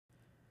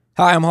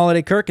Hi, I'm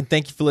Holiday Kirk, and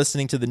thank you for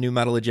listening to the New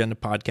Metal Agenda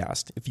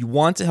podcast. If you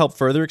want to help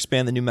further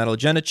expand the New Metal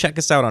Agenda, check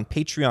us out on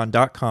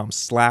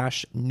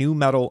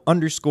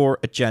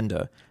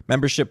patreon.com/newmetal_agenda.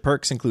 Membership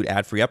perks include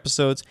ad-free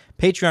episodes,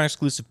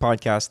 Patreon-exclusive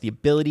podcasts, the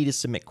ability to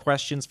submit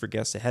questions for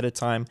guests ahead of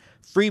time,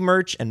 free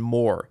merch, and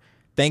more.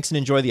 Thanks and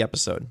enjoy the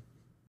episode.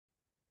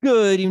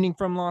 Good evening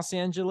from Los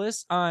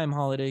Angeles. I'm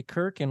Holiday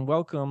Kirk, and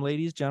welcome,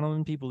 ladies,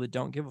 gentlemen, people that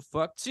don't give a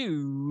fuck,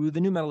 to the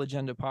New Metal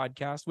Agenda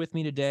podcast. With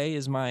me today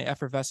is my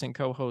effervescent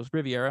co-host,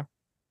 Riviera.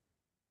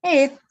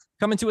 Hey.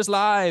 Coming to us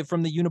live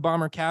from the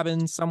Unabomber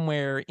cabin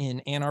somewhere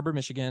in Ann Arbor,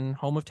 Michigan,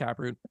 home of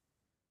Taproot.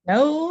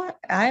 No,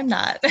 I'm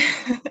not.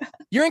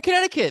 You're in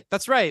Connecticut.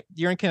 That's right.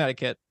 You're in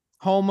Connecticut.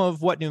 Home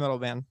of what new metal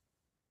band?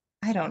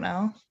 I don't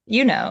know.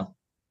 You know.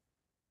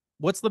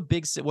 What's the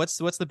big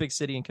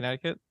city in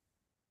Connecticut?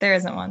 There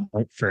isn't one.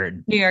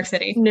 Hartford. New York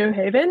City. New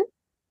Haven?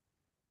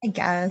 I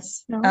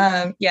guess.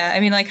 No. Yeah, I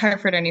mean like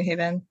Hartford or New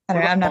Haven. I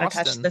don't know. I'm not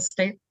Boston? attached to this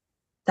state.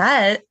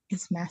 That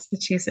is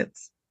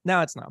Massachusetts.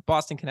 No, it's not.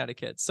 Boston,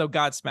 Connecticut. So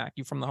Godsmack,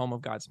 you from the home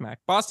of Godsmack.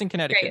 Boston,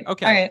 Connecticut. Great.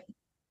 Okay. All right.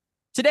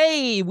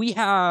 Today, we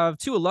have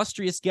two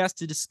illustrious guests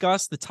to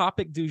discuss the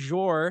topic du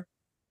jour.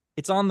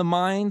 It's on the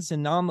minds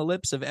and on the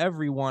lips of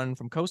everyone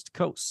from coast to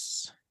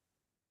coast.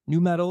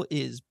 New metal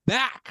is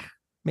back,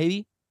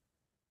 maybe?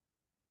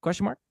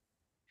 Question mark?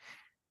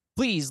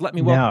 Please let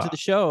me welcome to the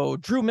show,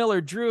 Drew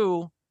Millard.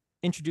 Drew,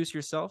 introduce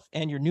yourself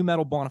and your new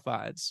metal bona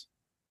fides.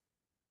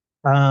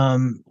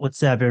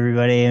 What's up,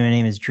 everybody? My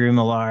name is Drew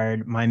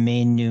Millard. My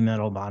main new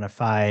metal bona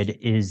fide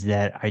is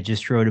that I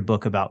just wrote a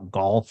book about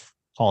golf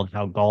called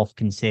How Golf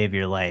Can Save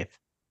Your Life.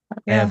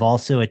 Yeah. I have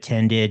also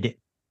attended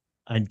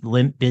a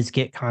Limp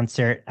Bizkit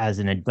concert as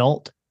an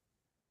adult.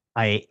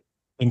 I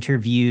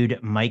interviewed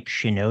Mike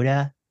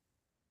Shinoda,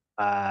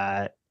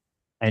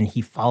 and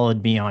he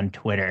followed me on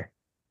Twitter.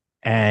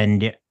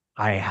 And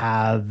I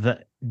have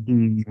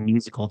the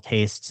musical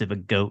tastes of a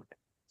goat,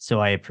 so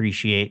I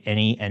appreciate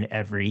any and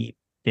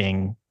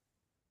everything,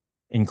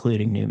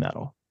 including new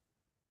metal.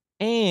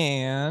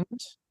 And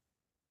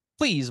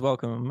please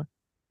welcome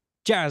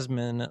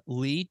Jasmine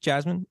Lee.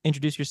 Jasmine,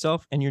 introduce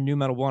yourself and your new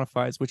metal bona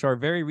fides, which are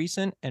very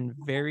recent and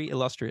very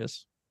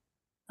illustrious.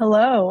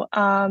 Hello.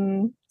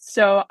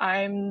 So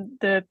I'm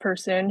the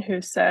person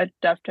who said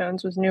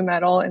Deftones was new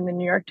metal in the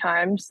New York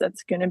Times.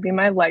 That's going to be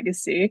my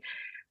legacy.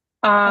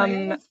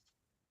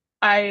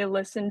 I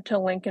listened to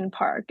Linkin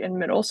Park in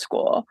middle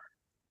school,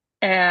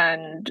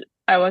 and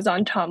I was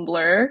on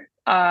Tumblr.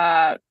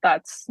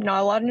 That's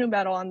not a lot of new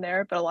metal on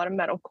there, but a lot of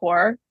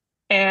metalcore.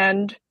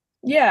 And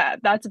yeah,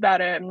 that's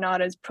about it. I'm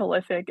not as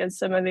prolific as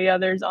some of the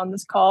others on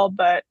this call,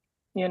 but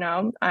you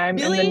know, I'm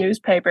in the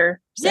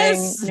newspaper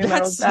saying new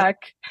metal's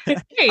back.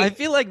 I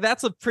feel like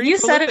that's a pretty. You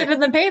said it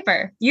in the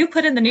paper. You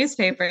put in the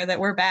newspaper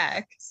that we're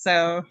back.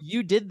 So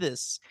you did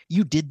this.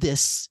 You did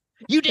this.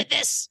 You did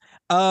this.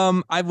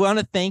 I want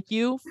to thank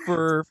you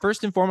for,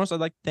 first and foremost, I'd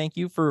like to thank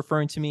you for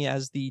referring to me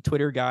as the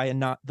Twitter guy and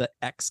not the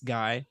X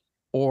guy,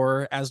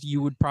 or as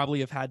you would probably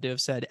have had to have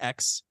said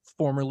X,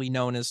 formerly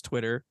known as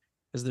Twitter,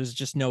 because there's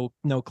just no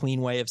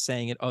clean way of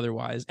saying it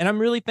otherwise. And I'm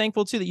really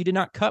thankful too that you did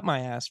not cut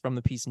my ass from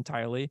the piece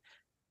entirely.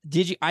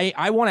 Did you?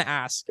 I want to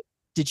ask,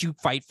 did you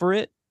fight for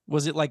it?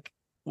 Was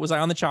I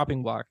on the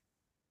chopping block?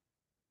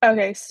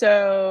 Okay,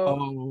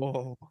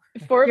 so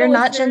you're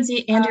not Gen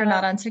Z and you're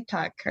not on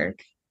TikTok,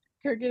 Kirk.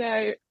 Kirk and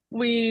I,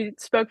 we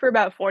spoke for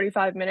about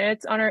 45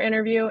 minutes on our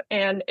interview,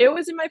 and it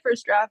was in my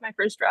first draft. My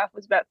first draft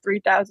was about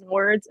 3,000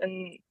 words,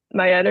 and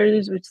my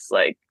editors was just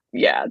like,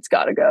 yeah, it's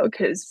got to go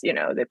because, you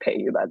know, they pay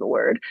you by the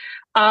word.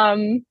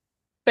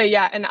 But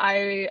yeah, and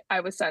I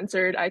was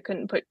censored. I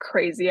couldn't put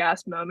crazy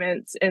ass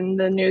moments in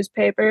the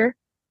newspaper.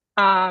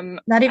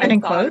 Not even in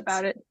quotes?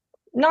 About it.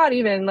 Not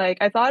even. Like,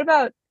 I thought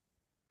about,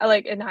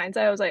 like, in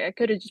hindsight, I was like, I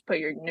could have just put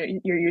your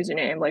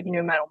username, like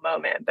new metal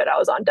moment, but I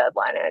was on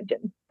deadline and I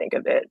didn't think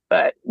of it.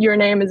 But your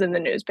name is in the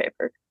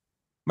newspaper.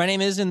 My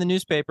name is in the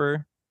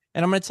newspaper,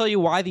 and I'm going to tell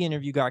you why the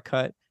interview got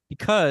cut.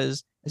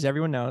 Because, as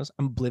everyone knows,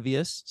 I'm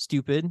oblivious,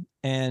 stupid,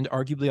 and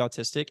arguably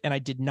autistic, and I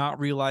did not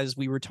realize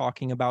we were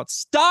talking about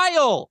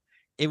style.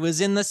 It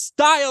was in the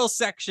style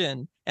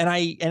section. And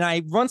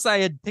I once I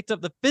had picked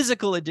up the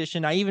physical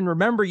edition, I even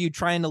remember you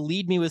trying to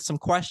lead me with some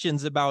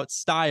questions about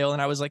style.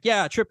 And I was like,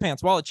 yeah, trip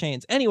pants, wallet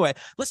chains. Anyway,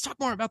 let's talk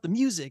more about the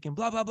music and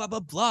blah, blah, blah,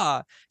 blah,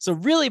 blah. So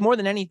really, more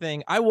than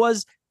anything, I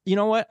was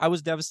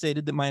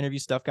devastated that my interview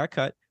stuff got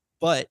cut.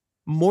 But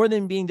more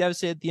than being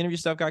devastated the interview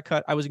stuff got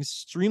cut, I was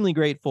extremely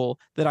grateful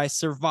that I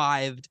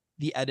survived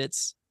the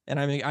edits.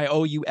 And I mean, I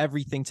owe you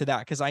everything to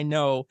that, because I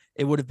know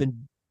it would have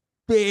been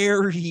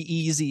very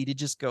easy to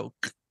just go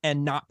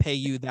and not pay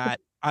you that,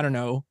 I don't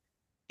know,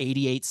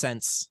 88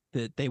 cents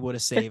that they would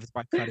have saved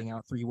by cutting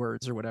out 3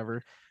 words or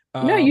whatever.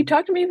 No, you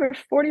talked to me for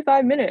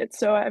 45 minutes,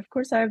 so of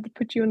course I have to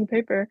put you in the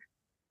paper.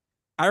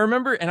 I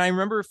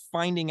remember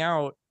finding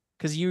out,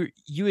 because you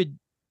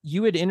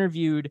had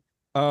interviewed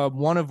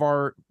one of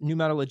our New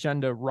Metal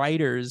Agenda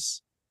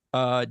writers,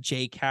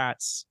 Jay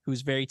Katz,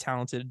 who's very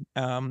talented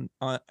on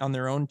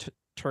their own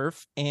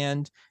turf,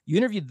 and you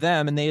interviewed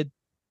them, and they had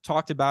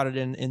talked about it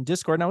in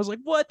Discord, and I was like,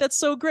 what? That's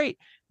so great.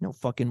 No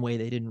fucking way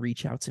they didn't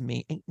reach out to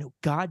me. Ain't no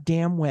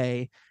goddamn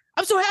way.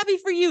 I'm so happy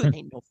for you.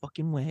 Ain't no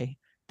fucking way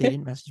they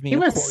didn't message me. He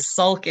Of was course.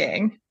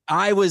 sulking.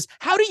 I was.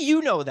 How do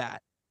you know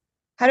that?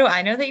 How do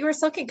I know that you were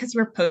sulking? Because you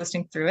were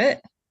posting through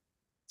it.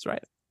 That's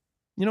right.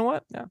 You know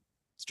what? Yeah,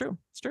 it's true.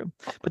 It's true.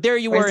 But there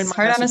you Wears were in his my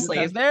heart on message his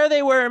requests. sleeve. There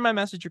they were in my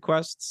message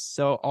requests.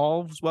 So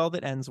all's well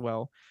that ends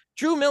well.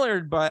 Drew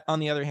Millard, but on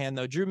the other hand,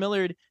 though, Drew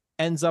Millard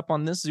ends up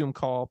on this Zoom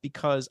call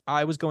because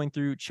I was going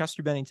through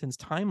Chester Bennington's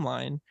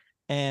timeline,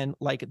 and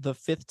like the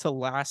fifth to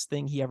last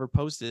thing he ever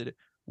posted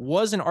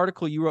was an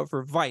article you wrote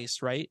for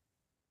Vice, right?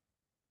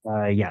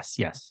 Yes.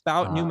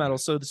 About new metal.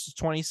 So this is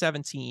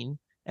 2017,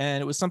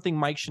 and it was something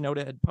Mike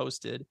Shinoda had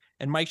posted,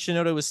 and Mike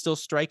Shinoda was still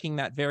striking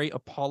that very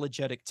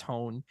apologetic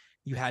tone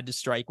you had to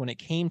strike when it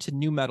came to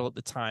new metal at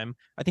the time.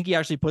 I think he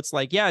actually puts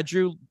like, yeah,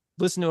 Drew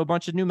listened to a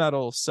bunch of new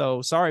metal,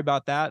 so sorry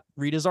about that.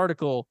 Read his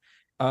article.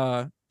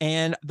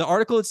 And the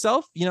article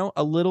itself, you know,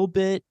 a little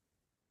bit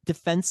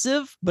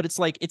defensive, but it's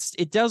like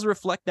it does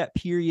reflect that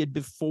period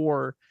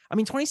before. I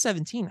mean,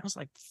 2017, I was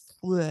like,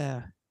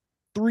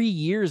 3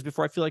 years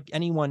before I feel like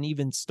anyone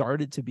even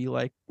started to be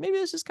like, maybe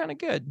this is kind of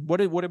good.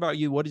 What about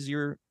you? What is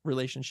your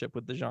relationship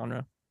with the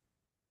genre?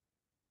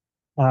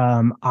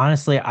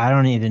 Honestly, I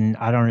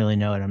don't really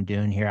know what I'm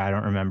doing here. I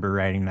don't remember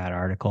writing that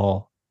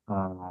article.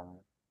 No,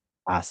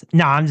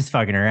 I'm just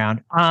fucking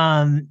around.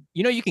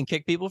 You know, you can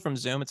kick people from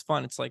Zoom. It's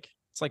fun. It's like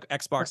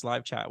Xbox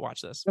Live Chat.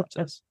 Watch this.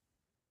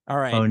 All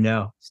right. Oh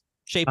no.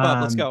 Shape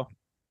up. Let's go.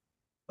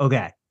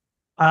 Okay.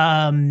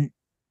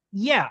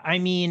 Yeah, I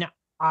mean,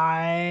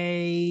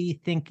 I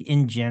think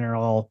in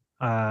general,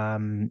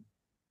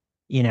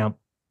 you know,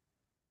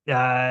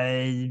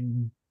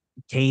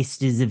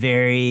 taste is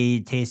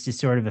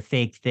sort of a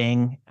fake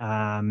thing.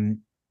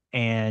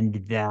 And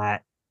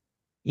that,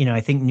 you know,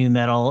 I think new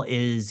metal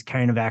is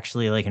kind of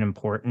actually like an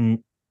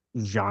important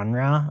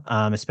genre,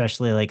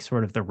 especially like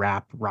sort of the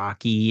rap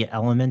rocky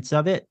elements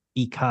of it,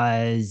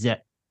 because,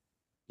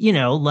 you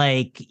know,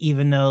 like,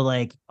 even though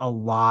like a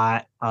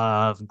lot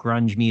of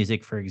grunge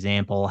music, for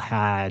example,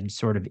 had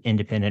sort of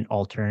independent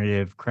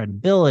alternative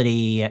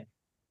credibility,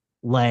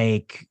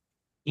 like,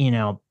 you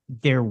know,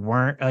 there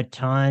weren't a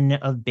ton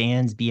of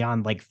bands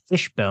beyond like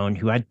Fishbone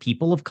who had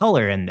people of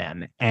color in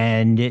them.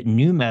 And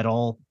new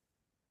metal,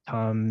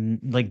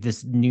 like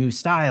this new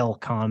style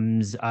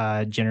comes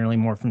generally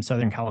more from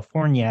Southern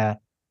California.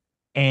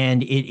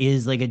 And it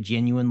is like a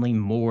genuinely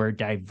more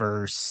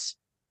diverse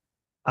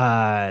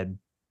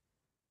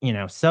you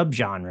know,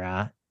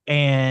 subgenre.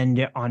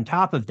 And on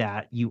top of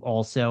that, you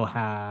also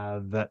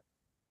have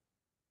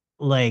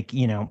like,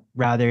 you know,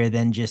 rather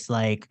than just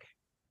like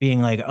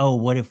being like, oh,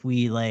 what if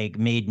we like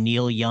made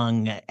Neil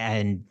Young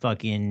and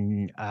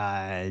fucking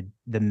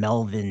the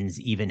Melvins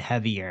even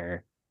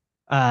heavier?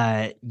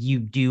 You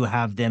do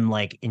have them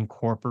like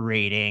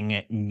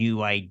incorporating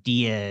new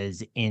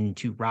ideas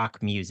into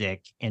rock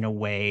music in a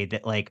way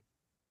that like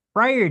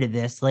prior to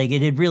this, like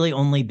it had really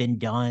only been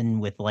done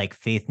with like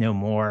Faith No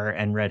More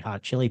and Red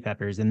Hot Chili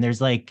Peppers. And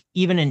there's like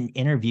even an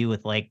interview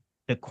with like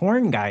the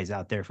Corn guys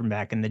out there from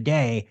back in the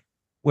day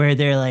where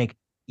they're like,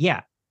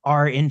 yeah,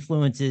 our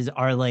influences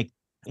are like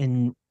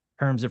in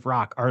terms of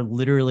rock are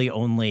literally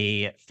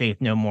only Faith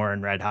No More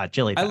and Red Hot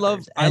Chili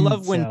Peppers. I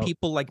love when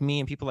people like me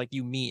and people like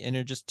you meet and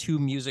they're just two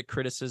music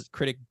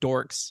critic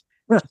dorks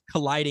just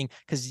colliding,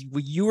 because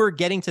you were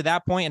getting to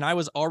that point and I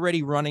was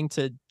already running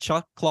to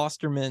Chuck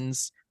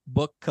Klosterman's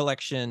book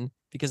collection,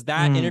 because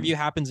that interview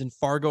happens in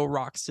Fargo,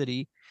 Rock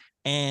City,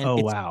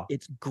 and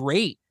it's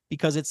great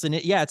because it's an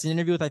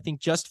interview with I think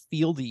just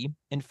Fieldy,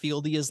 and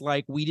Fieldy is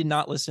like, we did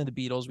not listen to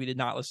the Beatles, we did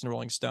not listen to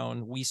Rolling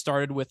Stone, we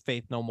started with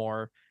Faith No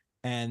More,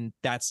 and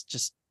that's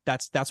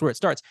where it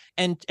starts.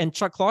 And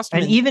Chuck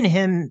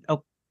Klosterman,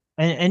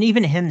 and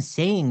even him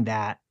saying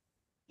that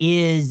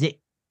is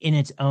in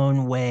its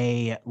own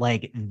way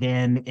like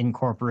them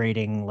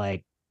incorporating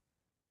like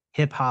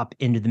hip hop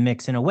into the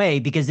mix in a way,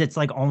 because it's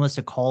like almost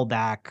a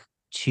callback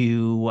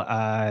to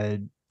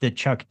the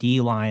Chuck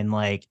D line,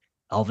 like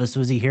Elvis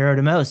was a hero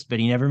to most, but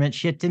he never meant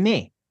shit to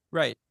me.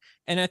 Right.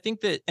 And I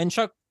think that, and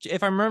Chuck,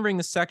 if I'm remembering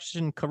the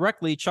section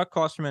correctly, Chuck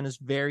Klosterman is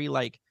very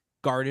like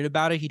guarded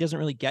about it. He doesn't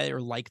really get it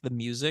or like the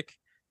music,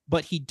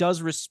 but he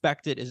does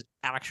respect it as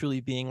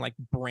actually being like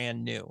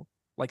brand new,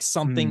 like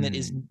something that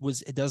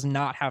it does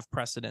not have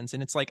precedence.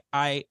 And it's like,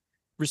 I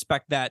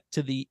respect that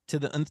to the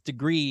nth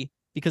degree,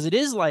 because it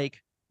is like,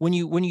 when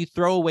you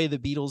throw away the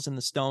Beatles and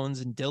the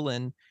Stones and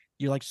Dylan,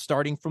 you're like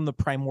starting from the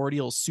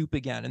primordial soup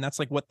again. And that's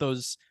like what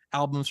those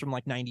albums from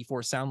like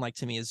 94 sound like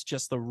to me, is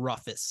just the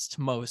roughest,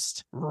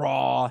 most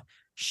raw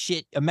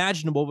shit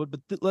imaginable.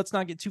 But let's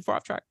not get too far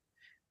off track.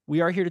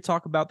 We are here to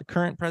talk about the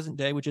current present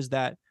day, which is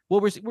that,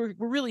 well, we're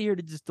really here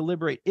to just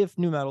deliberate if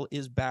new metal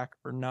is back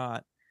or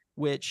not,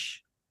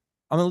 which,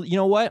 you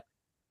know what?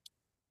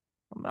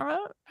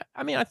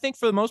 I mean, I think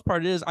for the most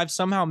part it is. I've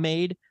somehow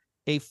made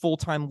a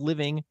full-time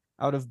living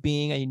out of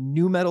being a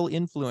new metal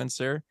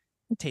influencer.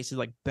 It tasted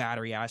like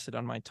battery acid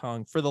on my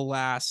tongue for the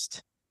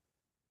last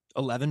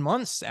 11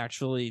 months.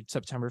 Actually,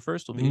 September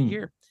 1st will be a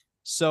year.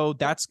 So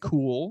that's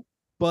cool.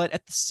 But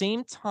at the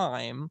same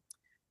time,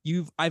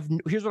 here's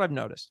what I've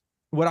noticed.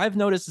 What I've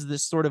noticed is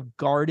this sort of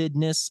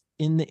guardedness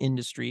in the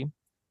industry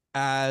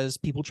as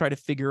people try to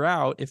figure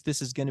out if this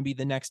is going to be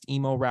the next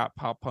emo rap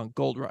pop punk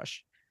gold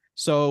rush.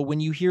 So when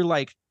you hear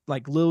like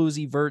Lil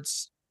Uzi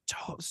Vert's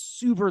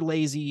super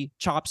lazy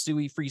chop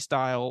suey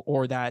freestyle,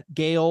 or that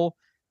Gale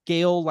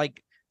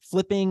like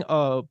flipping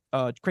a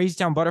Crazy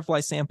Town Butterfly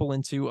sample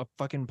into a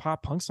fucking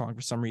pop punk song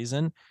for some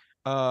reason,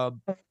 or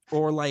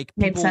like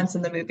made sense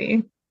in the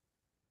movie.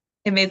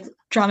 It made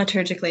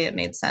dramaturgically, it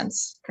made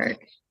sense, Kurt.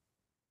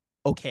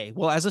 Okay,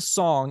 well, as a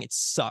song, it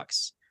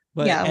sucks.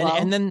 But Yeah,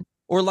 and then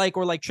or like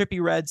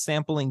Trippie Redd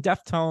sampling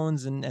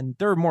Deftones, and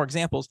there are more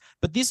examples.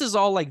 But this is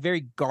all like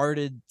very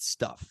guarded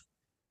stuff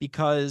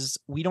because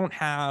we don't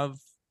have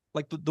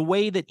like the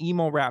way that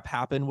emo rap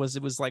happened was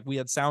it was like we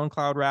had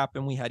SoundCloud rap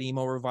and we had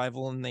emo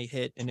revival and they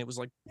hit and it was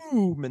like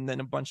boom, and then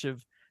a bunch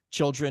of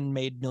children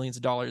made millions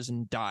of dollars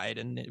and died,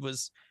 and it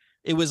was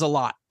a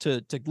lot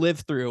to live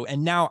through.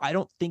 And now I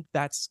don't think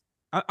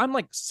I'm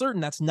like certain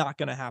that's not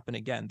going to happen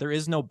again. There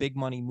is no big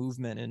money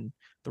movement in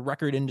the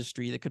record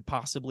industry that could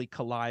possibly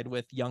collide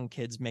with young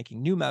kids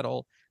making new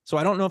metal. So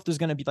I don't know if there's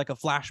going to be like a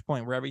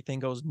flashpoint where everything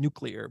goes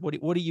nuclear.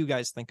 What do you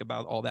guys think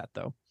about all that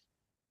though?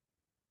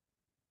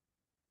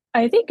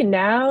 I think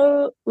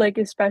now, like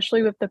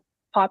especially with the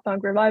pop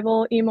punk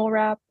revival, emo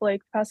rap,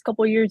 like past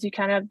couple years, you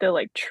kind of have the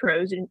like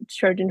Trojan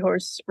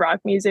horse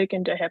rock music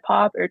into hip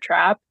hop or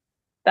trap.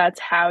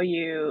 That's how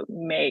you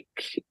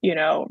make,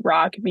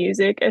 rock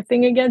music a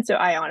thing again. So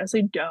I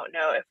honestly don't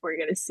know if we're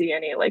gonna see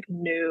any like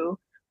new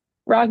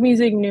rock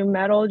music, new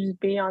metal just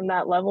be on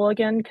that level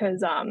again.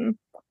 Because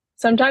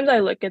sometimes I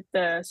look at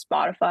the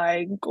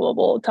Spotify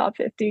global top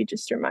 50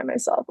 just to remind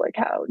myself like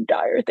how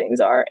dire things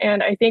are.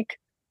 And I think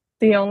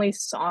the only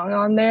song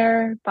on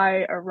there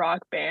by a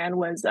rock band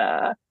was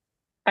I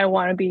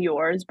Wanna Be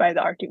Yours by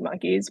the Arctic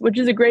Monkeys, which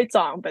is a great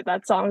song, but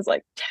that song is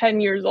like 10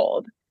 years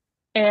old.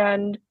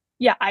 And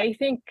yeah, I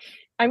think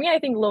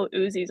Lil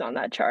Uzi's on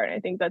that chart. And I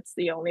think that's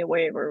the only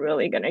way we're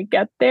really gonna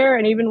get there.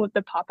 And even with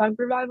the pop punk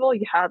revival,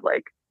 you had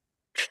like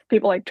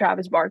people like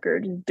Travis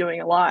Barker just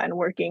doing a lot and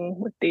working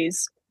with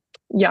these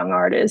young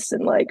artists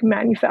and like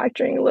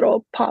manufacturing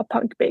little pop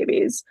punk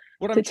babies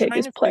to take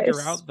his place.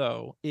 Figure out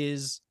though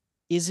is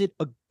it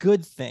a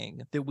good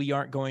thing that we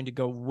aren't going to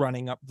go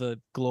running up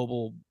the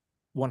global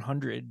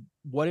 100?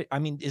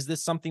 Is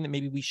this something that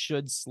maybe we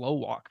should slow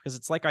walk? Because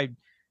it's like I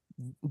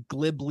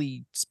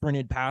glibly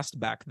sprinted past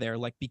back there,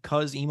 like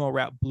because emo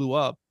rap blew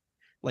up,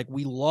 like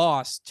we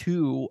lost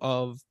two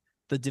of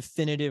the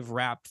definitive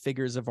rap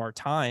figures of our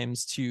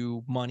times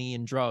to money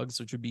and drugs,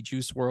 which would be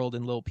Juice WRLD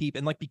and Lil Peep.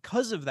 And like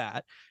because of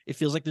that, it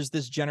feels like there's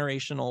this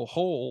generational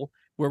hole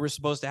where we're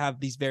supposed to have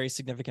these very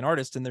significant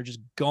artists and they're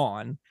just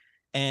gone.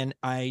 And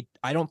I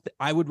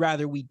would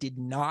rather we did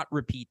not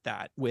repeat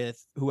that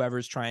with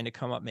whoever's trying to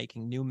come up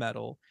making new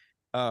metal.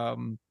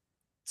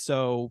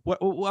 So what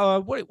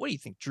do you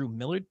think, Drew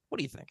Millard? What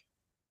do you think?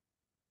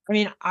 I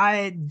mean,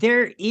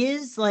 there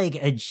is like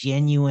a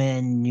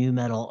genuine new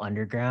metal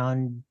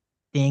underground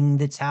thing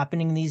that's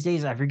happening these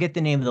days. I forget the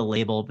name of the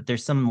label, but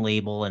there's some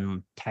label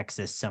in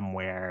Texas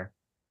somewhere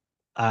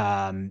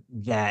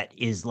that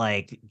is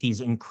like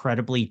these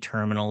incredibly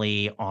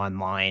terminally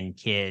online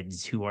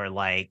kids who are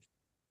like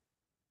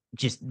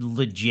just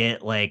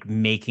legit like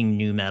making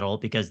new metal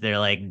because they're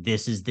like,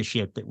 this is the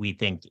shit that we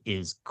think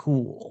is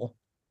cool.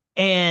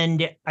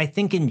 And I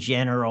think in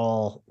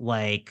general,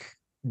 like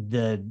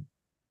the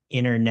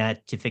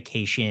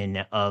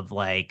internetification of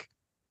like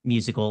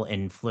musical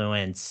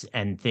influence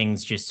and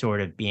things just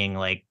sort of being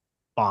like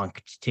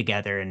bonked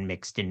together and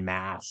mixed in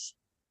mass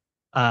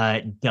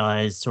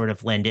does sort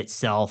of lend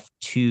itself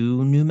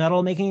to new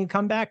metal making a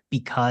comeback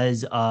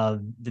because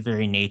of the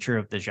very nature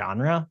of the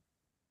genre.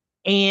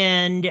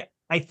 And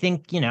I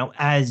think,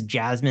 as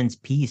Jasmine's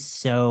piece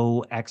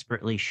so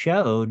expertly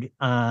showed,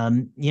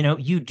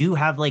 you do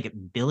have like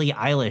Billie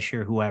Eilish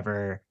or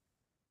whoever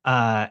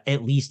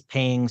at least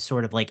paying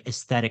sort of like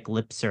aesthetic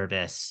lip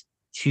service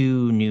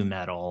to new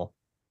metal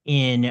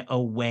in a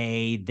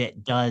way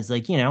that does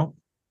like,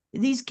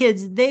 these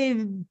kids,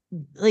 they've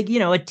like,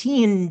 a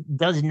teen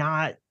does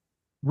not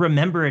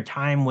remember a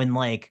time when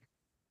like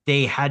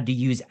they had to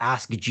use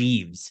Ask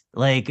Jeeves.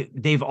 Like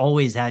they've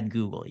always had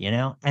Google,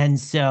 And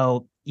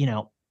so,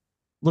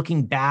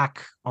 looking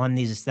back on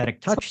these aesthetic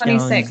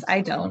touchstones. 26,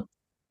 I don't.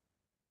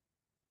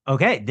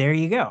 Okay, there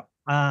you go.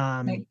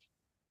 Right.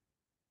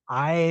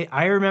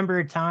 I remember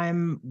a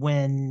time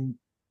when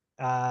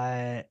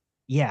all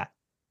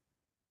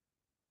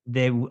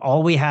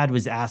we had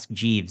was Ask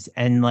Jeeves,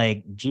 and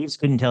like Jeeves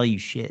couldn't tell you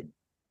shit.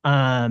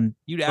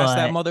 You'd ask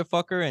that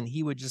motherfucker and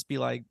he would just be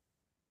like,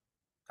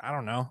 I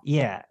don't know.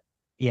 Yeah.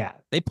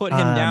 They put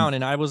him down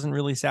and I wasn't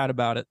really sad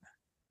about it.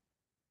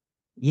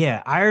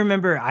 Yeah, I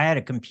remember I had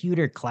a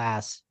computer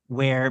class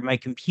where my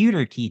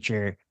computer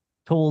teacher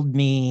told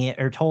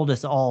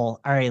us all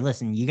right,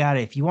 listen,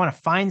 if you want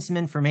to find some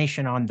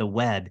information on the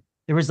web,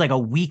 there was like a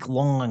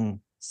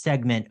week-long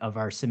segment of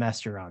our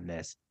semester on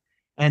this.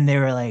 And they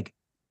were like,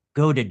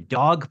 go to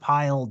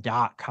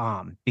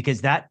dogpile.com,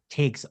 because that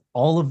takes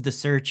all of the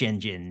search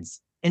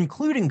engines,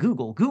 including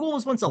Google. Google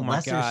was once a Oh my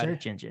lesser God.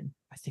 search engine.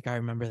 I think I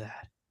remember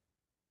that.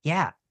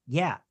 Yeah.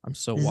 I'm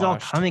so This is all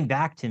washed. coming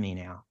back to me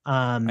now.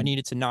 I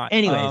needed to not.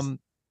 Anyways,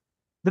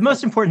 the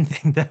most important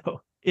thing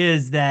though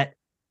is that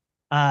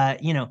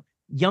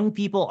young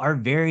people are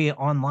very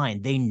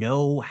online. They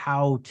know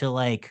how to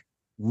like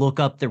look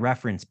up the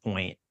reference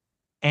point.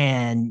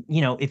 And,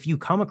 if you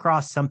come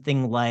across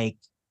something like,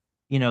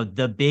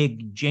 the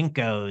big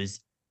Jinkos,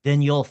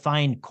 then you'll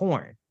find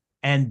Corn.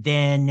 And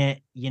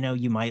then,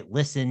 you might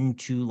listen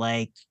to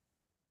like,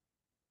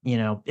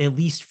 at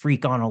least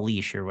Freak on a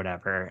Leash or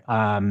whatever.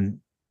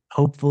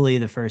 Hopefully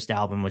the first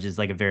album, which is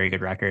like a very good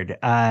record.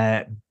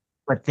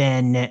 But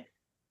then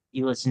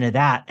you listen to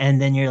that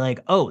and then you're like,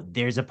 oh,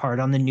 there's a part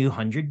on the new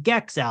 100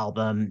 Gex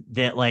album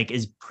that like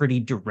is pretty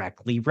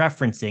directly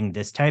referencing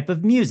this type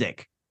of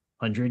music.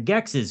 100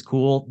 Gex is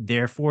cool,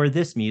 therefore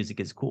this music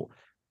is cool.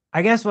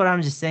 I guess what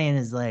I'm just saying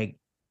is like,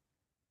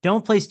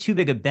 don't place too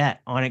big a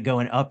bet on it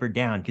going up or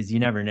down, because you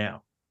never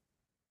know.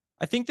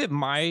 I think that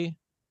my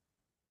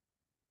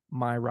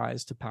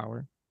rise to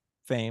power,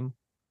 fame,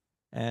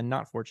 and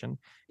not fortune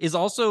is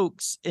also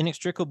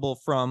inextricable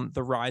from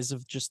the rise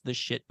of just the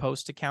shit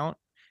post account,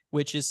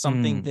 which is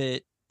something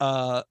that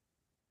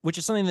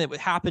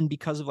happened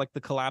because of like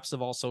the collapse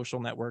of all social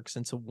networks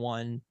into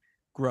one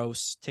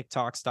gross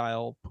TikTok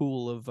style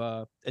pool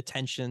of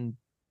attention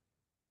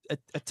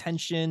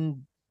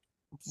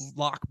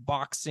lock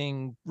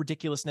boxing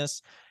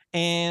ridiculousness.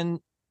 And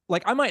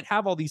like, I might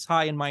have all these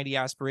high and mighty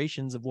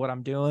aspirations of what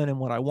I'm doing and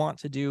what I want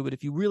to do, but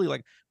if you really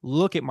like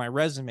look at my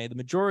resume, the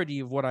majority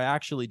of what I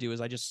actually do is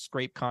I just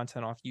scrape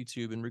content off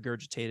YouTube and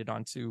regurgitate it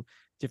onto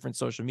different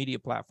social media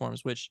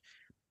platforms, which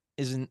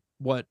isn't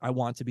what I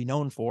want to be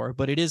known for,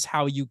 but it is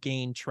how you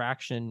gain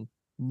traction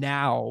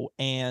now.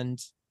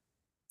 And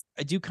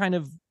I do kind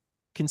of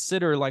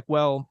consider like,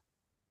 well,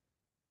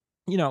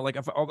 like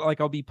if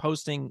I'll be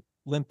posting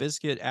Limp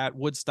Bizkit at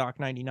Woodstock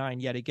 99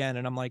 yet again,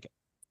 and I'm like,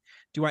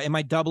 am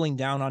I doubling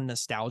down on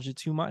nostalgia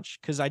too much?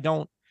 Because I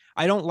don't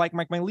like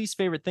my least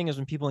favorite thing is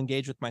when people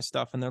engage with my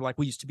stuff and they're like,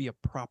 we used to be a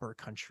proper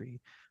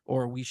country,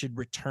 or we should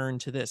return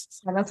to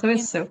this. Yeah, that's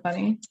always so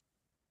funny.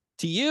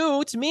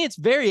 To me, it's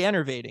very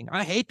enervating.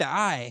 I hate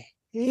that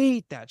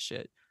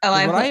shit.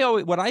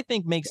 Oh, what I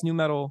think makes new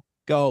metal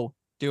go.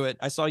 Do it.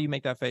 I saw you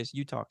make that face.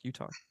 You talk.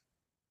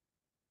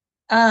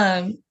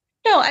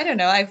 No, I don't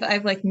know.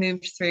 I've like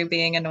moved through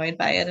being annoyed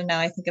by it, and now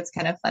I think it's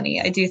kind of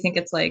funny. I do think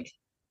it's like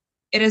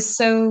it is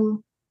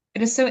so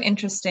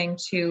interesting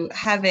to,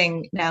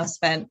 having now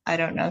spent, I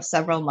don't know,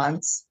 several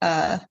months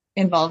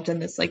involved in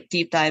this like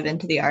deep dive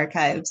into the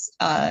archives,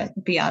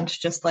 beyond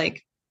just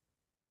like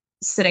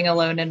sitting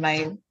alone in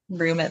my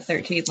room at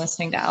 13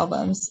 listening to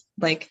albums.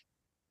 Like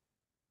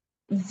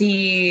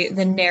the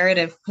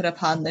narrative put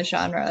upon the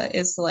genre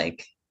is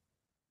like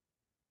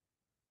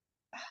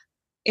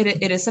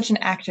it is such an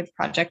active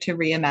project to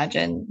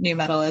reimagine new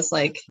metal as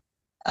like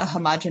a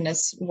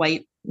homogenous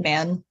white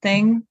man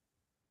thing.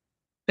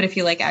 But if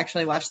you like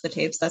actually watch the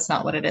tapes, that's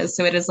not what it is.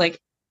 So it is like,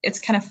 it's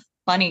kind of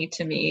funny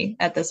to me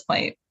at this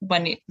point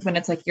when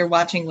it's like you're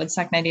watching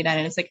Woodstock 99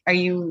 and it's like, are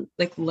you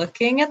like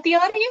looking at the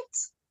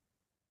audience?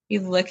 Are you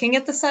looking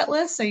at the set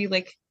list? Are you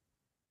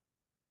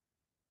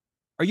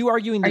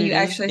arguing that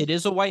actually, it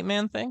is a white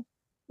man thing?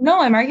 No,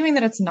 I'm arguing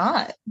that it's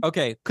not.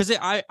 Okay, because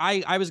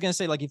I was gonna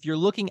say, like, if you're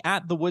looking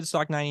at the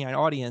Woodstock 99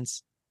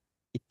 audience,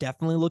 it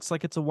definitely looks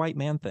like it's a white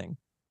man thing.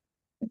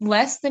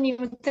 Less than you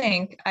would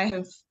think. I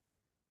have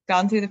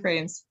gone through the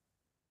frames.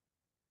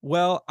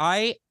 Well,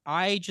 I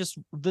just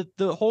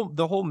the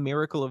whole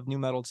miracle of new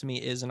metal to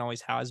me is and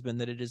always has been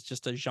that it is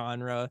just a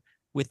genre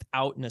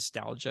without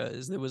nostalgia.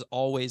 It was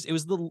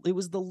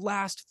the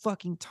last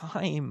fucking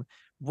time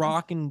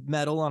rock and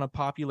metal on a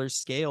popular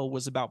scale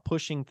was about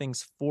pushing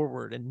things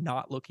forward and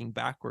not looking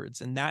backwards.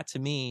 And that to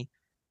me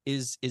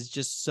is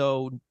just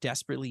so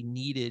desperately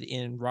needed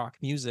in rock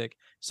music.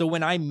 So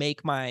when I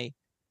make my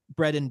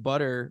bread and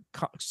butter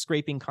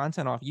scraping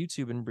content off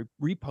YouTube and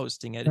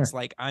reposting it, it's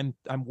like I'm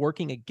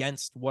working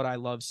against what I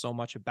love so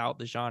much about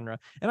the genre.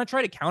 And I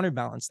try to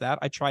counterbalance that.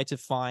 I try to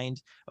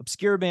find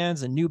obscure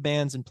bands and new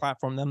bands and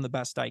platform them the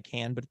best I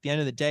can. But at the end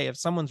of the day, if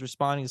someone's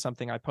responding to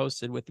something I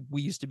posted with,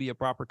 we used to be a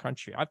proper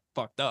country, I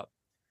fucked up.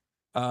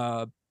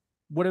 Have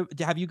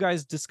you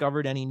guys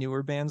discovered any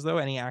newer bands though?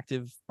 Any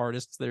active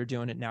artists that are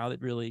doing it now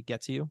that really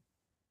get to you?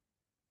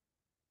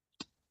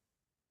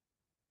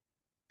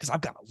 Because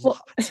I've got a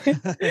lot.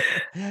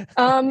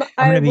 I'm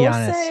gonna be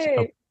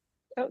honest.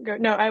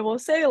 I will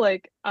say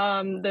like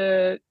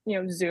the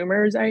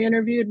Zoomers I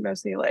interviewed,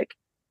 mostly like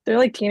they're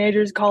like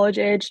teenagers, college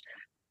age.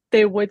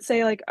 They would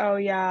say like, oh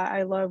yeah,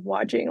 I love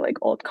watching like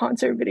old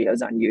concert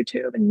videos on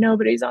YouTube and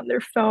nobody's on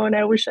their phone.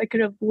 I wish I could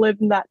have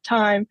lived in that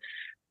time.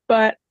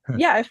 But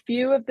yeah, a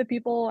few of the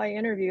people I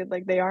interviewed,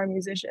 like they are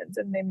musicians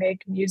and they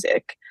make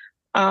music.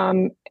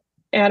 And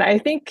I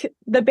think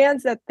the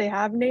bands that they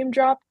have name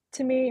dropped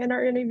to me in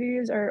our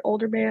interviews are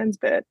older bands,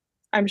 but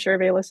I'm sure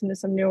they listen to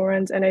some newer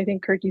ones. And I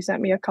think Kirky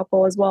sent me a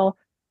couple as well.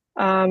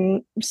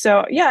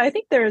 So yeah, I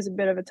think there is a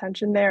bit of a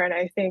tension there, and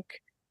I think,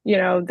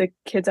 the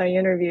kids I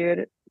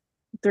interviewed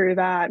through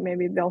that,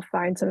 maybe they'll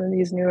find some of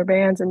these newer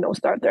bands and they'll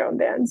start their own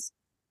bands.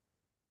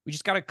 We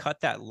just got to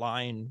cut that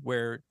line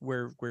where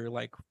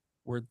like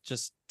we're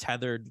just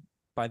tethered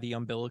by the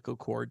umbilical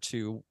cord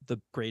to the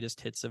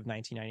greatest hits of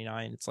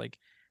 1999. It's like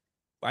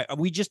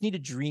we just need to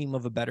dream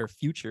of a better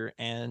future,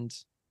 and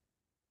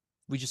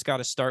we just got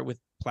to start with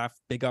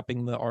big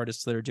upping the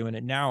artists that are doing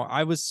it now.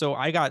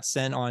 I got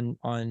sent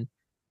on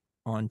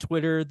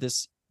Twitter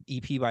this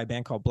EP by a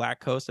band called Black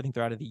Coast. I think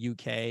they're out of the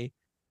UK,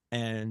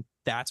 and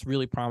that's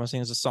really promising.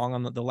 There's a song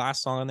on the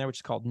last song on there, which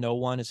is called No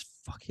One, is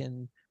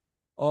fucking,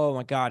 oh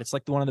my God. It's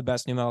like one of the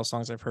best new metal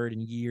songs I've heard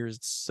in years.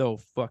 It's so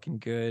fucking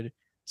good.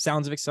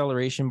 Sounds of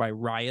Acceleration by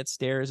Riot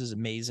Stairs is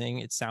amazing.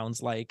 It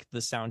sounds like the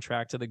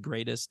soundtrack to the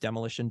greatest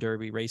Demolition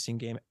Derby racing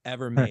game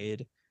ever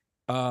made.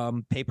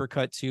 Paper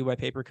Cut 2 by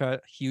Paper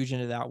Cut, huge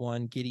into that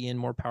one. Gideon,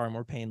 More Power,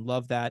 More Pain,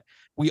 love that.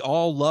 We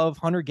all love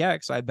Hunter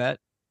Gex, I bet.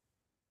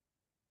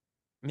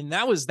 I mean,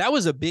 that was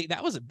a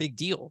big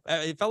deal.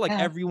 It felt like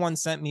everyone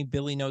sent me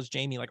Billy Knows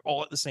Jamie like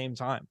all at the same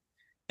time.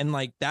 And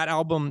like that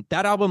album,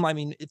 I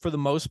mean, for the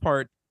most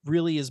part,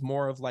 really is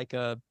more of like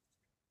a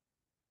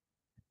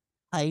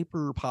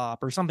hyper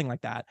pop or something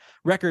like that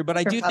record. But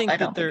I do think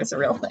that it's a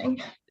real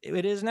thing.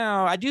 It is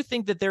now. I do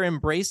think that their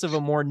embrace of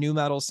a more new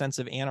metal sense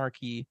of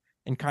anarchy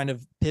and kind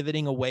of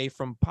pivoting away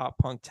from pop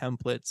punk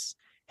templates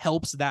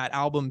helps that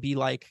album be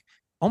like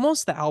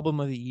almost the album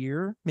of the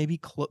year. Maybe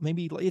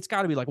it's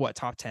got to be like what,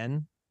 top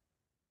 10.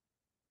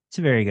 It's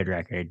a very good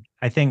record.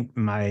 I think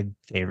my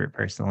favorite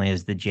personally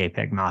is the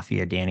JPEG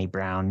Mafia Danny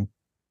Brown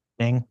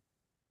thing.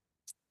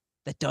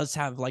 That does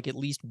have like at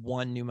least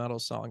one new metal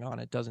song on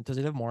it, doesn't? Does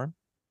it have more?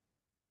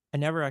 I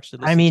never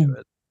actually listened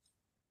to it.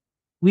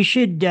 We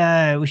should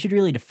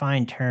really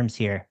define terms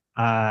here.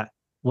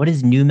 What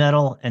is new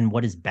metal and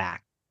what is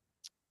back?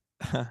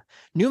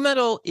 New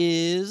metal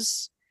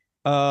is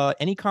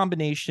any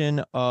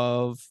combination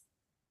of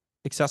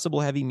accessible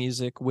heavy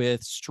music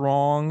with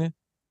strong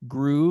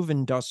groove,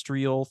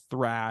 industrial,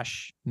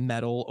 thrash,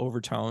 metal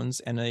overtones,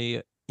 and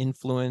a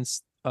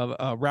influence of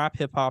a rap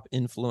hip hop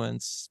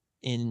influence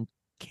in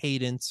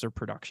cadence or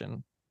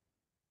production.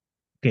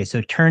 Okay,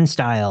 so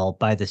Turnstile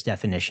by this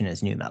definition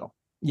is new metal.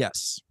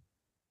 Yes.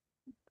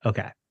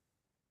 Okay.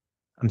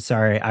 I'm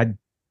sorry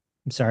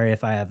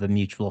if I have a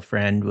mutual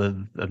friend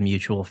with a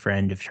mutual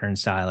friend of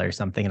Turnstile or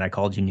something and I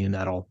called you new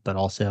metal, but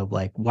also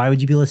like, why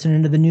would you be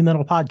listening to the new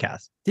metal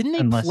podcast? Didn't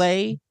they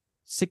play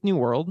Sick New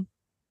World?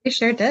 They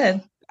sure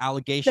did.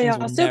 Allegations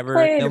will never,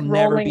 they'll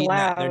never beat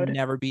that. They're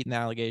never beating the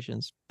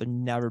allegations. They're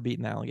never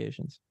beating the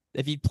allegations.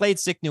 If you played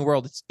Sick New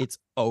World, it's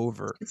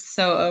over. It's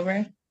so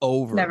over.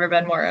 Over. Never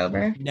been more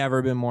over.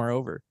 Never been more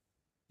over.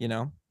 You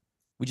know?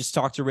 We just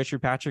talked to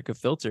Richard Patrick of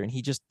Filter and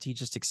he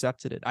just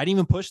accepted it. I didn't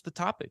even push the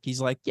topic.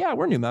 He's like, yeah,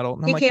 we're new metal.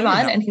 And he came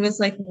on and he was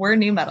like, we're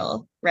new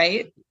metal,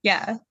 right?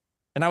 Yeah.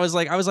 And I was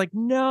like,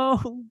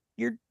 no,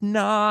 you're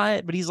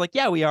not. But he's like,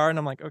 yeah, we are. And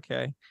I'm like,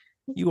 okay,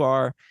 you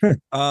are.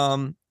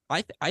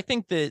 I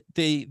think that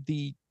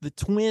the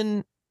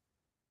twin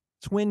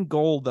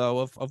goal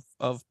though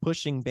of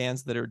pushing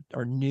bands that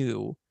are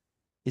new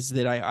is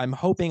that I'm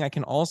hoping I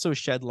can also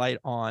shed light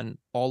on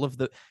all of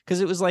the, because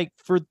it was like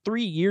for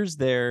 3 years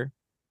there.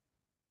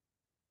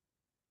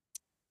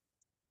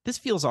 This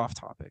feels off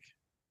topic.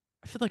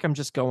 I feel like I'm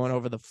just going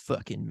over the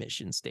fucking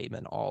mission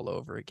statement all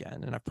over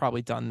again. And I've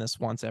probably done this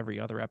once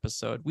every other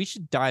episode. We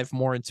should dive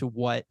more into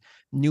what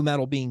new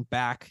metal being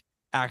back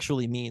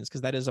actually means, because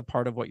that is a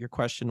part of what your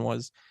question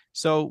was.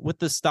 So with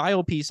the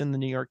style piece in the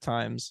New York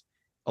Times,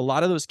 a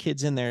lot of those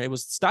kids in there, it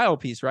was the style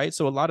piece, right?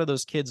 So a lot of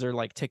those kids are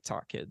like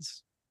TikTok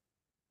kids.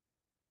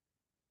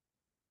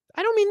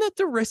 I don't mean that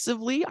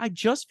derisively. I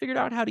just figured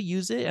out how to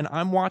use it, and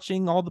I'm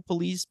watching all the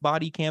police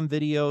body cam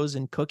videos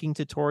and cooking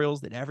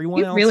tutorials that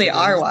everyone else really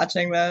are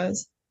watching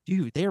those.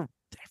 Dude, they're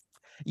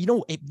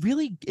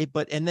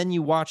and then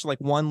you watch like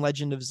one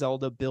Legend of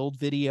Zelda build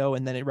video,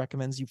 and then it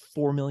recommends you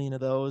 4 million of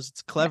those.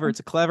 It's clever.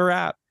 It's a clever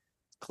app.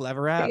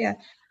 Yeah.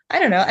 I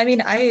don't know. I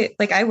mean,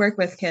 I work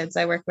with kids.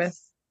 I work with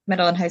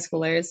middle and high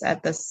schoolers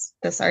at this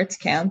arts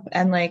camp,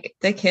 and like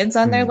the kids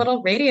on their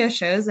little radio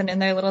shows and in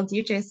their little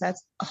DJ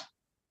sets. Oh,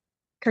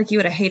 Kirk, you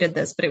would have hated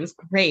this, but it was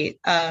great.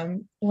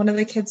 One of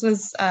the kids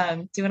was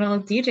doing a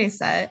little DJ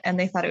set, and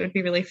they thought it would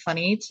be really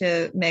funny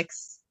to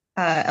mix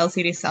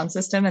LCD Sound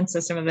System and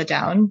System of a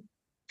Down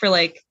for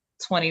like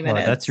 20 minutes.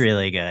 Well, that's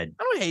really good.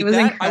 I don't hate that.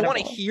 Incredible. I want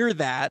to hear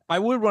that. I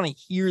would want to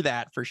hear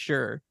that for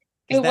sure.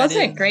 It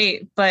wasn't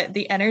great, but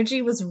the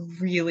energy was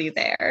really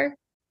there.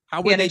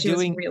 How were they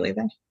doing? Really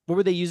there. What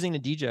were they using to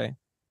DJ?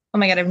 Oh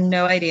my God, I have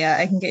no idea.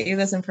 I can get you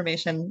this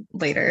information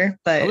later,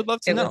 but I would love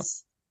to know.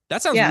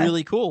 That sounds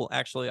really cool,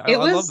 actually. I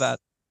love that.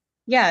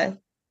 Yeah.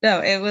 No,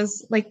 it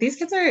was like these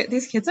kids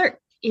are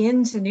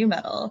into new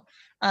metal.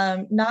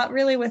 Not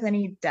really with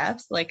any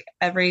depth. Like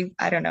every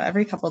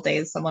couple of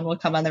days someone will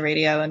come on the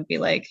radio and be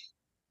like,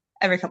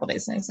 every couple of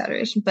days, no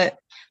exaggeration, but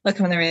they'll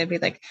come on the radio and be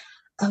like,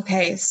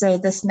 Okay, so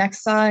this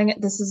next song,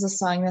 this is a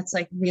song that's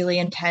like really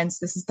intense.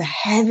 This is the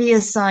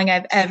heaviest song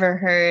I've ever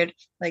heard.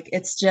 Like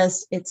it's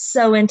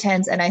so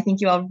intense, and I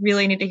think you all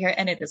really need to hear it.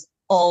 And it is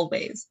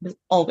always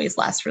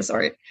last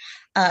resort.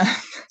 Uh,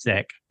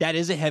 Sick. That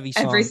is a heavy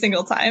song. every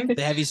single time.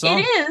 The heavy song.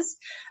 It is.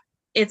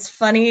 It's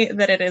funny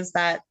that it is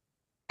that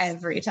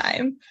every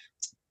time.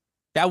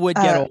 That would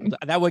get old.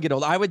 That would get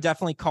old. I would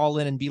definitely call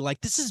in and be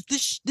like, "This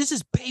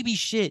is baby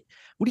shit.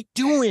 What are you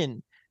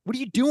doing? What are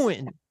you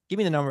doing? Give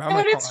me the number. I'm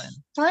But gonna it's call in."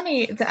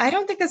 funny. I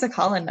don't think there's a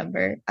call-in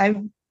number. I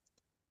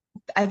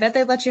bet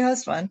they'd let you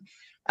host one.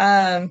 But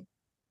I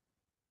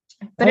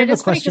have it a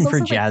is funny question because for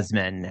also, like,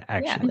 Jasmine,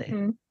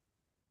 actually.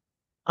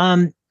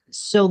 Mhm.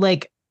 So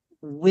like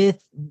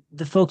with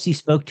the folks you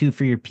spoke to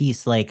for your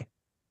piece, like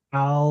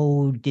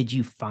how did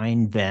you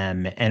find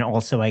them? And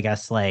also, I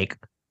guess like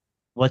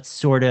what's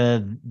sort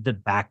of the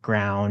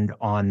background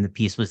on the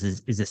piece?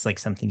 Is this like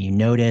something you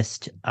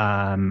noticed?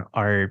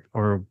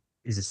 Or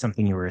is this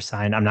something you were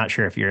assigned? I'm not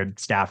sure if you're a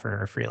staffer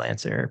or a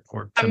freelancer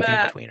or something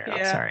in between or not.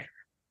 Yeah. Sorry.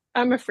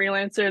 I'm a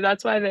freelancer.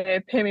 That's why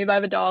they pay me by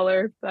the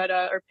dollar, but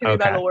or pay me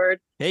by Okay. the word.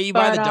 Hey, you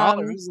buy the But,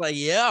 dollar. It was like,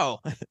 yo,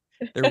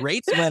 the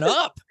rates went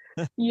up.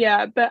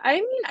 Yeah, but I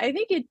mean, I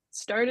think it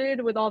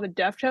started with all the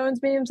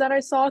Deftones memes that I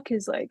saw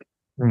because like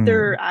Hmm.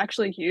 they're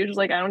actually huge.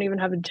 Like I don't even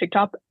have a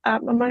TikTok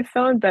app on my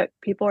phone, but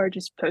people are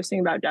just posting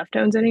about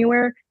Deftones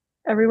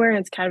everywhere, and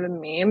it's kind of a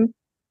meme.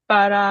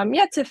 But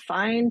yeah, to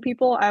find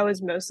people, I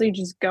was mostly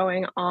just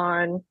going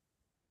on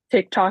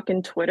TikTok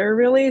and Twitter,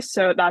 really.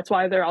 So that's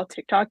why they're all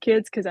TikTok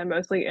kids, because I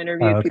mostly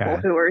interviewed people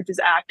Okay. who are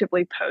just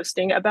actively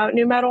posting about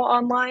new metal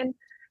online.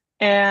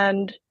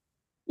 And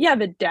yeah,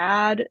 the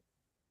dad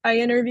I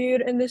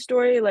interviewed in this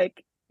story,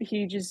 like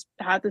he just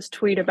had this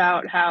tweet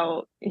about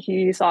how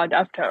he saw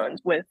Deftones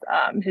with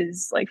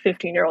his like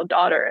 15-year-old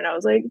daughter, and I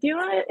was like, "Do you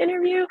want to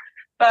interview?"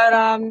 But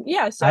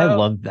yeah, I so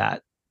love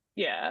that.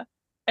 yeah,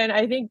 and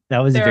I think That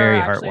was there are very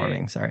actually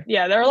heartwarming. Sorry.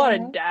 yeah, there are a lot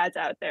Yeah. of dads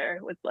out there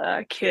with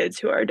kids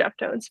who are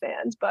Deftones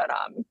fans, but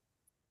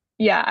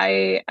yeah,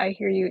 I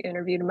hear you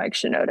interviewed Mike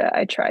Shinoda.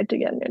 I tried to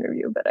get an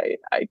interview, but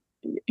I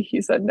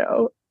he said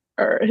no,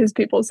 or his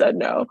people said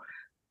no.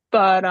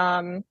 But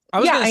I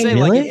was yeah, gonna I say,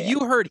 know. like, Really? if you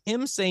heard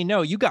him say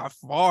no, you got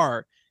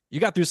far. You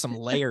got through some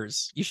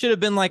layers. You should have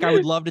been like, I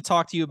would love to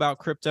talk to you about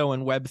crypto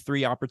and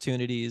Web3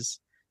 opportunities,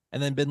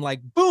 and then been like,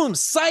 boom,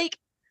 psych,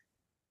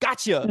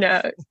 gotcha.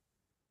 No,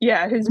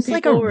 yeah, his He's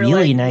like a people were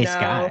really like, nice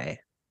no. guy.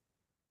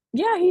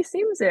 Yeah, he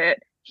seems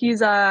it.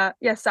 He's yeah,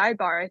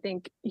 sidebar. I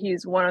think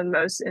he's one of the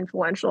most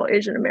influential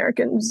Asian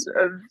Americans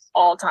of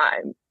all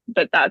time.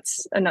 But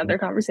that's another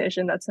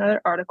conversation. That's another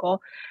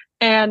article.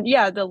 And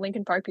yeah, the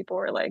Lincoln Park people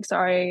were like,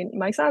 "Sorry,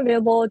 Mike's not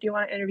available. Do you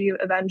want to interview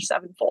Avenged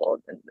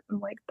Sevenfold?" And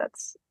I'm like,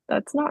 "That's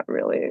not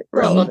really a little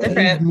relevant."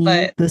 different,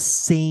 but the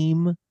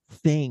same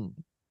thing.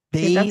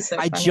 dude, that's so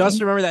I funny. just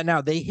remember that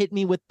now. They hit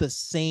me with the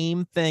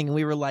same thing, and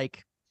we were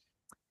like,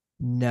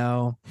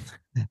 no,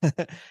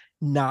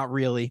 not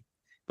really.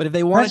 But if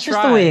they want That's to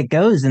just the way try, it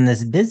goes in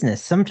this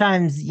business.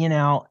 Sometimes, you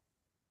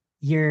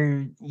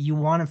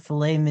want a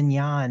filet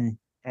mignon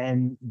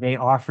and they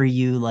offer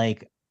you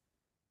like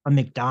a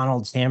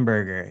McDonald's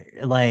hamburger.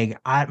 Like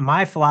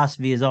my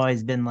philosophy has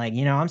always been like,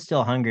 I'm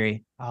still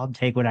hungry. I'll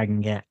take what I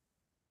can get.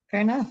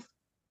 Fair enough.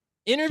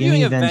 interviewing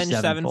me Avenged Avenged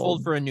Sevenfold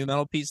Sevenfold. for a new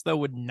metal piece though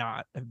would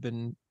not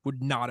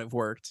have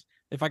worked.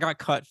 If I got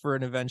cut for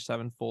an Avenged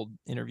Sevenfold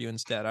interview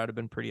instead, I'd have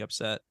been pretty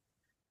upset.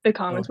 The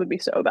comments would be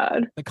so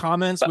bad. The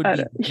comments would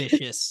be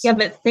vicious. Yeah,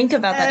 but think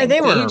about that They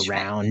were engagement.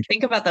 around.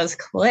 Think about those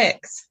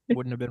clicks.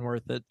 Wouldn't have been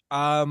worth it.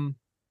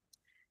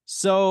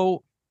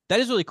 So that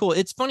is really cool.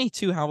 It's funny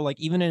too how like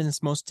even in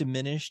its most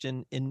diminished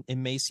and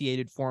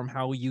emaciated form,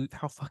 how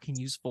fucking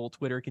useful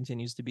Twitter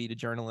continues to be to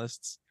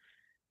journalists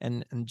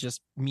and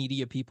just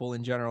media people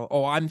in general.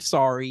 Oh, I'm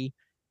sorry,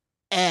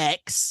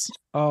 X.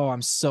 Oh,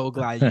 I'm so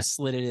glad you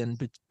slid it in,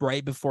 but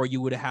right before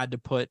you would have had to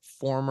put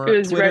former It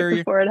was Twitter right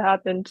before it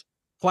happened.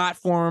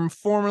 platform,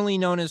 formerly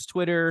known as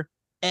Twitter,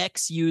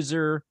 X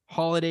user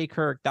Holiday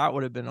Kirk. That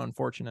would have been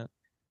unfortunate.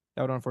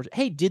 That would be unfortunate.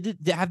 Hey,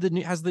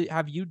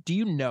 do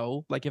you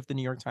know like if the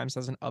New York Times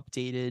has an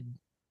updated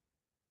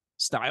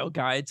style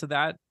guide to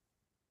that?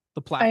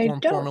 The platform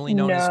don't formerly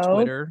known as know.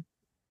 Twitter.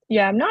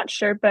 Yeah, I'm not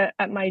sure, but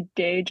at my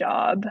day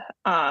job,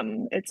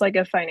 it's like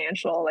a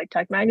financial like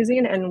tech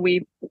magazine, and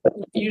we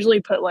usually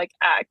put like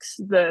X,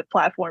 the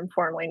platform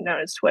formerly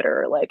known as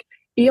Twitter, or like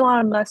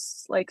Elon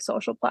Musk's like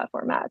social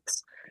platform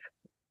X.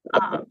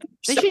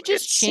 They so should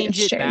just it's change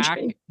it back.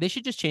 changing. They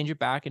should just change it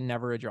back and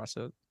never address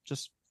it.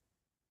 Just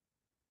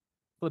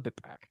flip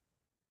it back.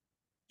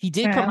 He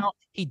did come Yeah. out.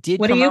 He did.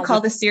 What do come you out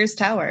call with the Sears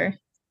Tower?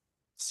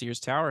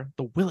 Sears Tower,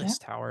 the Willis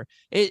Tower.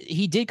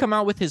 He did come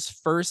out with his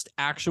first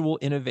actual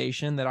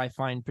innovation that I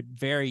find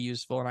very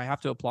useful, and I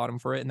have to applaud him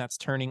for it. And that's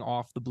turning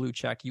off the blue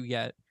check you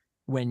get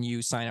when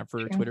you sign up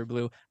for Twitter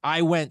Blue.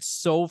 I went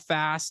so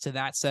fast to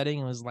that setting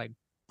and was like,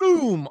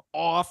 boom,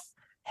 off.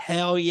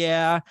 Hell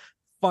yeah.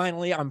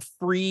 Finally, I'm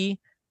free.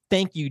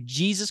 Thank you,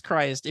 Jesus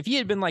Christ. If he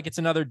had been like, it's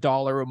another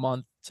 $1 a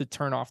month to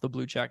turn off the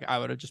blue check, I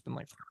would have just been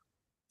like,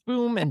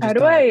 boom, and How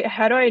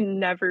just do I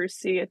never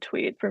see a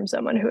tweet from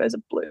someone who has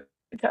a blue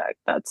tag?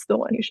 That's the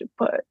one you should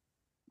put.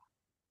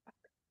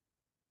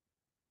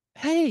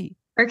 hey,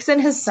 Eric's in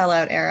his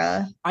sellout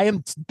era. I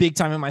am big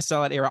time in my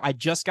sellout era. I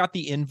just got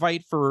the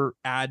invite for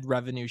ad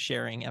revenue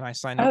sharing, and I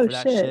signed up Oh, for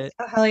that shit. shit.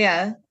 Oh, hell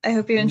yeah. I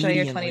hope you enjoy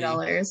your Immediately.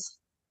 $20.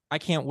 I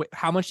can't wait.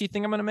 How much do you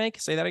think I'm gonna make?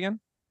 Say that again.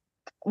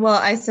 Well,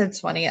 I said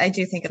 20. I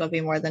do think it'll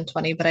be more than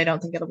 20, but I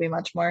don't think it'll be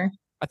much more.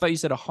 I thought you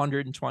said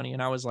 120,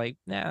 and I was like,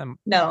 nah,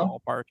 No.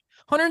 ballpark.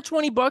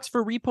 $120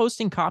 for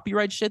reposting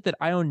copyright shit that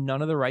I own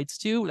none of the rights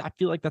to. I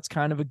feel like that's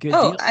kind of a good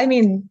deal. I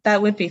mean,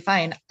 that would be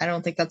fine. I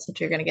don't think that's what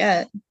you're gonna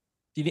get.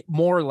 Do you think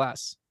more or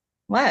less?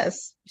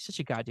 Less. You're such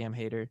a goddamn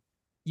hater.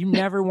 You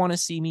never want to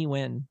see me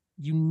win.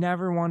 You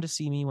never want to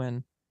see me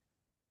win.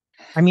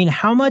 I mean,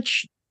 how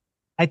much?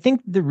 I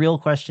think the real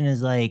question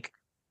is like,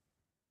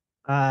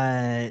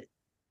 are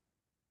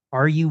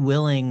you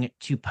willing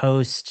to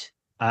post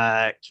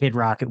Kid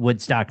Rock at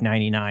Woodstock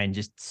 99?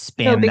 Just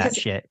spam that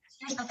shit.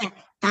 Here's the thing.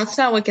 That's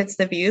not what gets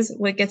the views.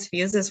 What gets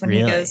views is when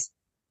Really? he goes,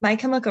 My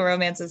Chemical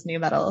Romance is new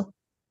metal.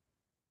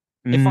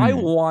 If I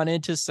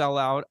wanted to sell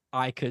out,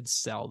 I could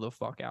sell the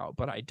fuck out,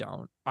 but I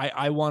don't.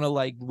 I want to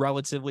like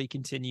relatively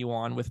continue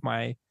on with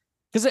my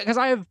because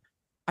I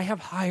have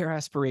higher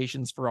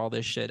aspirations for all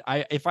this shit.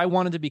 If I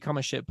wanted to become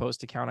a shit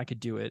post account, I could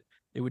do it.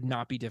 It would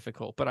not be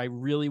difficult, but I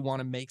really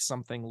want to make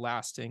something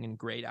lasting and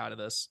great out of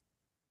this.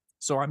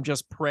 So I'm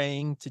just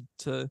praying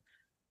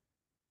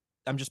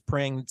I'm just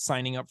praying that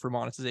signing up for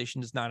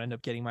monetization does not end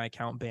up getting my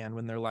account banned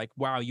when they're like,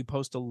 wow, you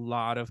post a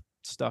lot of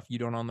stuff you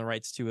don't own the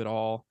rights to at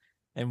all,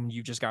 and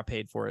you just got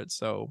paid for it.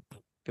 So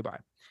goodbye.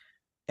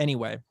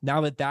 Anyway,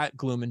 now that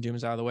gloom and doom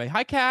is out of the way.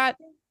 Hi, Kat.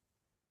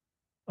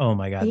 Oh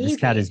my God. This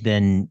cat has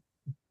been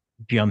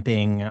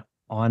jumping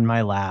on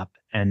my lap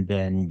and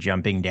then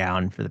jumping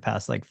down for the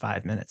past like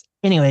 5 minutes.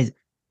 Anyways,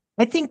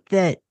 I think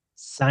that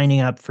signing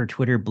up for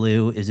Twitter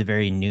Blue is a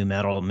very new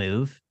metal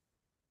move.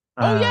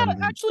 Oh yeah,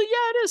 actually,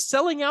 yeah, it is.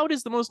 Selling out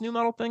is the most new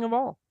metal thing of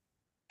all.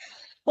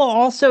 Well,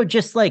 also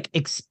just like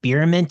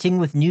experimenting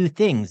with new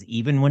things,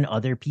 even when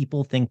other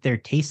people think they're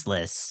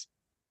tasteless.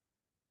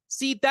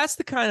 See, that's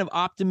the kind of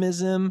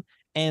optimism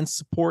and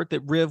support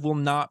that Riv will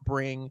not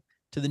bring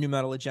to the new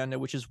metal agenda,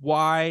 which is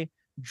why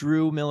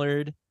Drew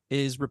Millard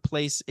is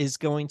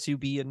going to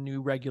be a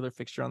new regular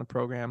fixture on the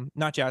program.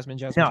 Not Jasmine.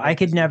 No, I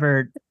could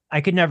never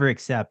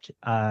accept.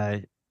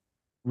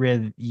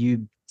 Riv,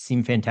 you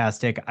seem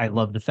fantastic. I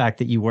love the fact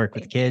that you work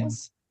with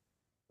kids.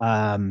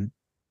 And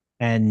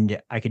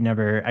I could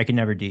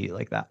never do you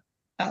like that.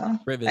 Oh,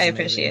 Riv is I amazing.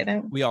 appreciate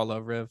it. We all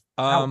love Riv.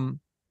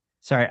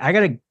 Sorry, I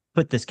gotta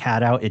put this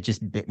cat out. It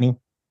just bit me.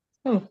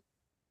 Oh,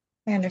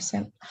 I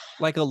understand.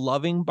 Like a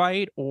loving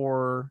bite,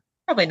 or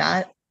Probably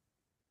not.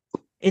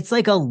 It's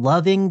like a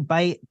loving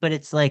bite, but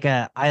it's like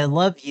I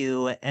love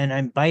you and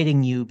I'm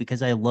biting you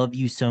because I love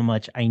you so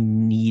much. I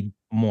need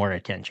more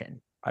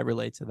attention. I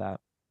relate to that.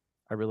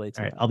 All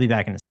right, I'll be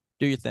back in a second.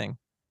 Do your thing.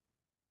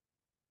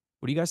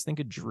 What do you guys think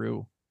of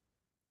Drew?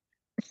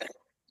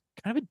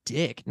 Kind of a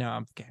dick. No,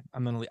 I'm okay.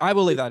 I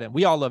will leave that in.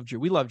 We all love Drew.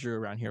 We love Drew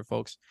around here,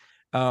 folks.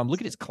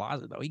 Look at his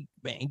closet though. He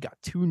got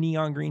 2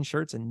 neon green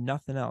shirts and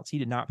nothing else. He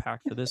did not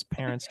pack for this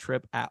parents'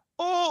 trip at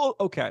all.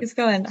 Okay. He's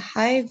going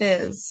high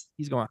vis.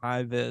 He's going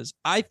high vis.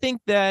 I think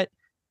that,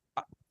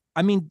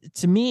 I mean,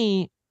 to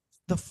me,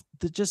 the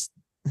just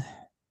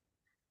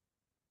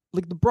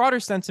like the broader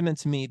sentiment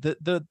to me,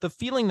 the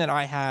feeling that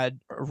I had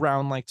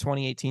around like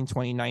 2018,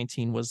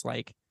 2019 was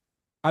like,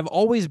 I've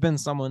always been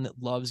someone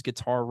that loves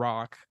guitar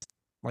rock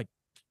like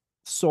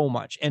so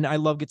much. And I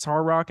love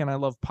guitar rock and I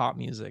love pop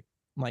music,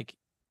 like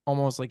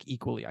almost like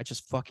equally. I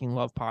just fucking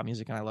love pop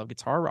music and I love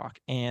guitar rock.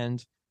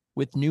 And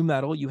with new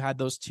metal, you had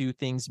those two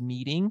things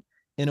meeting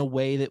in a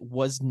way that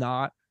was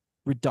not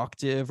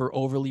reductive or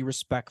overly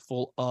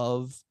respectful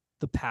of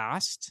the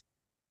past.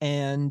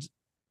 And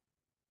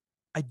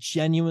I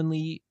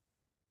genuinely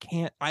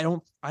I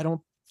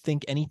don't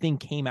think anything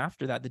came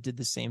after that did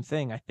the same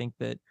thing. I think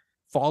that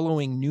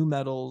following new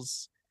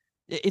metals,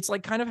 it's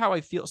like kind of how I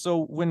feel.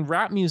 So when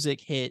rap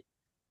music hit,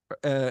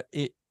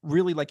 it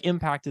really like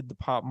impacted the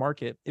pop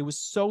market. It was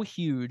so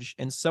huge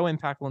and so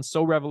impactful and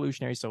so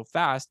revolutionary so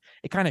fast.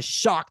 It kind of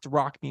shocked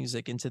rock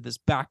music into this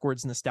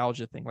backwards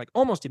nostalgia thing, like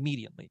almost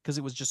immediately, because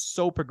it was just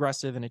so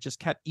progressive and it just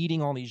kept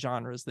eating all these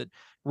genres that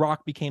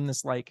rock became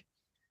this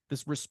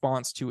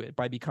response to it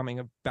by becoming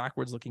a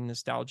backwards looking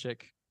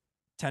nostalgic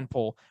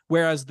tentpole.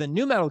 Whereas the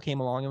new metal came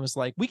along and was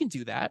like, we can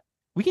do that.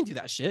 We can do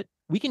that shit.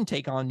 We can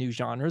take on new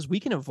genres. We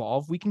can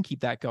evolve. We can keep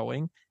that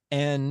going.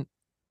 And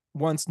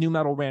once new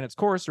metal ran its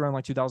course around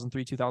like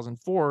 2003,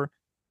 2004,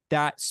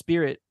 that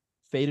spirit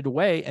faded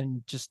away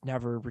and just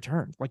never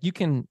returned. Like you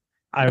can,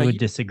 I would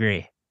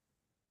disagree.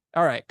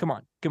 All right, come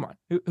on.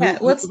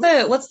 What's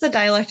the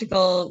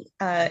dialectical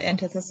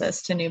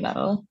antithesis to new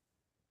metal?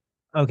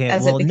 Okay,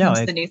 as well, it becomes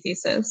no, the new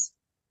thesis.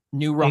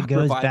 New rock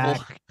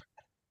revival.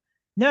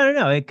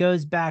 No. It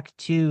goes back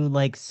to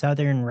like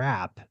Southern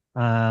rap.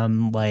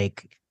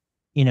 Like,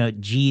 you know,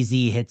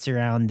 Jeezy hits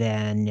around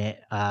then,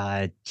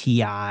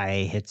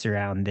 T.I. hits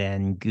around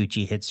then,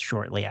 Gucci hits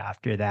shortly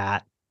after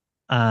that.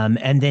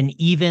 And then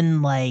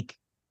even like,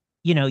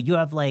 you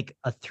have like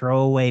a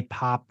throwaway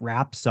pop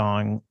rap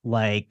song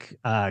like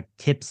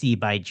Tipsy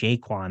by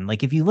Jaquan.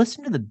 Like if you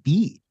listen to the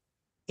beat,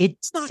 it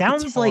It's not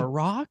sounds guitar like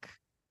rock.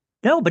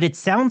 no, but it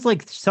sounds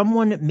like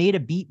someone made a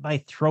beat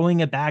by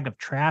throwing a bag of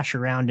trash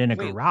around in a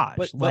Wait, garage.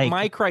 but Like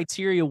my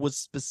criteria was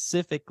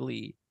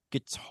specifically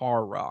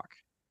guitar rock.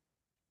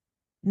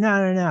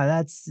 no.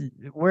 That's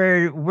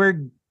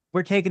we're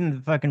taking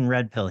the fucking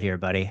red pill here,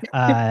 buddy.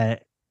 I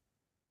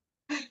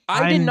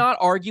did I'm not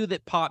argue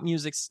that pop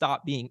music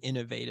stopped being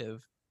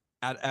innovative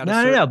at a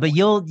no, certain but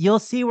point. you'll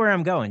see where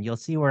I'm going. You'll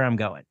see where I'm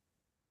going.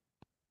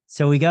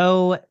 So we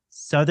go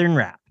Southern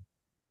rap,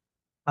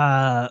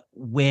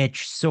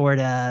 which sort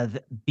of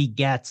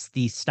begets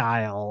the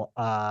style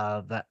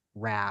of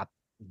rap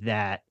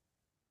that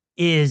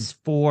is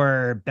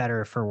for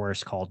better or for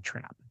worse called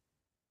trap,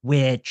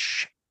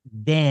 which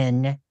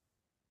then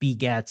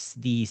begets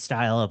the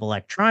style of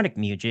electronic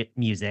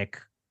music,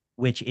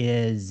 which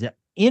is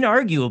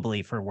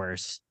inarguably for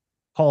worse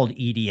called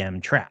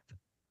EDM trap,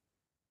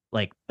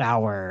 like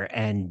Bauer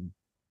and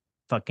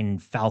fucking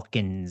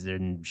Falcons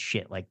and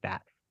shit like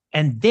that.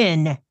 And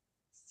then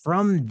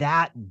from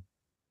that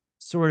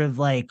sort of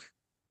like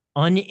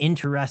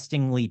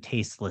uninterestingly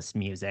tasteless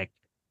music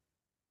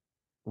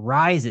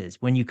rises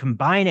when you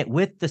combine it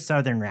with the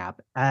Southern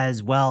rap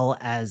as well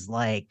as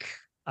like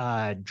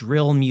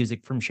drill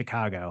music from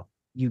Chicago.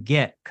 You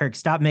get Kirk,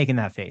 stop making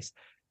that face.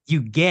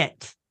 You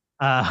get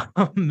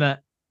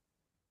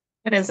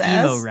It is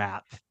emo as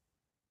rap,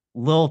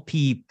 Lil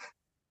Peep,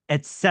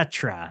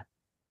 etc.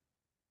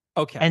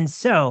 Okay. And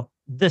so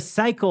the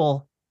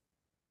cycle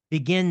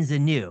begins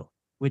anew,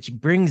 which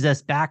brings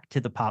us back to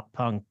the pop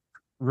punk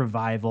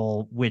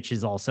revival, which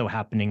is also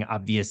happening,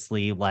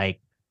 obviously,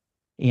 like,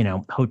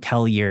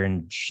 Hotelier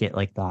and shit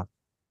like that.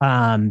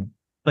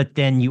 But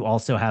then you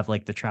also have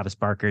like the Travis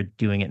Barker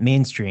doing it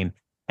mainstream.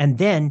 And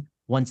then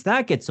once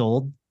that gets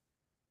old,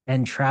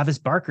 and Travis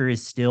Barker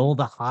is still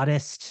the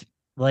hottest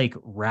like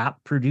rap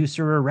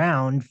producer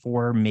around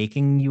for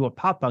making you a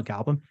pop punk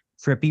album,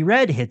 Trippie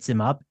Redd hits him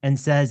up and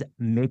says,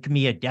 "Make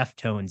me a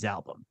Deftones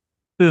album."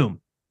 Boom.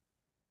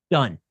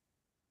 Done.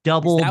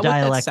 Double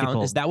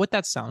dialectical. Is that what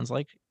that sounds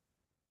like?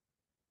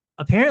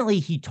 Apparently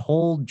he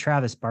told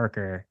Travis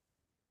Barker,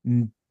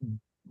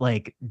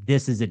 like,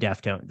 this is a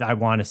Deftones. I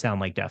want to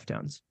sound like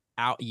Deftones.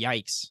 Out,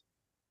 yikes.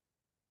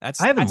 I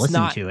haven't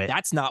listened to it.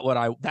 That's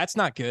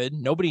not good.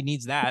 Nobody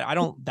needs that.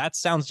 That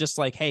sounds just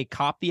like, hey,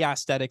 cop the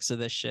aesthetics of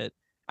this shit.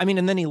 I mean,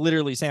 and then he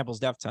literally samples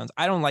Deftones.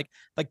 I don't like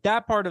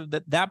that part of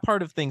that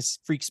part of things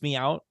freaks me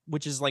out,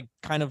 which is like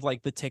kind of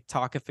like the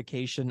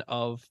TikTokification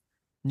of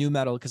new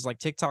metal. Cause like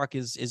TikTok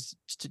is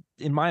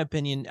in my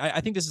opinion, I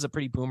think this is a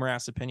pretty boomer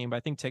ass opinion, but I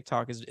think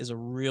TikTok is a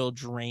real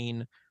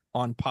drain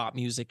on pop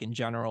music in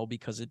general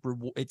because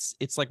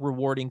it's like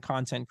rewarding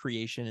content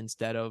creation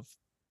instead of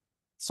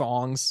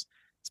songs.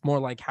 It's more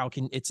like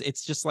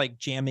it's just like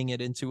jamming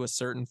it into a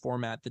certain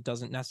format that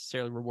doesn't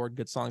necessarily reward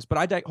good songs.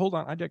 But hold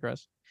on, I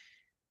digress.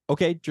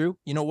 Okay, Drew,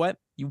 you know what?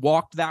 You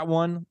walked that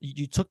one.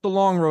 You took the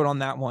long road on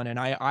that one, and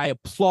I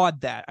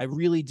applaud that. I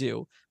really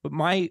do. But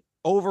my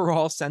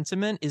overall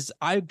sentiment is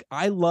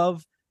I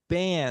love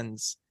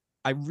bands.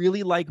 I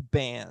really like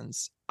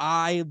bands.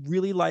 I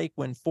really like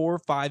when 4,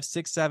 5,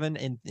 6, 7,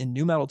 in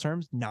new metal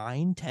terms,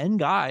 9, 10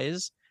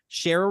 guys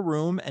share a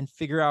room and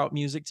figure out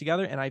music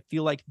together. And I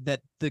feel like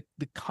that the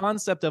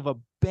concept of a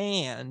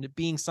band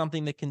being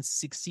something that can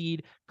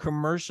succeed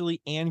commercially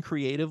and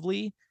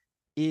creatively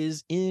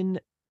is in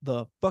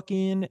the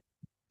fucking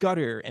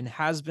gutter and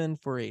has been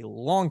for a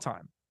long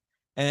time.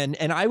 And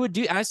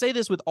I say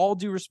this with all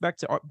due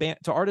respect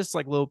to artists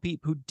like Lil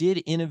Peep, who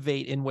did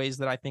innovate in ways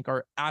that I think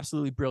are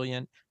absolutely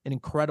brilliant and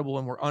incredible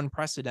and were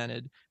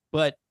unprecedented.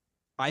 But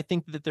I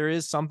think that there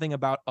is something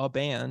about a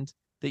band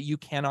that you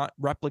cannot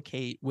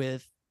replicate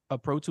with a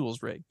Pro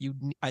Tools rig.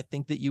 I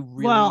think that you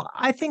really. Well,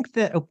 I think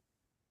that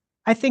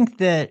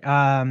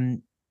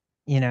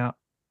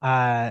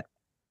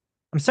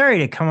I'm sorry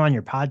to come on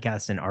your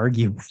podcast and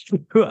argue with you.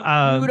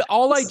 Dude,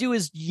 all I do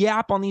is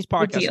yap on these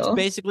podcasts. It's deal.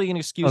 basically an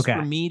excuse Okay.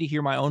 for me to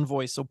hear my own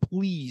voice. So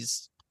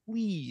please.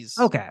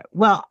 Okay.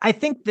 Well, I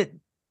think that,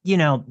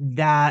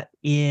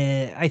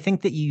 I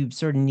think that you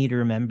sort of need to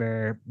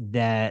remember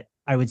that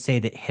I would say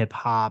that hip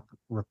hop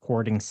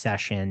recording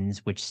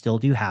sessions, which still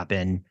do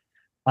happen,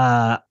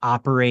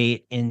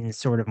 operate in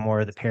sort of more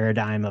of the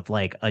paradigm of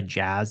like a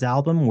jazz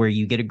album where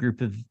you get a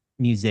group of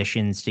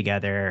musicians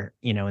together.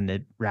 In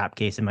the rap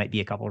case, it might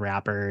be a couple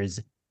rappers,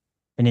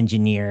 an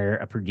engineer,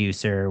 a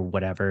producer,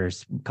 whatever,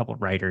 a couple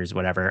writers,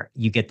 whatever.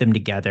 You get them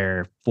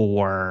together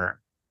for,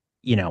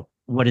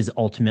 what is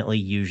ultimately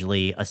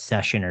usually a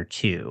session or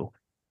two.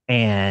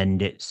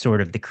 And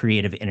sort of the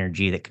creative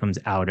energy that comes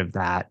out of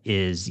that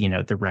is,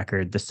 the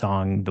record, the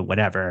song, the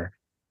whatever.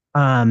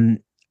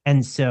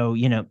 And so,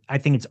 I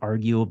think it's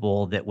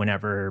arguable that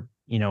whenever,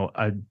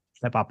 a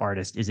hip hop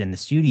artist is in the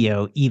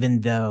studio, even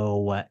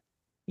though,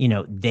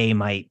 they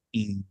might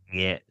be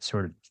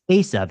sort of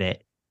face of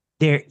it,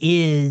 there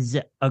is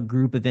a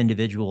group of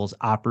individuals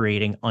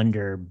operating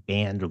under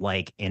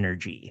band-like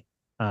energy.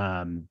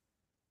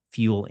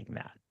 fueling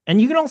that. And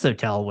you can also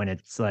tell when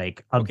it's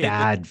like a Okay, but-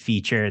 bad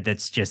feature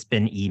that's just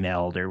been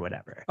emailed or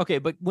whatever. Okay,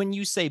 but when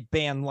you say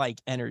band like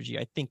energy,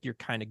 I think you're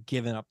kind of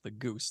giving up the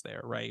goose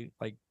there, right?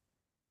 Like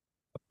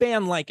a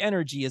band like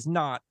energy is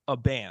not a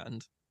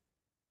band.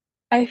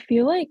 I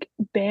feel like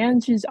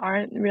bands just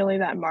aren't really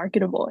that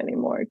marketable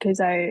anymore because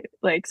I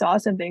like saw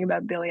something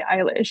about Billie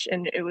Eilish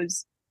and it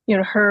was, you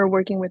know, her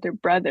working with her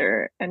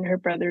brother and her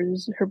brother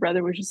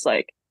was just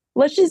like,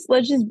 let's just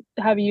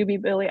have you be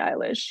Billie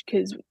Eilish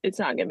because it's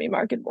not gonna be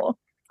marketable.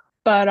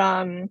 But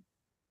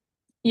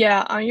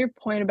yeah, on your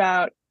point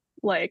about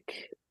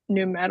like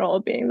new metal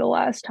being the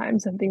last time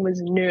something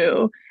was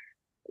new,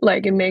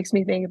 like it makes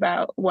me think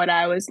about what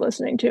I was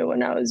listening to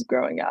when I was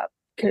growing up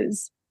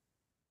because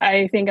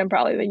I think I'm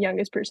probably the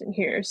youngest person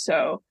here,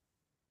 so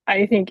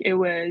I think it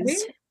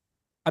was.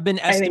 I've been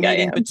I think I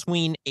estimating am.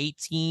 between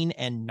 18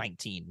 and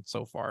 19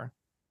 so far.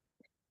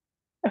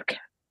 Okay,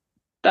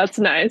 that's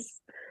nice.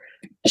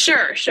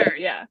 Sure,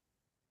 yeah,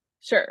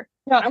 sure.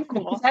 No, I'm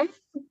cool.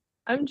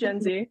 I'm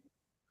Gen Z.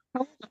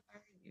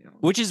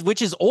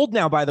 Which is old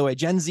now, by the way.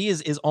 Gen Z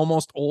is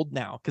almost old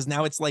now because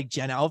now it's like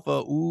Gen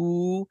Alpha.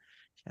 Ooh,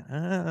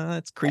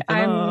 it's creeping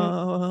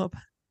up.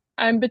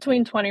 I'm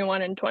between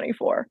 21 and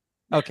 24.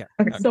 Okay.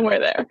 Somewhere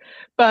there.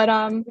 But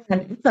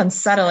It's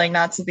unsettling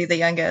not to be the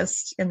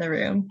youngest in the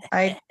room.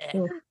 I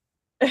Tell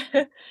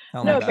me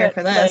no, about care it.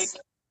 for but this.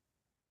 like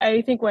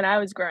I think when I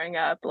was growing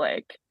up,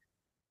 like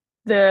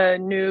the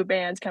new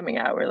bands coming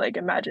out were like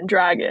Imagine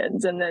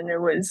Dragons, and then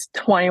there was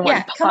 21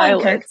 Yeah, come on,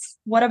 Kirk. Pilots.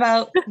 What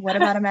about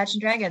Imagine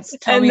Dragons?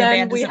 Tell And me a then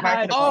band we isn't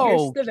had marketable.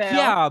 Oh, Pierce the Veil.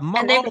 yeah.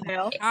 And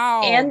they-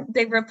 Ow. And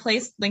they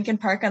replaced Linkin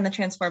Park on the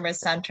Transformers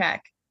soundtrack.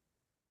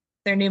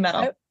 They're new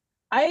metal.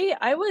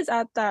 I was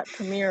at that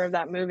premiere of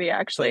that movie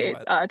actually,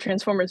 what.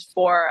 Transformers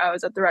 4. I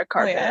was at the red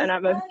carpet, yeah? and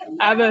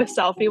I have a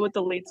selfie with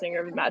the lead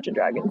singer of Imagine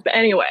Dragons. But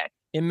anyway,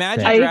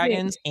 Imagine I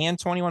Dragons and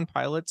 21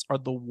 Pilots are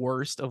the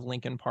worst of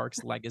Linkin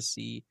Park's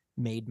legacy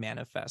made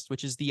manifest,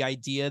 which is the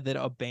idea that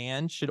a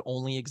band should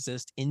only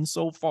exist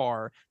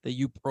insofar that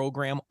you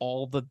program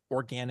all the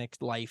organic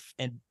life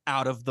and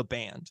out of the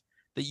band.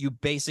 That you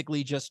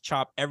basically just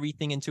chop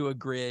everything into a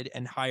grid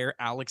and hire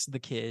Alex the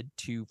Kid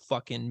to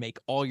fucking make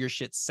all your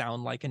shit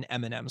sound like an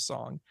Eminem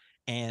song.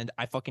 And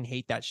I fucking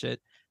hate that shit.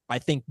 I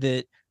think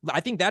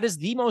that is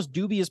the most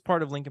dubious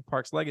part of Linkin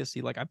Park's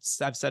legacy. Like I've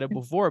said it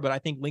before, but I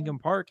think Linkin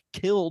Park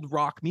killed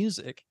rock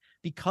music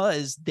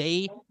because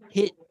they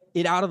hit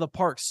it out of the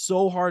park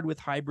so hard with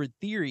Hybrid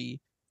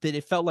Theory that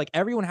it felt like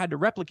everyone had to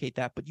replicate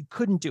that, but you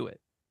couldn't do it.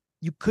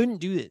 You couldn't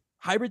do it.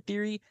 Hybrid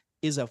Theory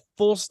is a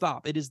full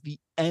stop. It is the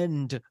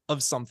end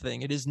of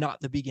something. It is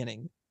not the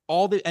beginning.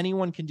 All that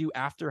anyone can do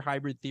after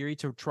Hybrid Theory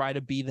to try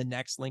to be the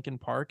next Linkin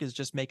Park is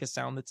just make a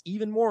sound that's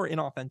even more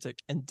inauthentic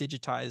and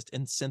digitized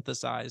and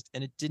synthesized.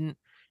 And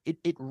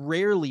it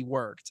rarely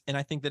worked. And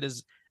I think that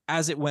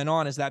as it went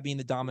on, as that being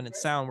the dominant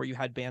sound, where you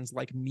had bands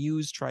like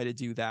Muse try to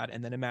do that,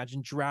 and then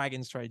Imagine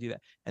Dragons try to do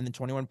that, and then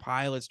 21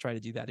 Pilots try to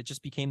do that. It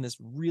just became this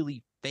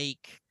really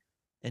fake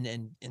and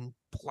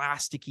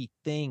plasticky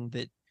thing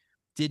that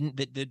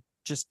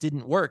just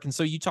didn't work. And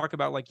so you talk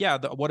about like, yeah,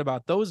 what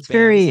about those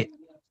bands?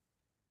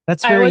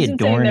 That's I very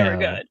wasn't saying they were Adorno.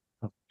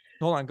 good.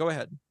 Hold on, go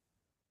ahead.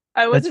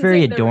 That's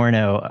very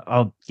Adorno.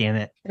 Oh, damn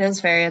it. It is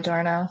very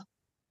Adorno.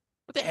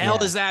 What the hell Yeah.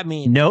 does that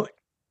mean? No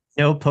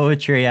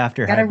poetry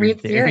after Gotta Hybrid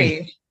read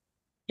theory.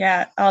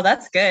 Yeah. Oh,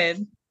 that's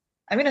good.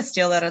 I'm gonna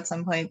steal that at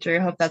some point, Drew.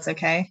 Hope that's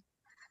okay.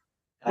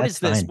 What That's is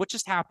this? fine. What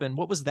just happened?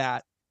 What was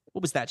that?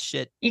 What was that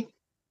shit? You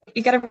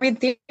gotta read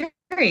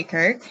theory,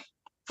 Kirk.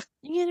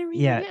 You gotta read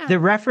Yeah, the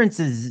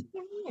references.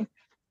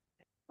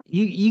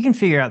 You can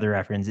figure out the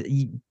reference.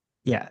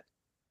 Yeah.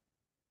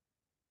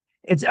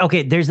 It's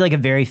okay. There's like a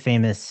very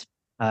famous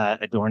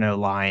Adorno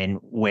line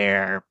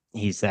where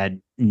he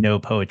said "no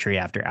poetry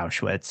after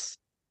Auschwitz,"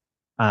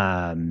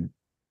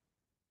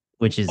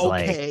 which is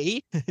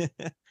okay.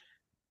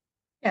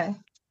 Yeah,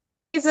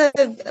 he's a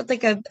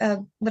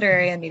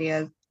literary and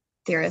media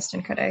theorist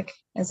and critic,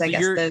 is I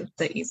guess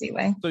the easy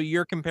way. So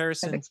your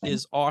comparison explain.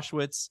 is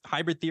Auschwitz.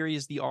 Hybrid Theory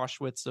is the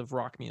Auschwitz of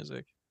rock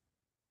music.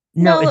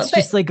 no, No, it's but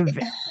just like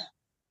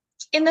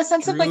in the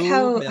sense of like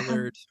how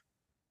Millard.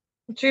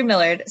 Drew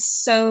Millard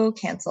so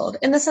canceled,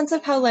 in the sense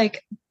of how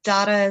like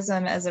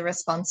Dadaism as a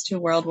response to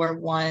World War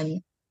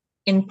I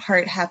in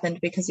part happened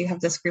because you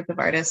have this group of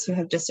artists who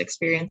have just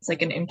experienced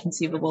like an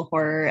inconceivable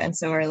horror, and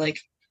so are like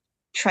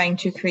trying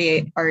to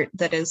create art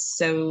that is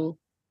so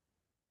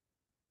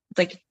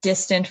like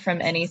distant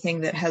from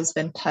anything that has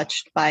been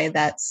touched by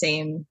that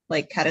same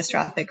like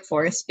catastrophic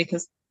force,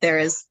 because there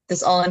is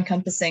this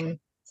all-encompassing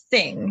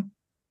thing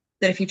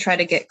that if you try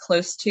to get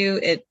close to,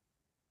 it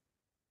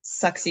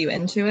sucks you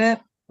into it.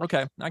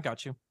 Okay, I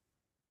got you.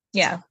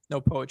 Yeah.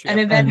 No poetry. An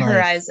event And, like,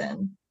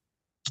 horizon.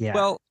 yeah.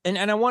 Well, and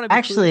I want to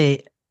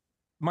Actually,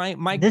 my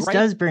this gripe,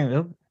 does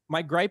bring.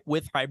 my gripe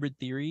with Hybrid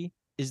Theory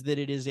is that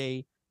it is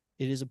a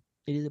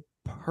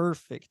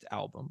perfect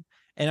album,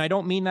 and I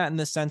don't mean that in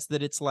the sense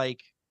that it's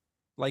like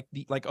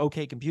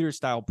OK Computer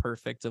style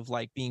perfect of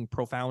like being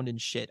profound and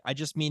shit. I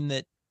just mean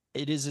that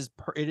it is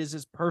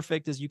as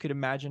perfect as you could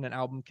imagine an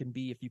album can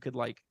be if you could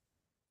like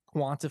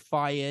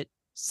quantify it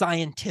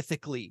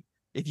scientifically.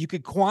 If you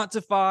could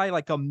quantify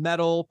like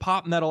a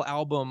pop metal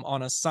album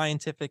on a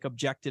scientific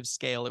objective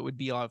scale, it would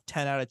be a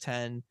 10 out of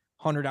 10,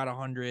 100 out of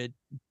 100.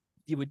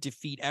 It would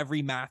defeat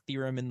every math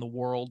theorem in the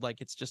world. Like,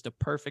 it's just a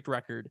perfect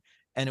record.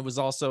 And it was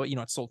also,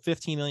 it sold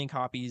 15 million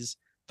copies,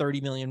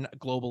 30 million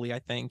globally, I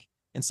think.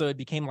 And so it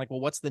became like,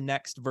 well, what's the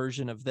next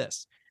version of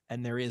this?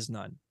 And there is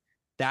none.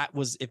 That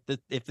was,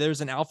 if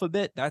there's an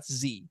alphabet, that's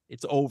Z.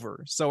 It's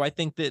over. So I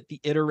think that the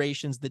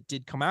iterations that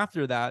did come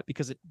after that,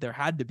 because there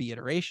had to be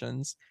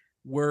iterations,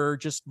 were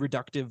just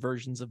reductive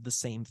versions of the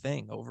same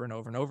thing over and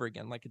over and over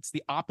again. Like, it's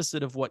the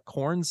opposite of what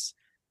Korn's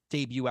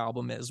debut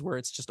album is, where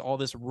it's just all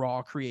this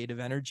raw creative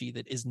energy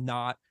that is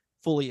not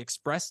fully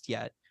expressed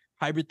yet.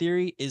 Hybrid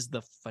Theory is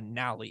the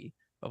finale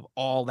of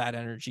all that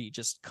energy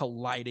just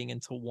colliding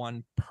into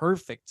one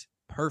perfect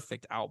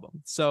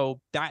album. So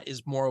that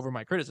is moreover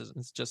my criticism.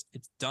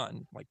 It's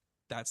done. Like,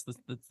 that's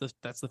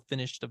the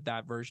finished of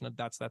that version of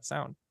That's That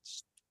Sound.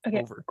 It's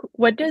over.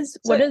 What does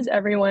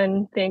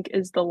everyone think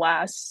is the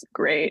last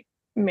great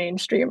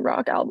mainstream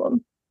rock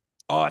album?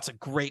 Oh, it's a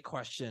great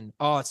question.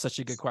 Oh, it's such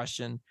a good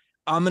question.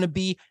 I'm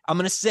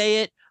gonna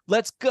say it.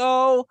 Let's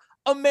go.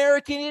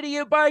 American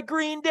Idiot by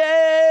Green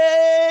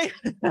Day.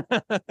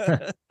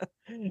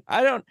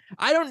 I don't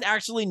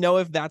actually know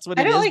if that's what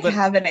it is. I don't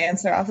have an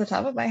answer off the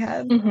top of my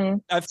head. Mm-hmm.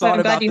 I've thought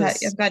about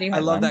this. I'm glad you had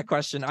I love one. that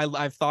question.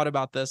 I've thought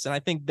about this, and I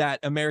think that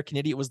American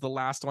Idiot was the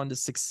last one to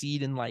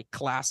succeed in like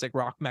classic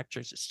rock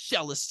metrics. Just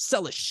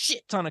sell a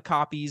shit ton of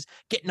copies,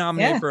 get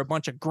nominated for a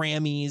bunch of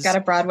Grammys. Got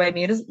a Broadway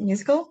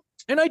musical.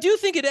 And I do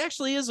think it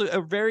actually is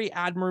a very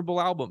admirable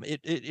album.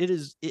 It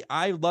is.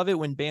 I love it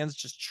when bands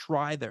just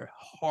try their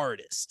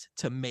hardest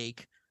to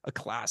make a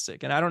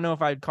classic. And I don't know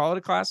if I'd call it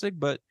a classic,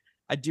 but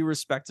I do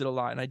respect it a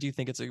lot. And I do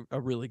think it's a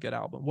really good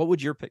album. What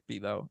would your pick be,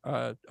 though,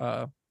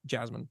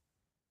 Jasmine?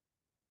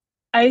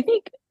 I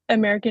think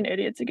American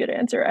Idiot's a good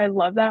answer. I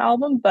love that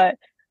album, but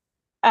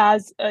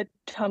as a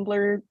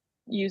Tumblr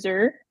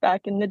user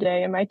back in the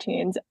day in my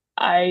teens,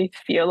 I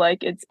feel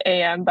like it's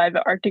AM by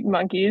the Arctic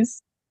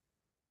Monkeys.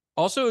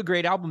 Also a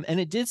great album,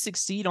 and it did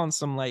succeed on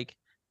some like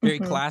very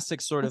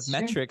classic sort of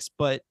metrics,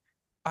 but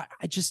I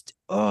just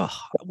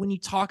when you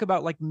talk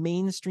about like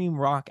mainstream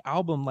rock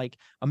album, like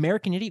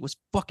American Idiot was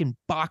fucking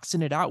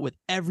boxing it out with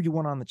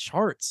everyone on the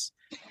charts.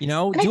 Do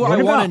I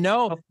want to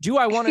know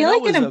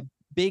was a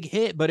big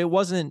hit, but it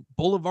wasn't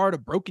Boulevard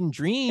of Broken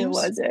Dreams. It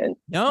wasn't.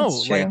 No,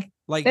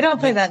 like they don't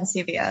play that in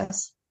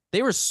CVS.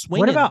 They were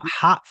swinging. What about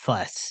Hot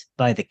Fuss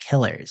by the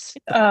Killers?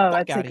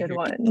 That's a good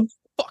one. Get the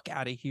fuck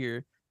out of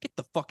here. Get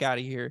the fuck out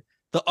of here.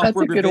 The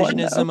upward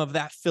revisionism of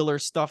that filler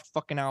stuffed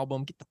fucking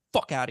album. Get the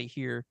fuck out of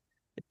here.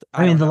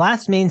 The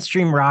last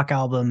mainstream rock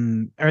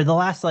album, or the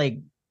last, I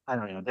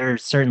don't know,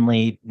 there's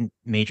certainly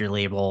major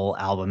label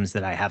albums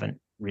that I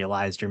haven't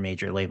realized are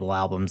major label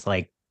albums,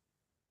 like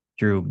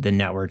through the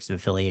networks of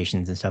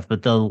affiliations and stuff.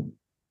 But the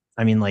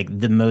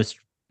most,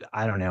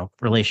 I don't know,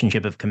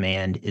 Relationship of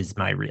Command is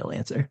my real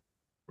answer.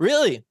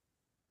 Really?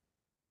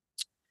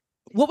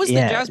 What was the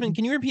Jasmine?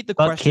 Can you repeat the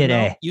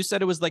question? You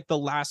said it was like the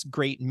last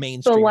great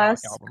mainstream rock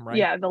album, right?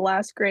 Yeah, the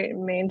last great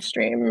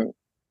mainstream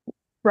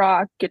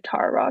rock,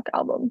 guitar rock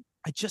album.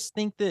 I just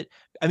think that,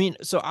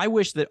 so I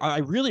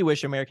really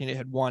wish American Idiot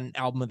had won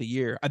Album of the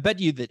Year. I bet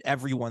you that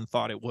everyone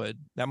thought it would.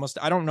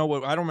 I don't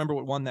remember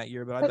what won that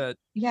year, but I bet.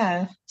 Yeah, I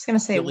was gonna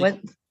say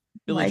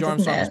Billy Joe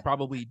Armstrong was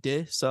probably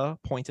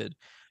disappointed.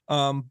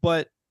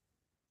 But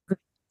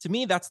to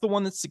me, that's the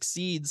one that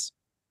succeeds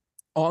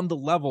on the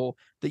level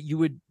that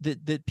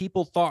that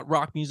people thought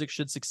rock music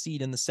should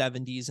succeed in the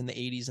 70s and the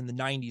 80s and the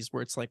 90s,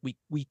 where it's like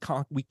we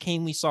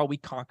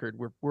conquered.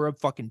 We're a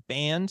fucking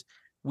band.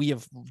 We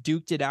have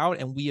duked it out,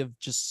 and we have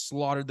just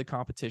slaughtered the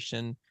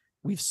competition.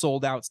 We've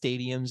sold out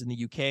stadiums in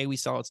the UK. We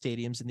sell out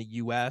stadiums in the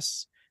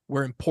US.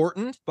 We're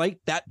important. Like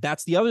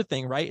that's the other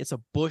thing, right? It's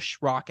a Bush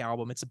rock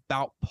album. It's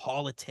about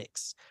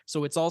politics.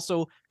 So it's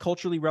also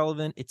culturally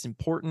relevant. It's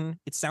important.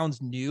 It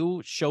sounds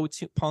new.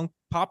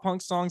 Pop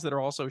punk songs that are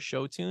also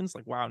show tunes.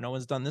 Like, wow, no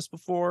one's done this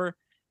before.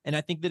 And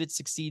I think that it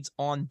succeeds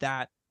on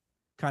that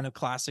kind of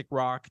classic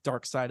rock,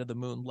 Dark Side of the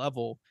Moon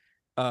level.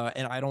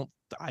 And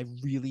I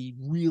really,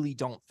 really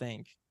don't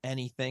think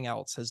anything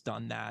else has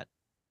done that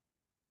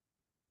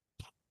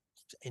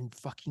in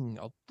fucking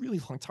a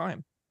really long time.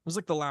 It was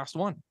like the last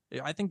one.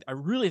 I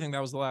really think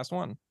that was the last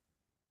one.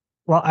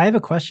 Well, I have a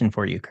question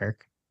for you,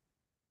 Kirk.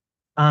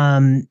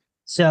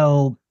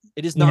 So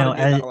it is not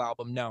a metal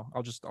album. No,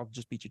 I'll just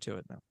beat you to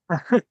it now.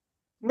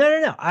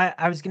 No.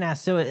 I was gonna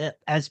ask. So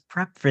as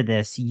prep for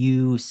this,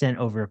 you sent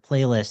over a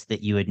playlist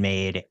that you had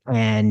made,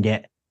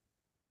 and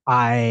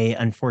I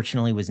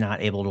unfortunately was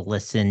not able to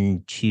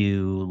listen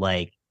to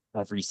like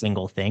every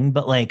single thing,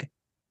 but like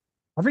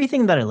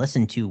everything that I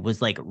listened to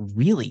was like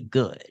really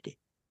good.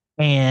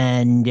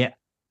 And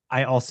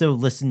I also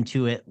listened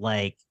to it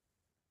like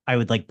I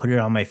would like put it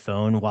on my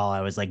phone while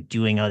I was like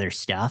doing other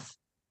stuff.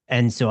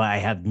 And so I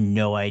have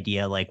no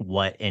idea like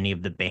what any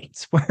of the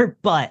bands were,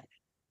 but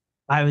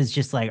I was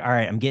just like, all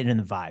right, I'm getting in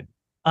the vibe.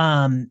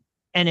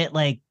 and it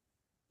like,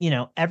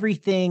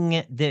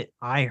 everything that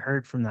I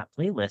heard from that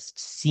playlist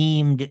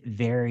seemed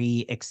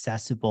very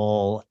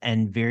accessible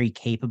and very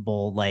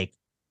capable, like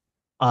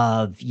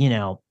of,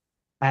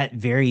 at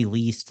very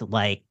least,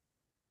 like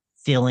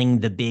filling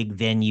the big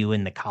venue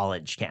in the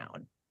college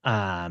town,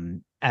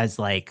 as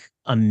like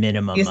a You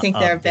minimum think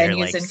there are of their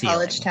venues like in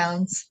college ceiling.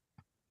 towns?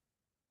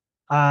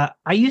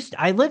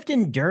 I lived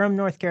in Durham,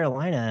 North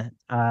Carolina,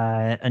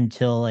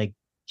 until like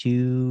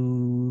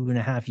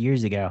 2.5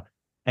 years ago,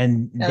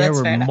 and No, there that's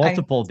were fair enough.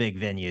 multiple big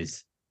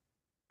venues.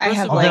 I First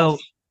have of all, like, Although,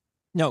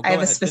 no, I go have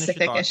a ahead. Finish your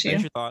specific thought. issue.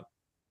 Finish your thought.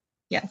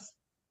 Yes.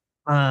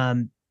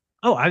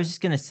 oh, I was just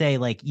gonna say,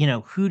 like,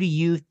 who do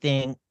you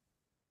think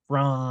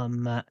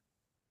from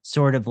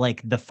sort of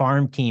like the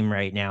farm team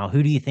right now,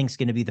 who do you think is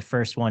going to be the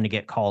first one to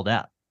get called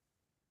up?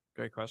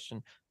 Great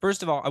question.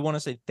 First of all, I want to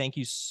say thank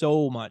you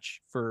so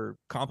much for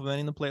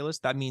complimenting the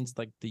playlist. That means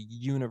like the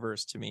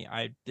universe to me.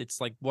 It's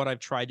like what I've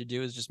tried to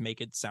do is just make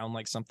it sound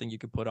like something you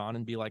could put on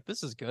and be like,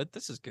 this is good,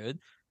 this is good,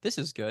 this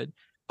is good.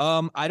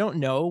 I don't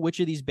know which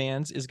of these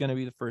bands is going to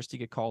be the first to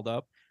get called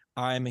up.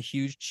 I'm a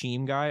huge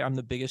Cheem guy. I'm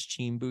the biggest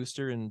Cheem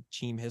booster in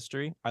Cheem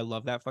history. I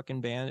love that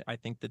fucking band. I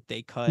think that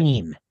they cut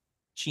Team.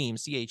 Cheem,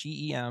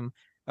 Cheem.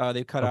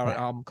 They cut out an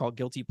album called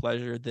Guilty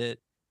Pleasure that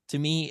to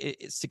me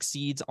it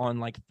succeeds on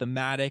like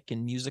thematic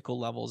and musical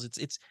levels.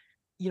 It's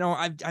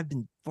I've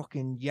been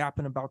fucking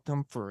yapping about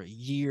them for a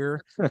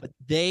year, but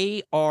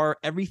they are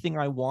everything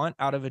I want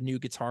out of a new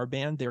guitar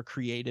band. They're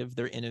creative,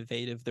 they're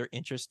innovative, they're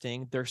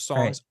interesting. Their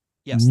songs,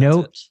 yes, that's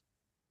it.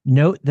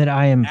 Note that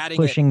I am Adding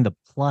pushing the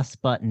plus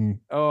button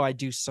Oh, I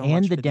do so and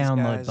much the for these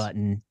download guys.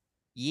 button.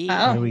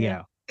 Yeah, Oh, Here we yeah.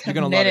 go. you're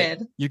gonna love it.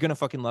 Committed. You're gonna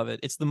fucking love it.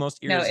 It's the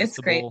most No, irresistible. it's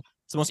great.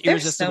 It's the most They're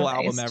irresistible so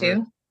album nice ever.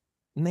 too.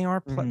 And they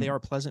are Mhm. they are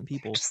pleasant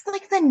people. Just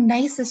like the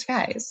nicest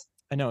guys.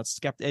 I know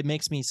it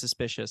makes me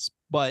suspicious,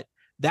 but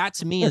that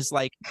to me is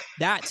like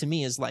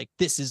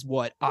this is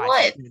what I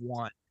What?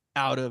 want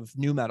out of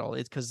new metal.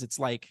 It's because it's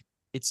like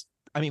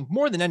I mean,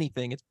 more than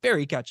anything, it's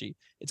very catchy.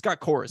 It's got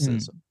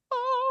choruses.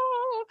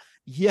 Oh,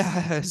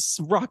 yes,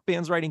 rock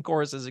bands writing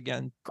choruses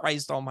again.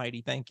 Christ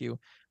Almighty, thank you.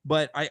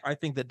 But I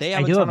think that they have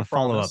I a do ton have a of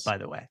follow promise. up, by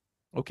the way.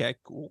 Okay,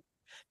 cool.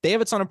 They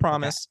have a ton of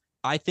promise.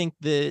 I think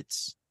that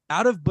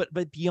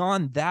but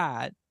beyond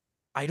that,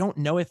 I don't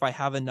know if I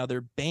have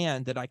another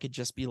band that I could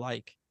just be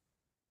like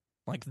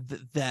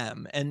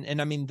them.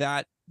 And I mean,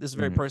 that this is a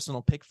very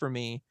personal pick for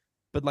me,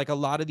 but like a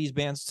lot of these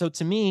bands. So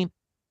to me,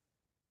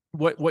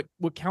 what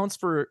counts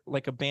for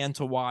like a band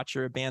to watch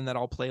or a band that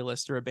I'll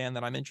playlist or a band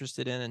that I'm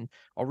interested in, and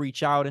I'll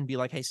reach out and be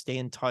like, hey, stay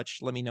in touch.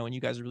 Let me know when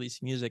you guys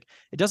release music.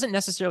 It doesn't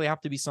necessarily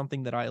have to be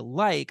something that I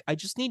like. I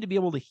just need to be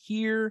able to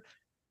hear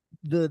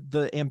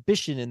the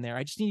ambition in there.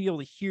 I just need to be able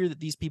to hear that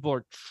these people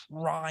are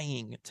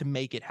trying to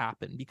make it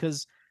happen,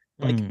 because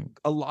like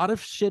a lot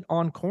of shit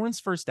on Korn's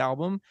first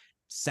album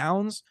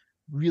sounds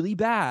really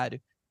bad.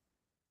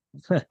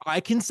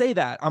 I can say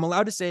that. I'm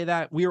allowed to say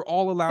that. We are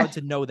all allowed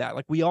to know that.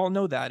 Like, we all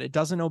know that it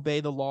doesn't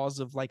obey the laws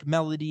of like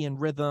melody and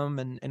rhythm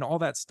and all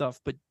that stuff,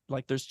 but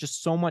like there's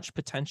just so much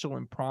potential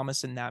and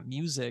promise in that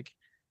music.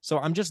 So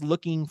I'm just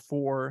looking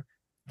for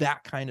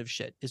that kind of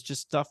shit. It's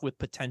just stuff with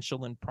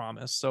potential and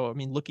promise. So I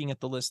mean, looking at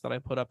the list that I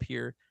put up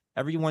here,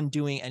 everyone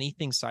doing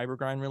anything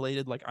cybergrind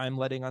related, like I'm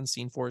letting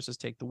Unseen Forces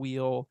take the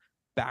wheel,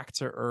 Back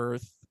to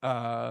Earth. Who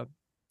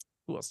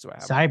else do I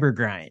have?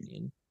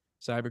 Cybergrind.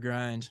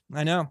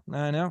 I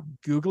know.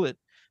 Google it.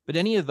 But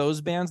any of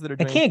those bands that are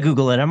I doing can't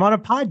Google it. I'm on a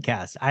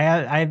podcast.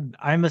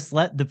 I must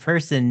let the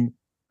person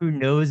who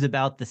knows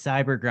about the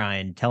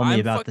cybergrind tell me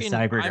about the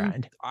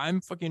cybergrind.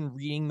 I'm fucking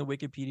reading the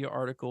Wikipedia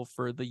article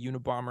for the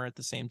Unabomber at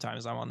the same time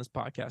as I'm on this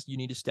podcast. You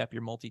need to step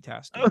your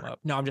multitasking up.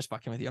 No, I'm just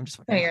fucking with you. I'm just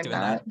fucking No, doing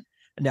that.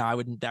 No, I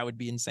wouldn't. That would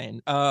be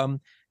insane.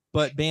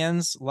 But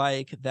bands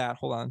like that,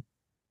 hold on.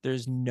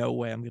 There's no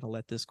way I'm gonna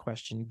let this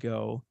question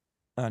go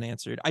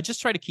unanswered. I just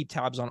try to keep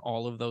tabs on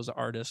all of those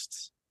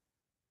artists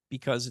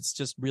because it's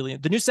just really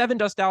the new Seven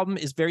Dust album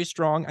is very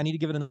strong. I need to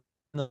give it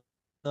another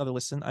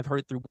listen. I've heard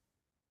it through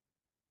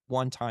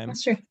one time.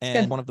 That's true.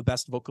 And one of the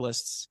best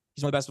vocalists.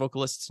 He's one of the best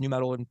vocalists new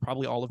metal and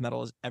probably all of metal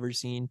has ever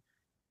seen.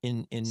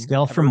 In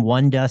scale from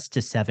 1 dust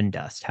to 7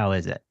 dust. How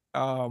is it?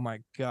 Oh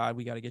my god,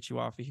 we got to get you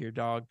off of here,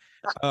 dog.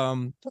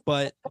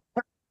 But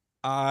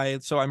I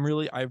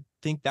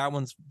think that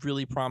one's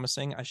really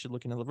promising. I should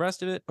look into the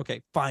rest of it.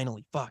 Okay,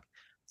 finally, fuck.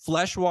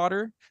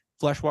 Fleshwater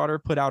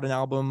put out an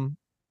album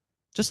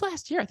just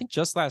last year,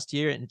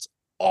 and it's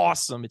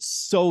awesome. It's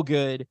so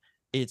good.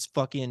 It's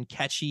fucking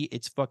catchy.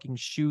 It's fucking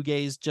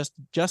shoegaze,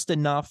 just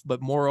enough,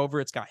 but moreover,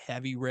 it's got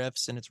heavy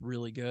riffs and it's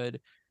really good.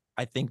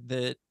 I think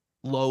that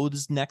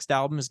Loath's next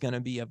album is going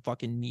to be a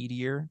fucking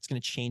meteor. It's going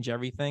to change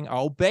everything.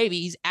 Oh, baby,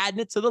 he's adding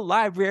it to the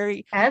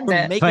library.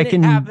 We're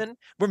making it happen.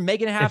 We're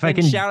making it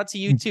happen. Shout out to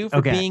you too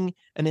for being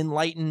an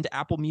enlightened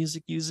Apple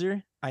Music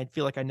user. I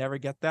feel like I never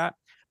get that.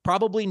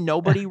 Probably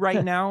nobody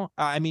right now.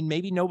 I mean,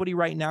 maybe nobody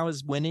right now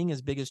is winning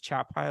as big as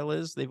Chat Pile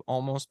is. They've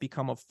almost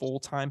become a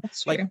full-time.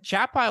 Like,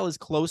 Chat Pile is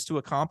close to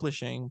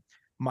accomplishing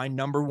my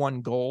number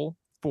one goal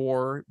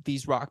for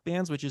these rock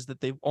bands, which is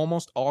that they've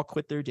almost all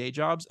quit their day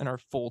jobs and are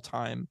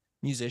full-time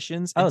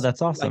musicians. Oh, And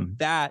that's like awesome.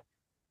 that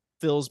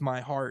fills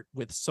my heart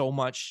with so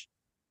much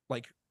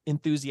like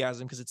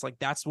enthusiasm, because it's like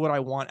that's what I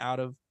want out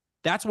of.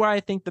 That's why I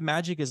think the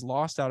magic is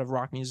lost out of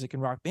rock music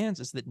and rock bands,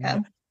 is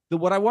that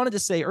what I wanted to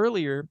say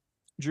earlier,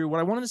 Drew, what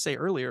I wanted to say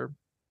earlier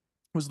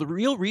was the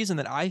real reason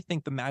that I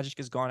think the magic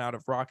has gone out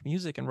of rock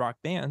music and rock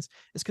bands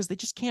is because they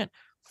just can't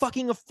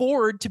fucking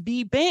afford to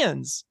be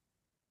bands.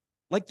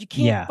 Like you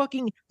can't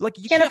fucking like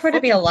you can't afford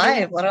to be fucking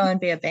alive, let alone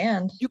be a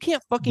band. You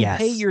can't fucking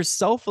pay Yes.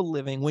 yourself a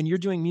living when you're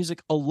doing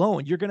music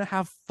alone. You're gonna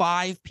have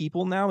 5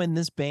 people now in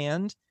this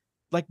band.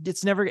 Like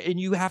it's never, and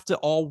you have to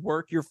all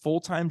work your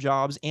full-time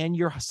jobs and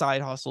your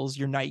side hustles,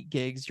 your night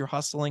gigs, you're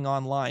hustling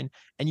online,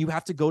 and you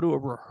have to go to a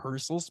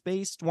rehearsal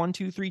space 1,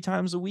 2, 3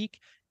 times a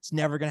week. It's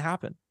never gonna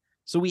happen.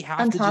 So we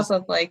have on to top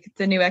of like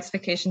the new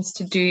expectations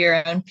to do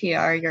your own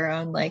PR, your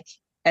own like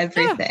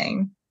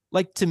everything.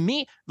 Like to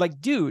me,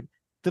 like dude,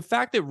 the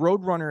fact that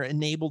Roadrunner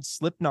enabled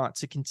Slipknot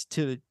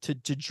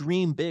to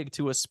dream big,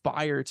 to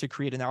aspire to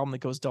create an album that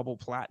goes double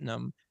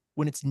platinum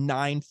when it's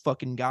 9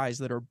 fucking guys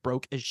that are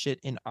broke as shit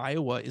in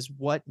Iowa is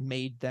what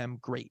made them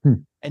great.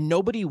 And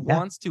nobody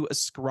wants to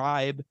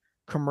ascribe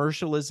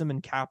commercialism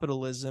and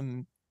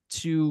capitalism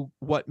to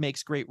what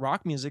makes great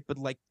rock music, but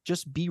like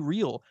just be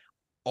real.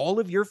 All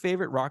of your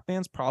favorite rock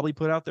bands probably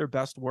put out their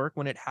best work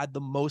when it had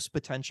the most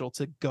potential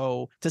to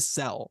go to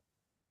sell,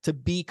 to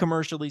be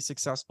commercially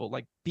successful.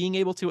 Like being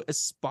able to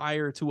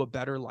aspire to a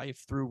better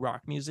life through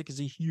rock music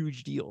is a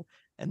huge deal.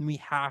 And we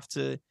have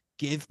to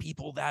give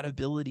people that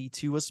ability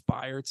to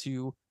aspire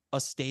to a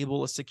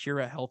stable, a secure,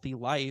 a healthy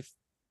life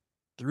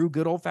through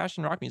good old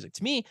fashioned rock music.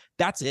 To me,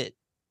 that's it.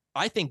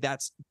 I think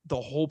that's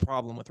the whole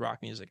problem with rock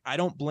music. I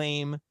don't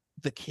blame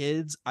the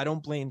kids. I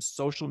don't blame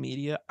social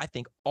media. I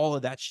think all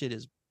of that shit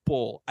is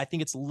bull. I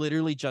think it's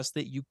literally just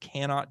that you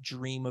cannot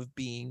dream of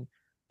being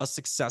a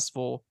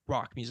successful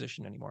rock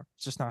musician anymore.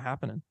 It's just not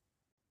happening.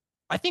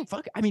 I think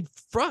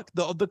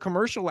the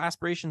commercial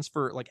aspirations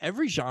for like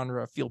every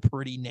genre feel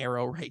pretty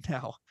narrow right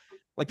now.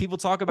 Like people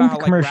talk about how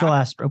like commercial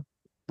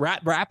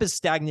rap is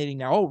stagnating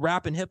now. Oh,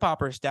 rap and hip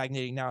hop are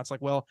stagnating now. It's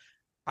like, well,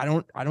 I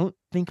don't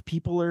think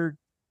people are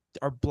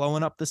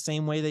blowing up the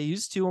same way they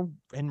used to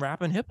in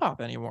rap and hip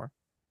hop anymore.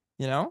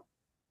 You know?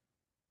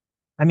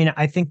 I mean,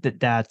 I think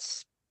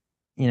that's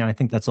I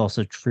think that's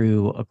also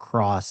true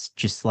across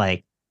just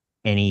like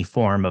any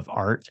form of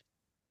art.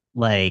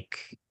 Like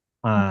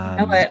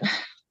yeah,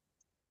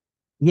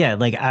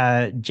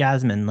 like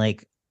Jasmine,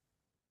 like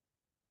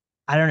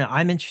I don't know,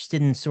 I'm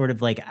interested in sort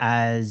of like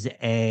as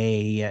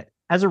a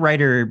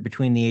writer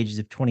between the ages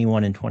of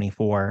 21 and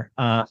 24,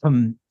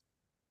 I'm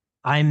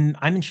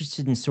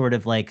interested in sort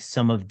of like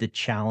some of the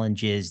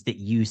challenges that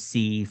you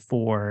see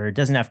for, it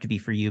doesn't have to be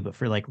for you, but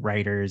for like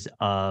writers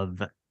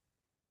of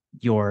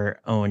your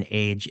own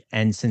age.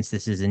 And since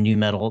this is a new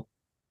metal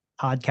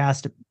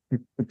podcast,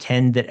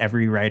 pretend that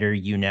every writer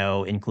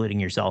including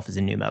yourself, is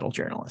a new metal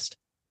journalist.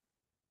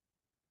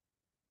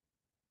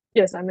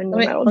 Yes, I'm a new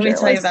metal journalist. Let me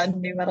tell you about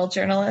new metal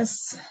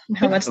journalists and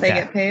how much they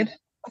get paid.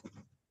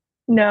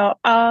 No,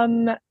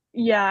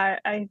 yeah,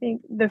 I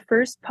think the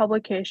first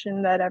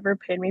publication that ever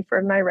paid me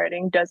for my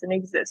writing doesn't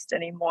exist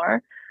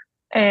anymore.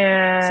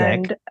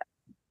 And Sick.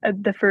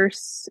 The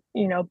first,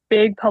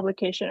 big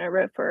publication I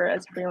wrote for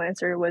as a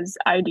freelancer was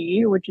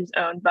ID, which is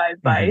owned by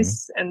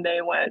Vice, and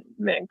they went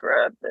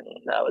bankrupt, and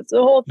that was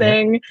the whole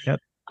thing. Yep.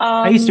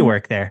 I used to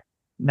work there.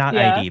 Not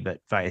ID, but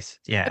Vice.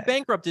 Yeah. I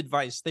bankrupted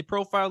Vice. They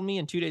profiled me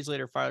and 2 days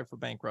later filed for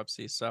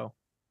bankruptcy. So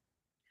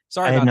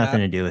sorry I about had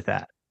nothing that. to do with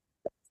that.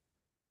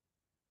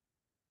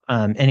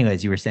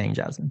 Anyways, you were saying,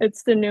 Jasmine.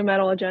 It's the new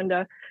metal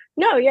agenda.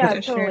 No, yeah,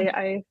 totally. Sure.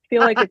 I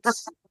feel like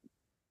it's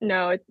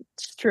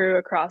it's true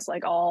across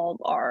like all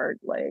art,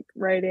 like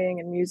writing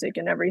and music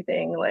and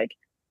everything. Like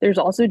there's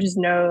also just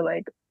no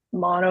like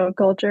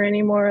monoculture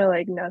anymore.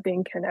 Like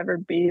nothing can ever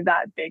be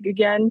that big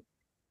again.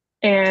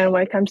 And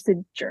when it comes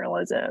to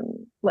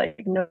journalism,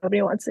 like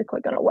nobody wants to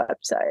click on a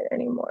website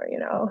anymore,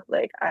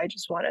 like I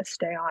just want to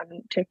stay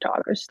on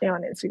TikTok or stay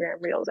on Instagram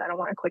Reels. I don't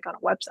want to click on a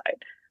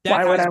website.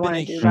 Why would I want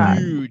to do that?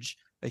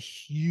 A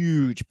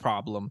huge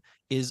problem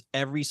is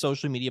every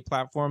social media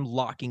platform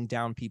locking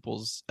down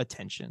people's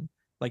attention.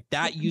 Like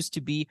that used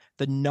to be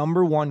the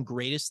number one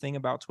greatest thing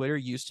about Twitter.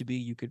 Used to be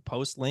you could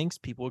post links,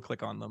 people would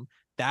click on them.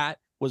 That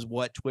was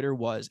what Twitter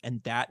was.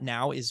 And that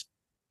now is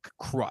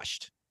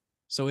crushed.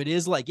 So it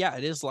is like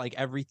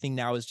everything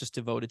now is just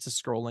devoted to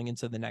scrolling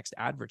into the next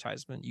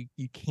advertisement.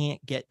 You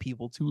can't get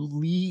people to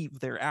leave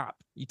their app.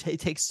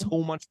 It takes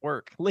so much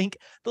work.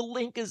 The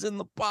link is in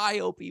the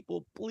bio,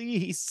 people.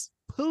 Please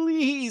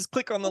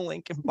click on the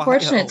link in bio.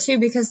 Fortunate too,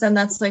 because then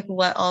that's like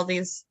what all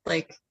these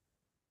like,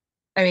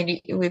 I mean,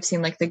 we've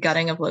seen like the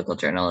gutting of local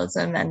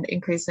journalism, and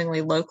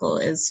increasingly local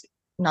is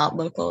not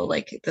local.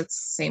 Like that's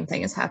the same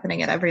thing is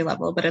happening at every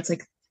level, but it's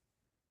like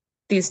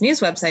these news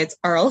websites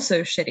are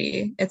also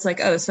shitty. It's like,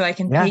 oh, so I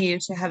can pay you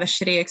to have a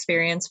shitty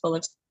experience full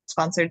of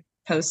sponsored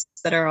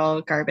posts that are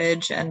all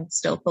garbage and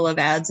still full of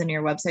ads, and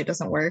your website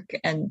doesn't work,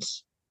 and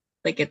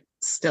like it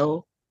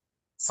still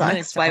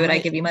sucks. Why would I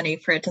give you money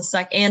for it to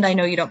suck? And I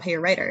know you don't pay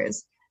your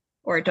writers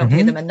or don't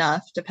pay them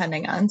enough,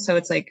 depending on. So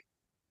it's like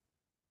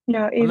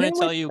No, I'm going even to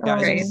tell with you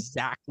guys Great.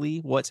 exactly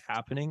what's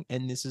happening,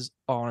 and this is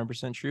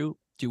 100% true.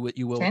 Do what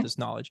you will Okay. with this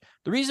knowledge.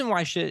 The reason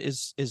why shit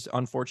is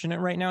unfortunate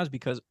right now is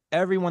because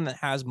everyone that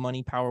has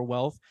money, power,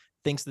 wealth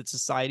thinks that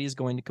society is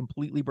going to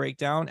completely break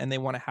down, and they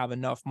want to have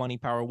enough money,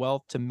 power,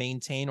 wealth to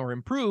maintain or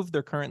improve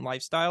their current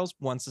lifestyles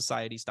once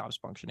society stops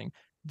functioning.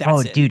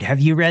 That's it. Dude, have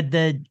you read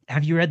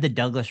the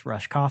Douglas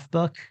Rushkoff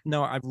book?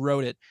 No, I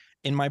wrote it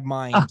in my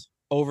mind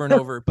over and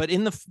over. But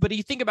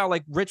you think about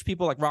like rich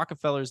people like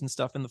Rockefellers and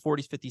stuff in the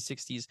 40s, 50s,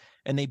 60s,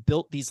 and they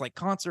built these like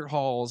concert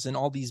halls and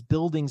all these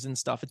buildings and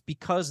stuff. It's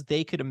because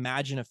they could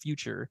imagine a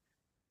future.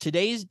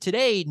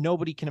 Today,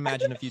 nobody can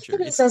imagine a future.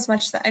 It's as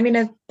much that, I mean,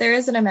 if there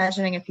is an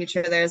imagining a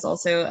future, there's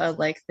also a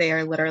like they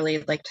are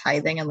literally like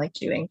tithing and like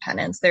doing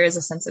penance. There is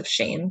a sense of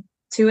shame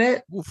to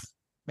it. Oof,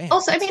 man,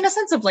 Also, I mean, a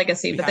sense of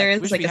legacy, but there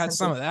is wish like we a had sense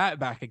some of of that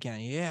back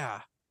again.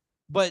 Yeah.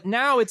 But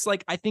now it's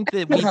like I think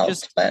that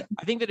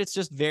I think that it's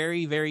just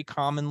very, very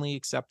commonly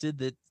accepted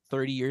that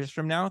 30 years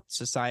from now,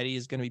 society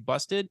is going to be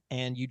busted,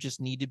 and you just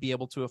need to be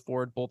able to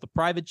afford both a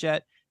private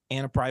jet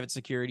and a private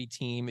security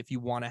team if you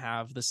want to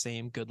have the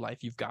same good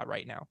life you've got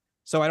right now.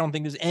 So I don't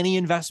think there's any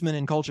investment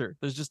in culture.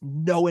 There's just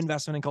no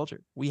investment in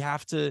culture. We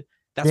have to.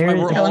 That's why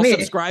we're all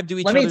subscribed to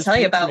each other's. Let me tell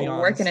you about Patreons.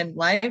 working in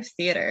live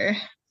theater.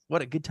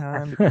 What a good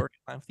time to be working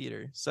in live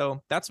theater.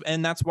 So that's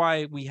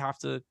why we have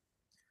to.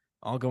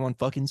 I'll go on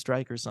fucking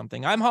strike or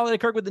something. I'm Holiday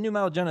Kirk with the New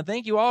Metal Agenda.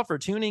 Thank you all for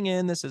tuning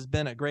in. This has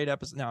been a great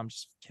episode. No, I'm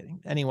just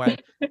kidding. Anyway,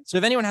 so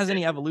if anyone has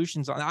any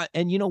evolutions on that,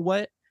 and you know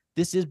what?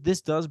 This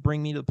does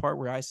bring me to the part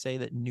where I say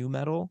that new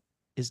metal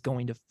is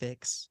going to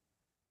fix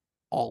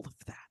all of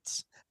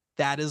that.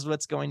 That is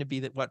what's going to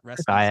be what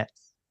rescues.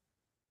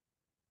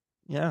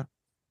 Yeah.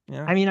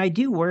 Yeah. I mean, I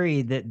do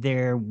worry that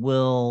there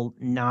will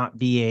not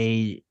be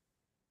a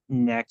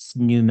next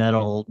new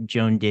metal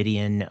Joan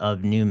Didion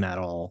of new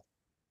metal.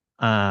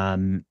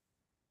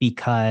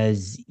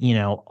 Because,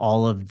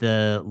 all of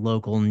the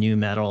local new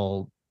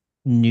metal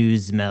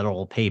news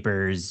metal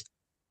papers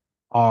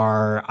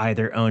are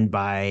either owned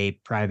by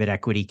private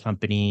equity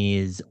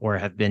companies or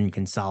have been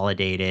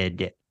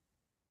consolidated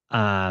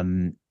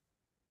into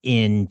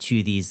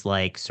these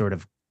like sort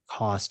of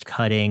cost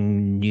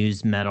cutting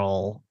news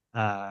metal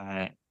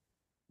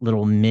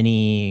little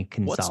mini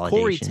consolidations. What's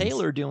Corey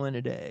Taylor doing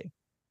today?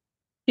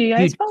 Do you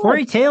guys follow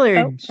Corey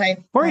Taylor?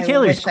 Corey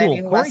Taylor's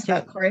cool. Corey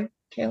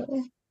Taylor.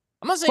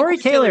 I'm not saying Corey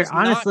Taylor,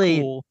 honestly,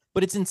 not cool,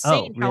 but it's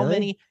insane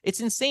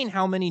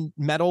how many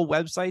metal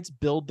websites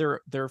build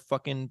their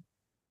fucking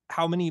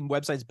how many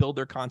websites build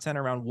their content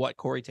around what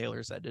Corey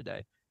Taylor said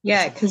today.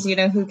 Yeah, because you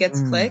know who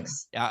gets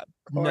clicks? Yeah,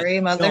 Corey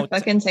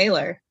motherfucking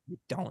Taylor.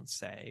 Don't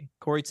say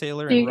Corey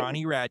Taylor and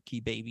Ronnie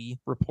Radke, baby.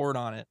 Report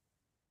on it.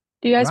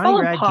 Do you guys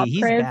follow Pop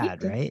He's Crave?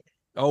 bad, right?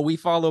 Oh, we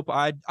follow.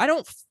 I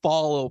don't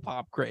follow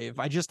Pop Crave.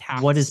 I just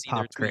have to see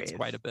their tweets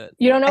quite a bit.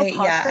 You don't know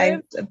Pop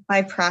Crave?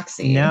 By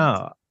proxy.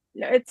 No.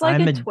 It's like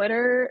a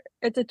Twitter.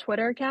 It's a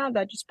Twitter account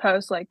that just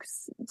posts like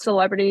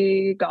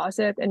celebrity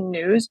gossip and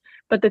news.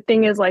 But the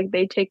thing is, like,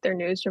 they take their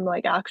news from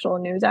like actual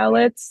news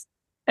outlets,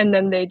 and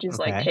then they just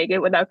like take it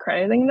without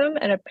crediting them.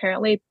 And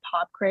apparently,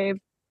 Pop Crave,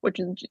 which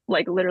is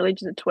like literally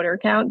just a Twitter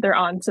account, they're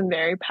on some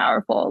very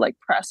powerful like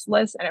press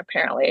lists, and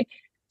apparently,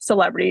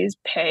 celebrities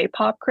pay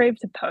Pop Crave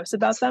to post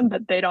about them,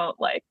 but they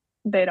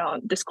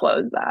don't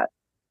disclose that.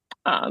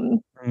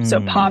 So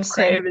Pop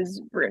Crave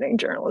is ruining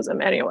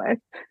journalism anyway.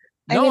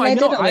 No,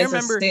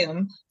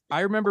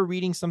 I remember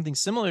reading something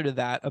similar to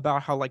that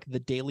about how like the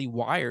Daily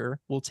Wire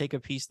will take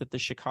a piece that the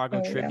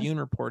Chicago Tribune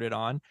reported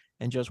on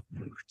and just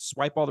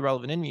swipe all the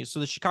relevant interviews. So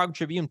the Chicago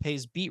Tribune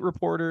pays beat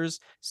reporters,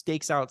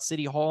 stakes out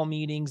city hall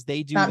meetings.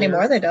 They do not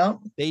anymore. They don't.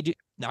 They do.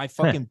 I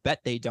fucking bet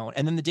they don't.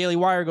 And then the Daily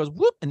Wire goes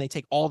whoop, and they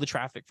take all the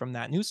traffic from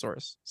that news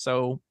source.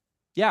 So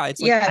yeah,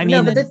 it's like,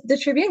 but the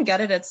Tribune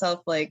gutted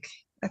itself like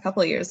a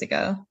couple of years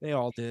ago. They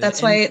all did.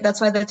 That's why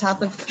the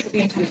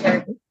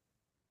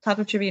top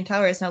of Tribune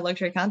Tower is now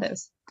luxury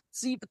condos.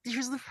 See, but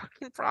here's the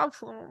fucking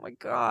problem. Oh my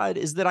God,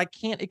 is that I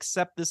can't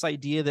accept this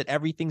idea that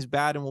everything's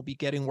bad and will be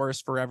getting worse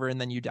forever and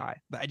then you die.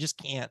 I just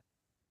can't.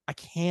 I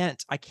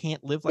can't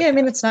live like that. I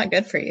mean, it's not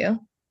good for you.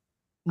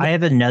 I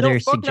have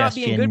another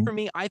suggestion. Not being good for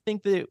me. I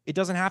think that it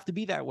doesn't have to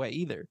be that way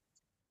either.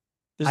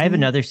 I have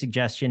another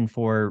suggestion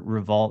for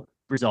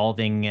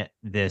resolving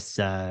this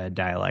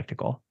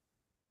dialectical.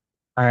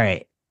 All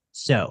right.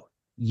 So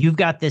you've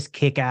got this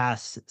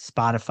kick-ass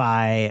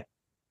Spotify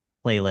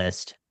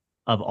playlist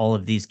of all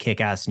of these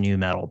kick-ass new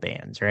metal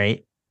bands,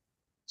 right?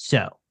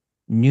 So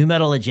New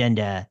Metal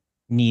Agenda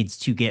needs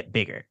to get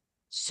bigger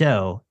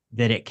so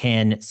that it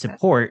can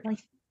support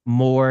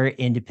more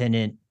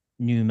independent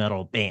new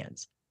metal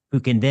bands who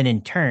can then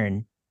in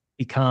turn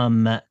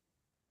become,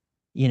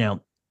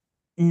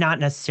 not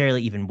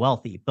necessarily even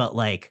wealthy, but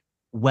like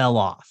well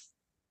off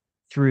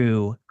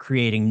through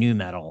creating new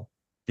metal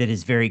that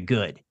is very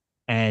good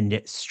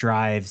and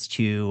strives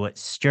to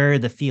stir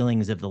the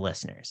feelings of the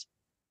listeners.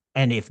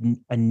 And if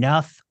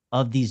enough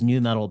of these new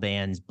metal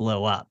bands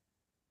blow up,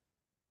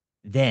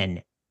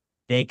 then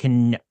they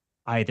can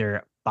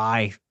either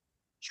buy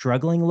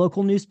struggling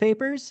local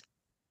newspapers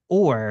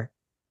or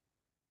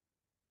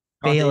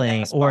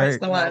failing or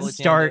the one.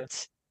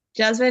 start.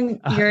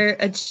 Jasmine, you're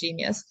a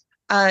genius.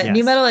 Yes.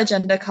 New Metal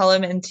Agenda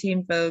column in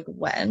Teen Vogue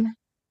when?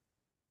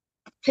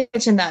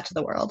 Pitching that to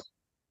the world.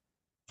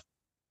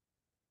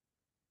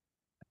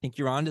 I think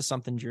you're onto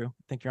something, Drew.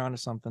 I think you're onto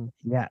something.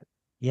 Yeah.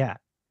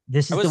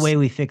 This is the way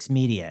we fix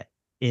media: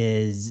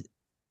 is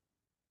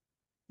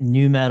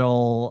new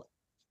metal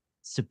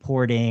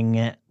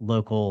supporting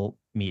local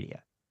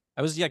media.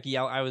 I was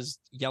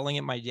yelling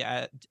at my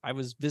dad. I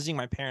was visiting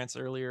my parents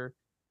earlier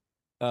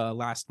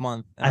last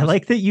month. I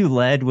like that you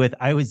led with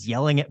I was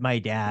yelling at my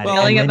dad.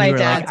 Yelling at my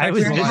dad. I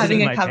was we were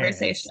having a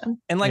conversation.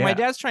 conversation. And like my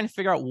dad's trying to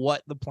figure out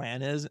what the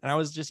plan is. And I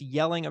was just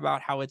yelling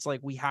about how it's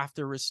like we have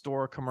to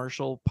restore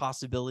commercial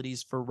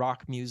possibilities for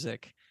rock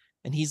music.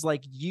 And he's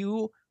like,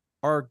 you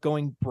are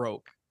going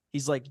broke.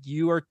 He's like,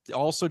 you are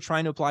also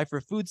trying to apply for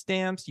food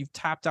stamps. You've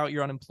tapped out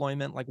your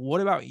unemployment. Like, what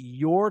about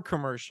your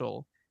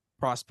commercial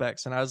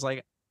prospects? And I was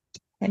like,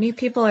 many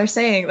people are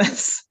saying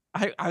this.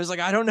 I was like,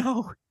 I don't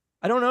know,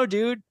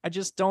 dude. I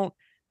don't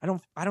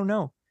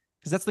know.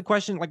 Because that's the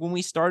question. Like when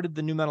we started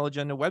the New Metal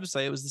Agenda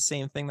website, it was the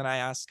same thing that I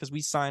asked, because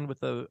we signed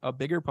with a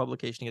bigger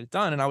publication to get it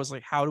done. And I was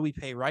like, how do we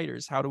pay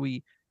writers? How do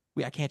we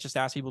I can't just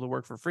ask people to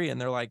work for free.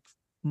 And they're like,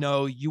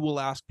 no, you will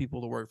ask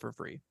people to work for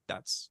free.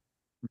 That's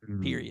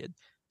period.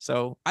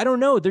 So I don't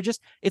know.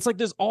 It's like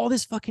there's all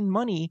this fucking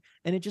money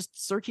and it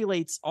just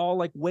circulates all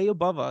like way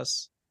above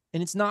us.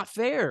 And it's not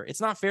fair.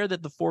 It's not fair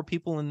that the 4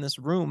 people in this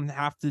room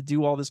have to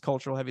do all this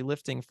cultural heavy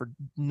lifting for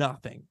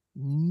nothing.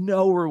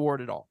 No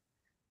reward at all.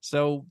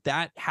 So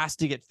that has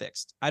to get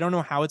fixed. I don't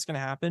know how it's going to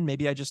happen.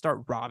 Maybe I just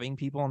start robbing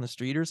people on the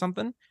street or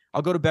something.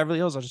 I'll go to Beverly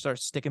Hills. I'll just start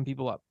sticking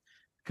people up,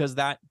 because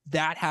that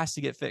has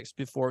to get fixed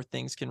before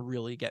things can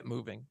really get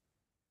moving.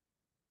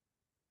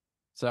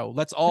 So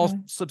let's all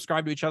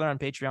subscribe to each other on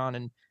Patreon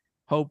and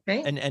hope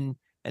and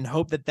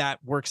hope that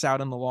works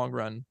out in the long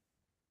run.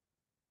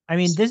 I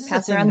mean, this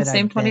pass is around the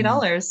same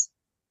 $20.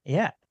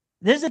 Yeah,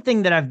 this is a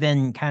thing that I've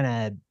been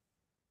kind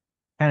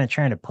of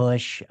trying to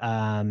push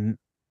on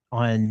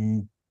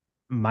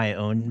my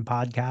own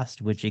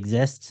podcast, which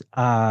exists,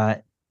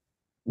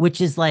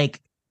 which is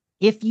like,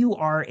 if you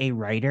are a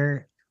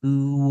writer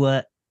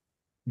who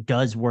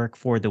does work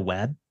for the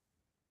web,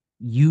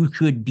 you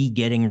should be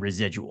getting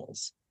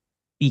residuals,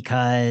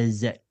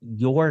 because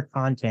your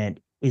content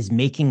is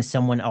making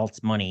someone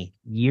else money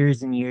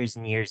years and years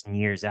and years and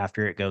years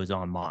after it goes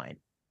online.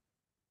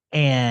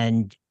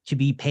 And to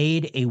be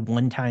paid a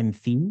one-time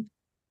fee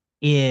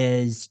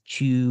is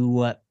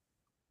to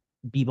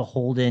be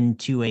beholden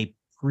to a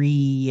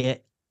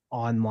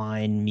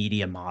pre-online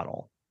media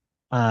model.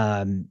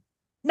 Not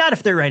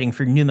if they're writing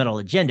for New Metal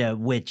Agenda,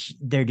 which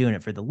they're doing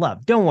it for the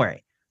love. Don't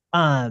worry.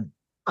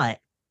 But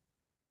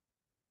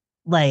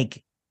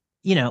like,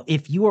 you know,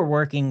 if you are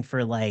working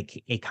for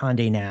like a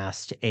Condé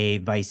Nast, a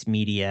Vice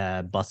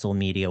Media, Bustle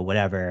Media,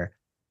 whatever,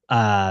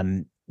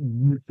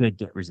 you could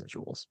get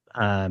residuals.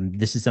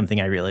 This is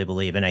something I really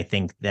believe, and I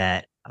think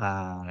that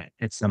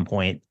at some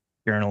point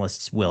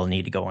journalists will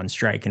need to go on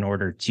strike in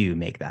order to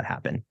make that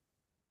happen.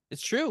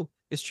 It's true,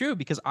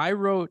 because I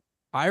wrote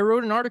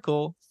an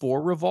article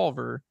for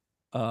Revolver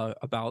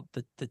about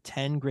the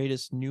 10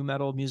 greatest new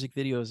metal music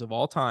videos of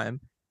all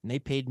time, and they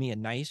paid me a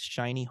nice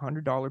shiny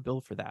 $100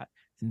 bill for that,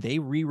 and they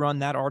rerun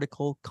that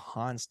article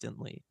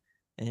constantly.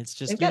 And it's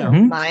just, they get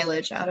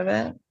mileage out of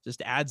it.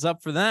 Just adds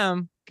up for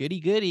them.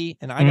 Goody.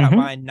 And I got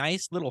my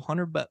nice little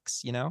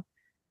 $100, you know?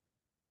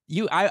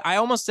 I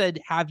almost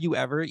said, have you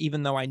ever,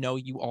 even though I know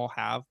you all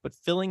have, but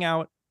filling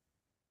out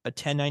a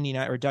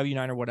 1099 or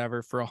W9 or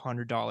whatever for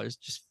 $100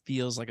 just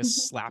feels like a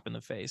slap in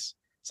the face.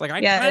 It's like, I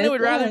kind of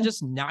would rather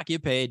just not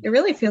get paid. It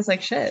really feels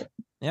like shit.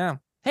 Yeah.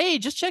 Hey,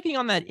 just checking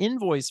on that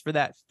invoice for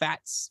that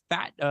fat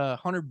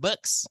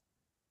 $100.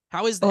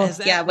 How is that? Oh,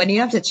 that? Yeah, when you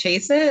have to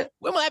chase it.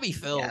 When will that be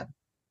filled? Yeah.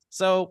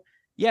 So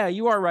yeah,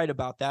 you are right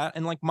about that.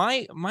 And like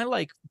my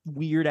like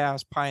weird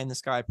ass pie in the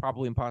sky,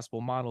 probably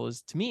impossible model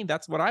is, to me,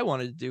 that's what I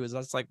wanted to do. Is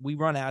that's like, we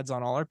run ads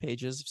on all our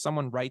pages. If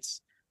someone writes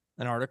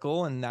an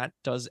article and that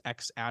does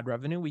X ad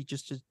revenue, we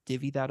just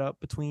divvy that up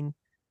between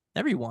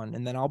everyone,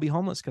 and then I'll be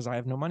homeless because I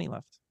have no money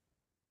left.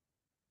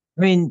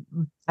 I mean,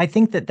 I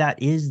think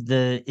that is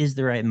the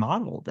right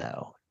model,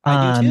 though.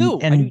 I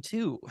do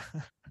too.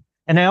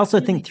 And I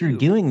also think through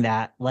doing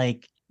that,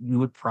 like, you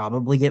would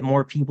probably get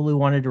more people who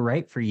wanted to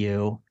write for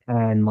you,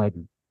 and like,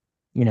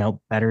 you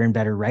know, better and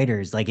better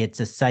writers. Like, it's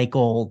a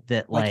cycle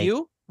that like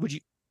you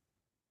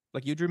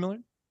like you, Drew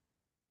Millard?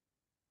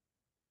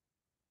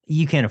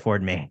 You can't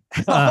afford me.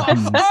 That's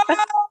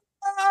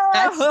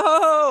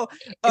so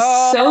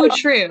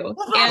true.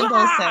 And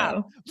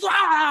also,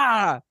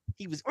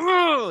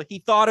 he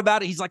thought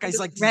about it. He's like,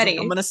 ready.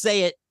 I'm gonna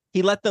say it.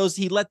 He let those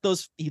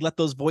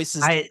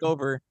voices take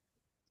over.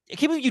 I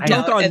can't believe you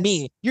dunk on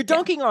me. You're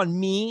dunking on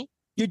me.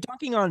 You're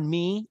dunking on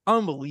me.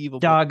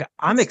 Unbelievable. Dog,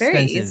 I'm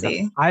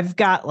expensive. I've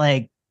got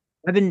like,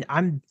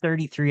 I'm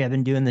 33. I've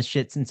been doing this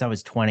shit since I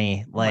was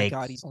 20. Like, oh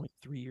my God, he's only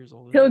 3 years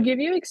older. He'll give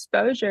you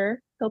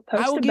exposure. He'll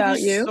post I will about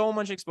give you you. So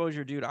much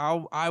exposure, dude.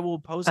 I will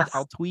post.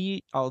 I'll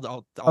tweet.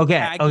 I'll okay.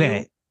 tag Okay.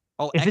 you.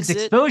 I'll if exit.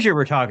 it's exposure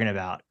we're talking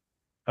about,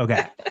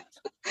 okay.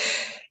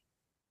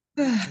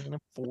 Can't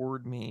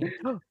afford me.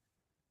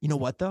 You know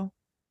what though?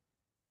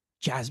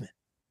 Jasmine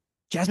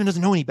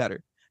doesn't know any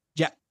better.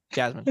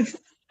 Jasmine,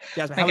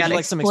 how would you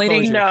like some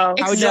exposure? No,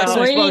 How would you like some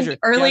exploiting exposure?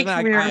 early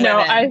Jasmine, career No,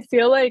 women. I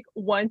feel like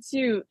once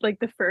you like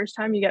the first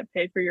time you get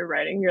paid for your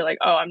writing, you're like,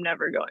 oh, I'm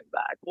never going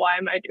back. Why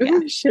am I doing Yeah.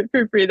 this shit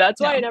for free?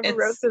 That's why No, I never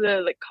wrote it's- for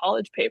the like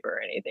college paper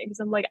or anything. Because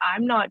I'm like,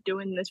 I'm not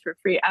doing this for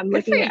free. I'm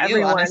Good for looking at you,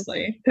 everyone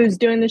honestly. who's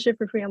doing this shit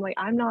for free. I'm like,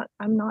 I'm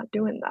not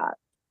doing that.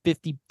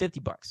 50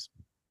 bucks.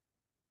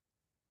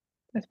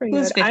 That's pretty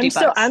Who's good. 50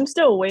 bucks? I'm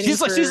still waiting.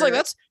 She's like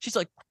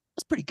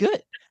that's pretty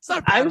good. It's not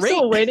a bad I'm rate.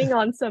 still waiting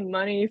on some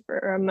money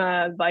from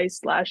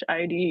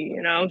Vice/ID,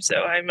 you know, so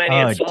I might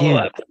Oh, need to follow dude.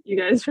 up. You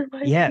guys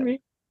remind Yeah. me.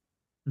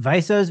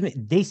 Vice owes me.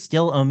 They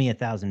still owe me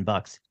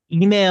 $1,000.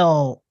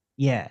 Email.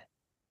 Yeah.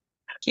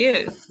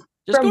 Cute. Just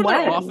From go to their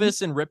when?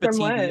 office and rip a From TV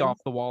when? off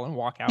the wall and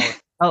walk out.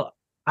 Oh,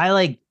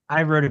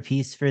 I wrote a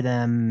piece for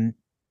them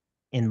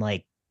in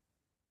like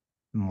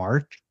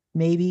March,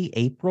 maybe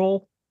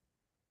April.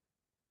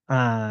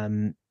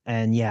 And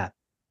yeah.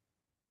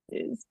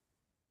 Is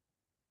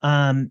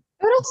I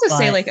would also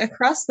say, But- like,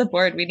 across the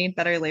board, we need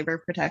better labor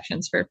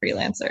protections for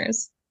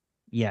freelancers.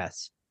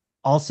 Yes.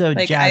 Also,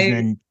 Like,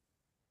 Jasmine,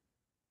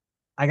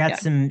 I got Yeah.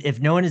 some, if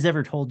no one has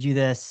ever told you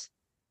this,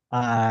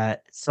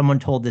 someone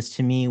told this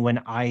to me when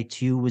I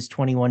too was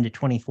 21 to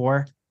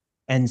 24.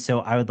 And so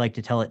I would like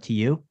to tell it to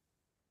you,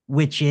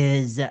 which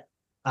is,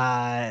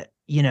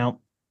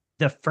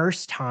 the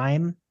first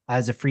time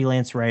as a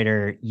freelance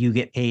writer, you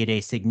get paid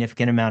a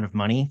significant amount of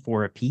money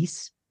for a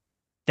piece.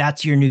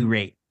 That's your new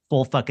rate.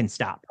 Full fucking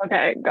stop.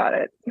 okay, got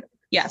it.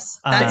 Yes,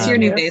 that's your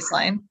Um, new Yeah.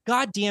 baseline.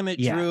 God damn it,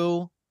 Yeah.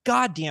 Drew.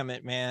 God damn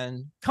it,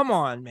 man. Come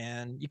on,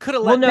 man. You could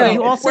have Well, let no, me-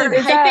 you also- We're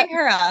Is hyping that-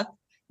 her up.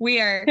 We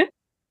are then-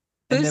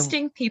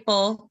 boosting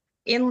people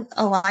in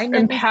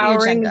alignment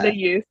Empowering with the the agenda,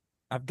 youth.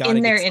 I've got in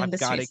to their get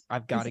industries.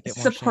 I've got to get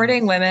more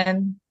supporting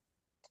women.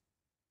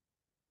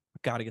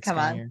 I've got to get Come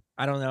on. skinnier.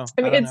 I don't know.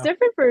 I mean, don't it's know.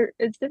 different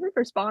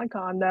for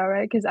SpawnCon though,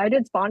 right? Because I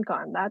did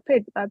SpawnCon. That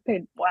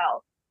paid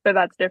well, but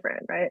that's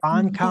different, right?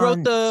 SpawnCon, you wrote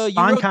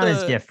SpawnCon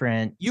is the-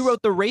 different. You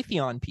wrote the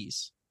Raytheon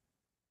piece.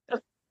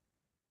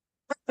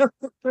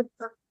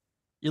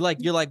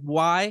 You're like,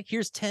 why?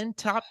 Here's 10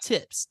 top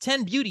tips,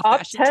 10 beauty Top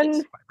fashion 10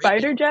 tips by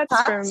fighter Raytheon. jets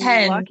Top from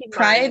 10 Lockheed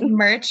Pride Martin.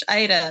 merch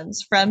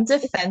items from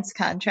defense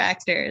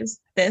contractors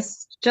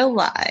this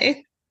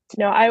July.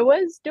 No, I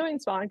was doing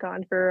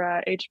SpawnCon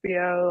for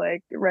HBO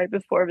like right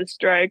before the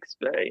strikes,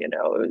 but you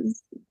know,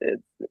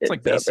 It's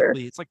like over.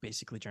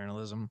 basically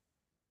journalism.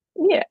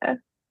 Yeah.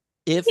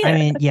 If I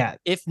mean, yeah.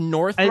 if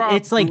Northrop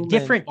it's like Grumman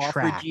different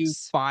offered you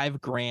tracks.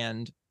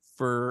 $5,000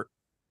 for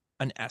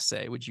an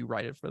essay, would you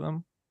write it for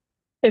them?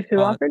 If who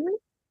Uh, offered me?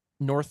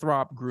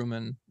 Northrop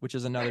Grumman, which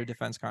is another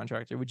defense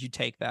contractor, would you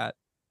take that?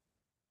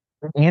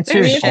 The answer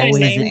Very is interesting.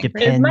 always If it If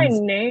depends. my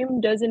name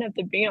doesn't have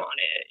to be on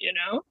it, you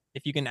know?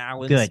 If you can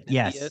Alan Good. Smithy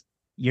Yes. it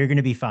You're going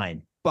to be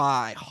fine.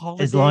 by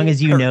Holiday As long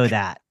as you know Kirk.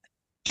 that.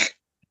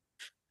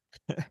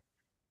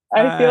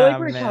 I feel like Ah,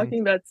 we're man.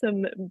 talking about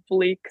some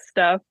bleak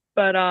stuff,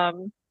 but I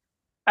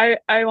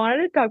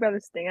wanted to talk about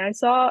this thing. I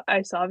saw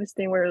this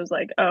thing where it was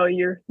like, oh,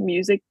 your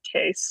music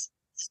taste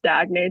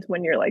stagnates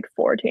when you're like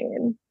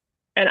 14.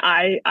 And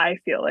I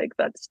feel like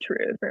that's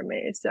true for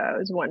me. So I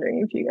was wondering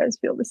if you guys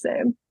feel the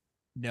same.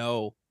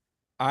 No.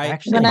 I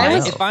Actually, When I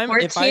was if I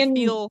 14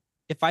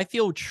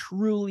 feel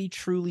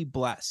truly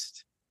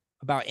blessed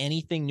about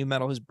anything new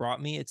metal has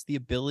brought me, it's the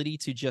ability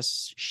to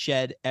just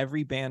shed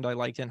every band I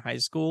liked in high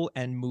school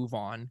and move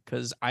on,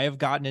 because I have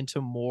gotten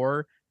into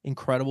more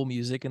incredible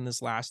music in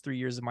this last 3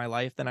 years of my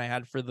life than I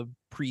had for the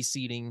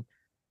preceding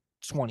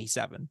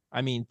 27.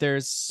 I mean,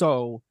 there's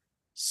so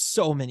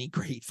many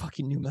great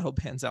fucking new metal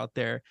bands out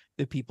there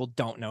that people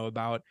don't know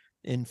about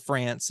in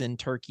France, in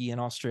Turkey, in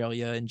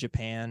Australia, in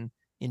Japan,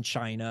 in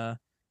China.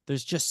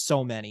 There's just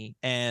so many.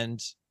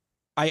 And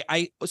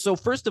so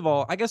first of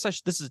all, I guess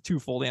this is a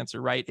twofold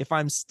answer, right? If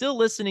I'm still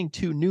listening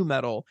to new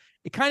metal,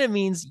 it kind of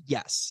means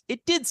yes,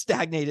 it did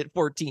stagnate at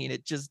 14.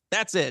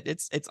 That's it.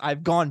 It's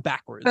I've gone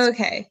backwards.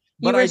 Okay.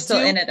 You But were I still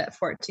do- in it at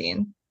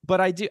 14. But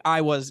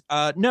I was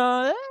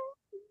no,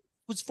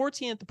 was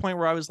 14 at the point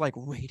where I was like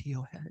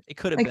Radiohead. It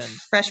could have Like been.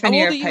 freshman How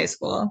year old of are high you?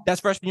 school.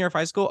 That's freshman year of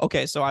high school.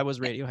 Okay, so I was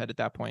Radiohead at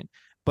that point.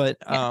 But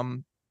Yeah.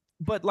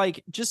 but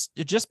like just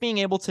being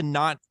able to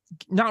not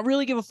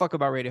really give a fuck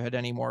about Radiohead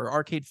anymore,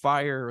 Arcade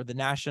Fire or The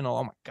National.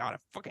 Oh my god, I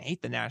fucking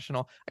hate The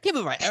National. I can't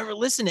believe I ever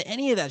listened to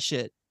any of that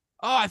shit.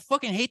 Oh, I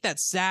fucking hate that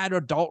sad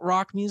adult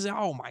rock music.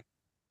 Oh my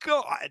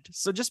god.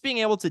 So just being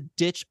able to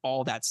ditch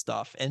all that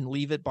stuff and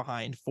leave it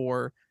behind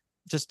for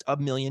just a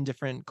million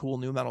different cool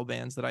new metal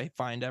bands that I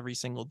find every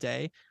single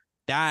day,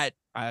 that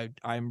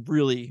I'm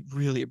really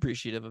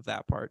appreciative of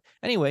that part.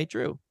 Anyway,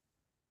 Drew.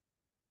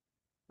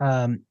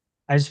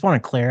 I just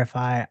want to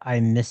clarify. I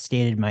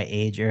misstated my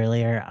age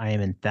earlier. I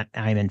am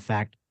in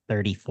fact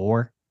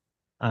 34.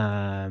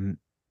 One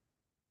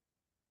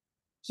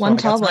I got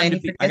tall time boy, to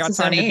he be- I forgets got his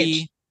time own to age.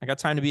 be I got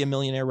time to be a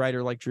millionaire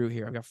writer like Drew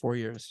here. I've got 4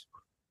 years.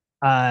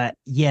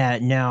 Yeah,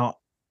 now,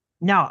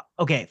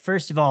 okay,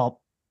 first of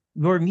all,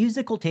 your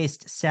musical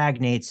taste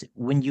stagnates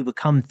when you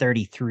become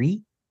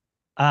 33.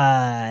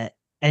 And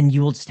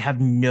you will just have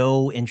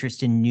no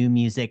interest in new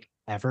music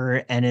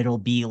ever. And it'll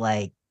be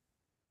like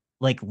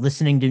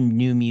listening to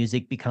new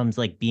music becomes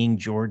like being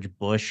George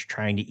Bush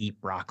trying to eat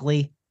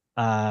broccoli.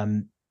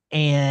 And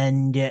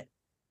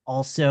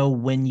also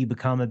when you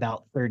become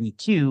about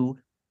 32,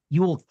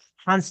 you will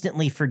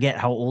constantly forget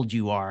how old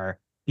you are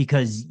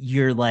because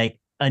you're like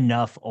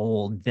enough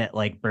old that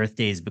like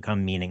birthdays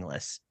become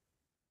meaningless.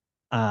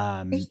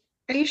 Are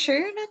you sure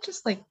you're not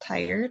just like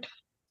tired?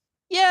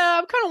 Yeah,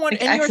 I'm kind of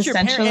wondering. Like, And you're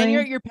at your and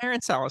you're existentially? at your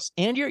parents' house.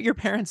 And you're at your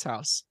parents'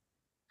 house.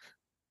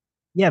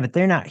 Yeah, but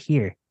they're not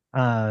here.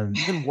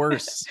 Even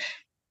worse.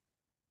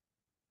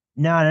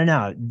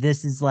 No.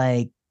 This is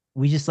like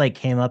we just like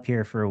came up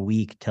here for a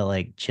week to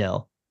like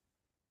chill.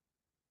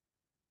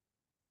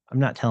 I'm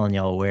not telling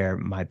y'all where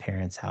my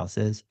parents' house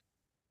is.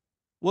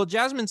 Well,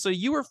 Jasmine, so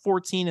you were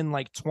 14 in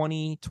like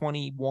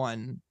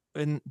 2021.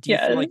 And do you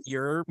feel like Yes.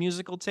 your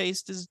musical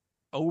taste is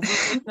over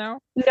with now?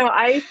 No,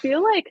 I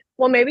feel like,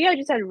 well, maybe I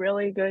just had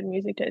really good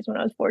music taste when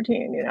I was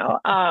 14, you know.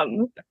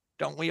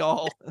 Don't we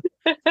all?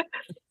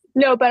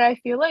 No, but I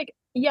feel like,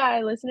 yeah,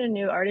 I listen to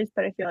new artists,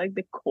 but I feel like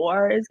the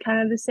core is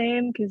kind of the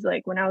same because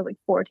like when I was like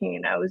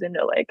 14, I was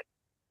into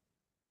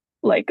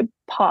like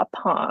pop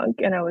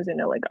punk and I was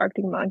into like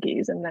Arctic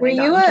Monkeys and then Were I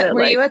got you into a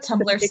like the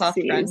Tumblr soft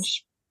Pixies.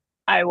 grunge?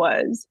 I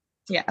was.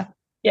 Yeah.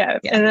 Yeah.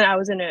 Yeah. And then I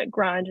was into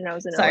grunge and I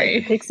was into like Sorry.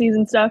 the Pixies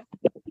and stuff.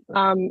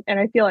 And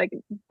I feel like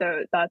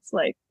that's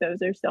like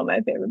those are still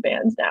my favorite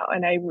bands now,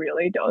 and I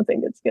really don't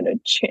think it's gonna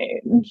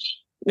change.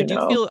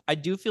 I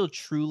do feel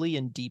truly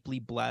and deeply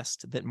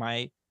blessed that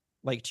my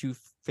like two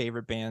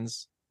favorite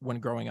bands when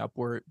growing up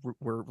were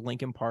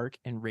Linkin Park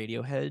and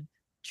Radiohead,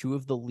 two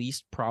of the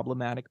least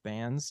problematic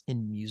bands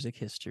in music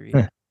history.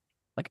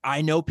 Like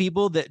I know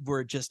people that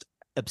were just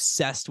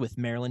obsessed with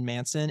Marilyn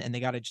Manson and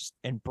they got to just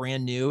and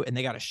Brand New and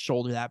they got to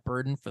shoulder that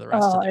burden for the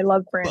rest of Oh, their I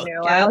love Brand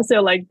New. Yeah. I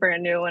also like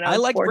Brand New when I I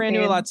was liked 14. Brand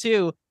New a lot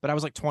too, but I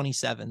was like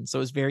 27, so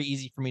it was very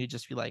easy for me to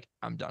just be like,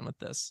 I'm done with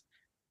this.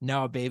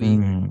 No, baby.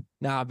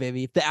 Nah,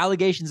 baby. If the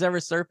allegations ever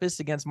surface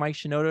against Mike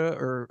Shinoda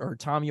or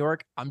Tom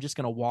York, I'm just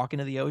gonna walk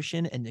into the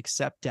ocean and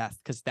accept death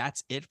because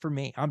that's it for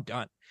me. I'm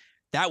done.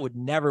 That would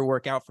never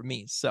work out for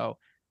me. So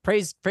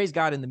praise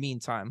God in the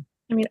meantime.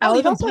 I mean, I I'll was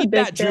even also a bleep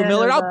big that Drew fan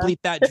Millard. of, I'll bleep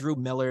that Drew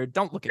Millard.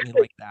 Don't look at me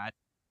like that.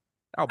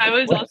 I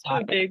was What-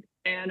 also a big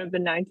fan of the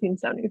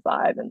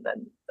 1975, and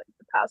then like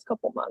the past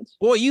couple months.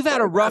 Boy, you've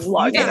had a like, rough. I'm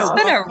logging You've had a off.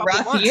 It's been rough a couple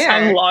rough months. year.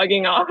 I'm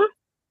logging off.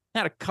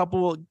 Had a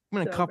couple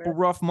Sober.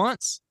 rough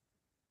months.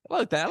 I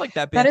like that. I like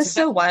that band. That is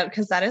too. so wild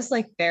because that is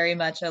like very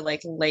much a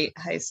like late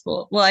high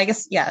school. Well, I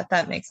guess yeah,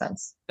 that makes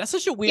sense. That's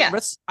such a weird. Yeah.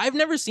 I've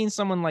never seen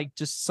someone like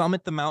just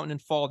summit the mountain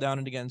and fall down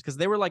it again because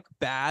they were like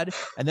bad,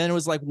 and then it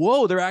was like,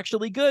 whoa, they're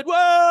actually good.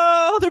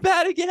 Whoa, they're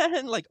bad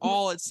again. Like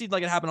it seemed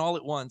like it happened all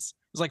at once.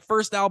 It was like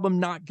first album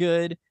not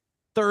good,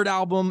 third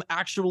album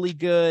actually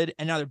good,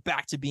 and now they're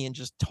back to being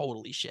just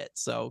totally shit.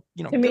 So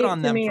good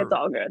on them. It's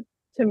all good.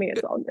 To me,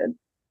 it's all good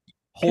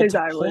Hold because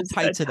I was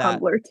tight a to that.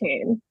 Tumblr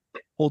teen.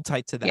 Hold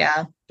tight to that.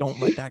 Yeah. Don't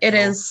let that It go.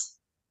 is.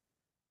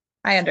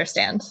 I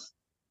understand.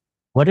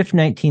 What if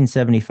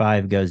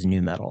 1975 goes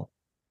new metal?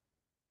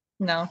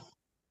 No.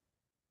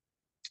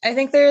 I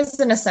think there's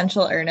an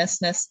essential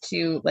earnestness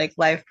to like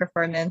live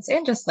performance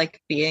and just like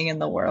being in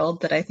the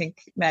world that I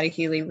think Matty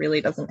Healy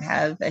really doesn't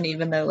have. And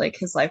even though like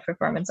his live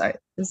performance art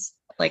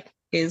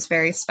is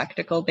very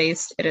spectacle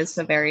based, it is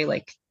a very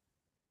like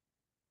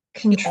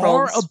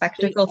controlled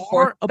spectacle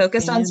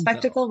focused on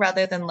spectacle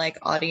rather than like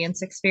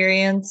audience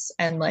experience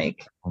and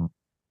like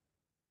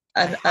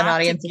an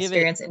audience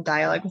experience in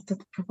dialogue with the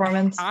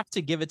performance. I have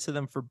to give it to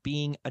them for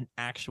being an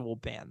actual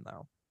band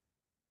though.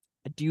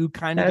 I do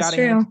kind of That's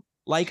gotta hand, true.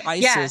 like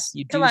ISIS, Yeah,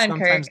 you come do on,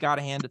 sometimes Kirk.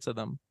 gotta hand it to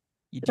them.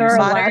 You do They're our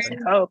sometimes.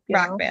 last hope.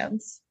 Rock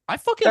bands. I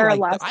fucking They're our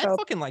like last hope.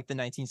 fucking like the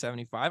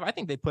 1975. I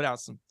think they put out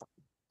some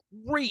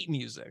great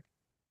music.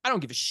 I don't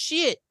give a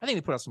shit. I think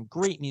they put out some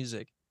great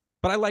music.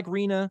 But I like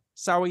Rina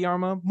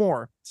Sawayama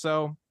more.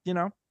 So,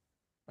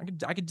 I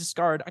can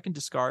discard.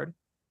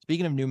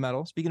 Speaking of new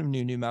metal,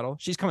 new metal,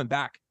 she's coming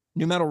back.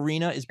 New Metal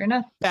Rina is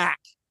back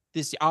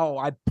this year. Oh,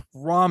 I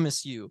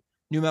promise you,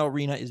 New Metal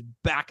Rina is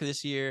back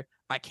this year.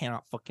 I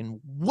cannot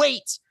fucking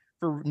wait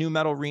for New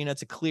Metal Rina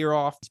to clear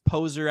off these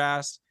poser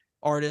ass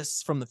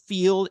artists from the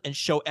field and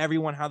show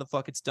everyone how the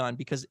fuck it's done.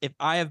 Because if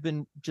I have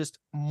been just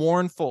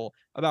mournful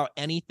about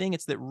anything,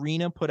 it's that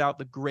Rina put out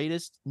the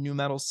greatest new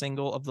metal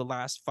single of the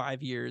last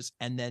 5 years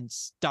and then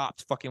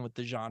stopped fucking with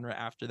the genre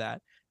after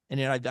that. And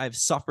then I've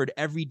suffered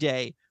every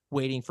day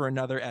waiting for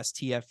another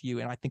STFU,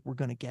 and I think we're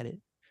gonna get it.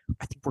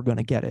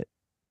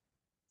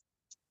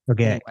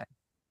 Okay. Anyway. It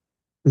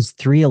was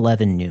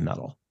 311 new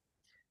metal.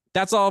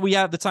 That's all we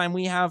have, the time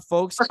we have,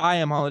 folks. I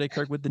am Holiday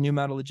Kirk with the New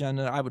Metal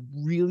Agenda. I would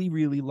really,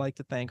 really like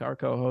to thank our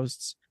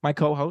co-hosts, my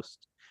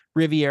co-host,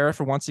 Riviera,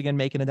 for once again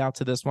making it out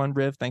to this one.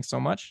 Riv, thanks so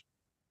much.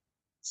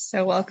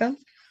 So welcome.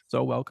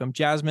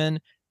 Jasmine,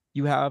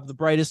 you have the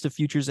brightest of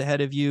futures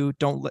ahead of you.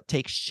 Don't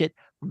take shit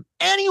from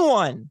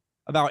anyone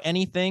about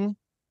anything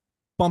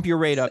Bump your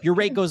rate up. Your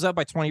rate goes up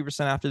by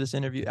 20% after this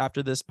interview,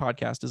 after this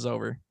podcast is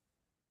over.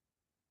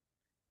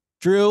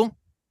 Drew,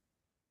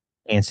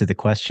 Answer the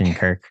question,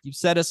 Kirk. you've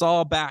set us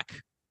all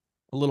back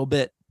a little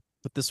bit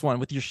with this one,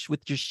 with your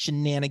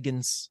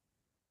shenanigans,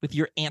 with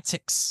your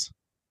antics,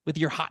 with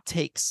your hot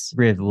takes.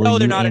 Riv, No,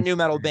 they're not a new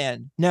metal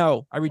band.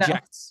 No, I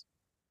reject.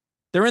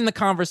 They're in the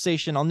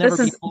conversation. I'll never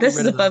be This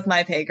is above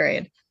my pay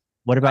grade.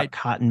 What about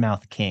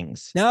Cottonmouth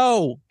Kings?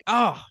 No.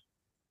 Oh,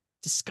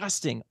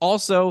 disgusting.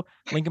 Also,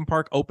 Linkin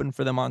Park opened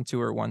for them on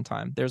tour one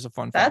time. There's a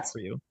fun fact for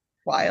you.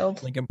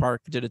 Wild. Linkin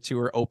Park did a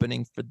tour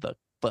opening for the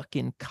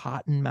fucking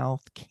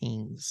Cottonmouth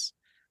Kings.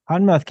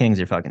 Cottonmouth Kings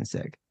are fucking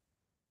sick.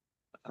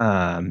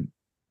 Do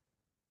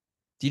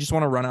you just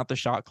want to run out the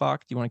shot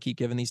clock? Do you want to keep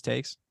giving these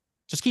takes?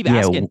 Just keep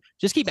asking.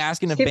 Just keep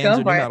asking if bands are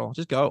new metal.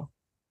 Just go.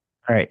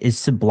 All right. Is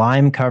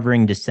Sublime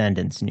covering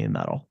Descendants new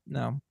metal?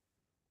 No.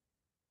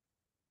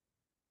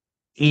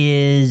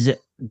 Is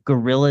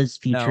Gorillaz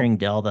featuring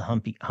Dell the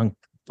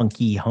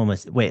funky homo?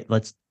 Wait,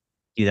 let's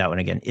do that one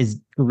again.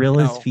 Is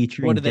Gorillaz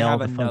featuring Dell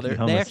the funky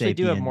homo? They actually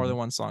do have more than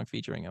one song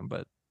featuring him,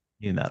 but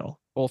new metal.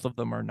 Both of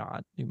them are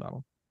not new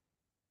metal.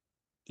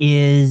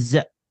 Is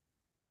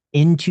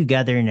In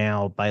Together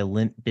Now by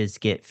Limp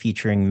Bizkit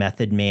featuring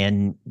Method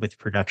Man with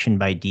production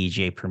by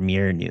DJ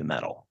Premier new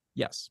metal?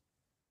 Yes.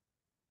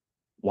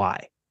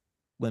 Why?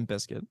 Limp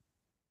Bizkit.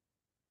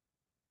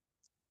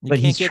 But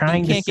he's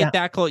trying to get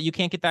that close. You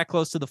can't get that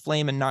close to the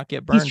flame and not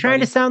get burned. He's trying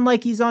to sound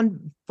like he's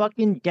on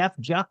fucking Def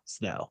Jux,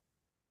 though.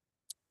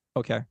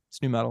 Okay, it's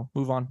new metal.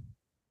 Move on.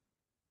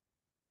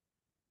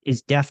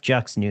 Is Def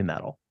Jux new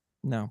metal?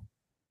 No.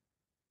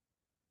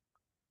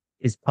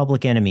 Is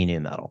Public Enemy new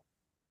metal?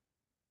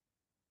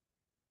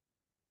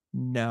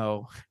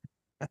 No.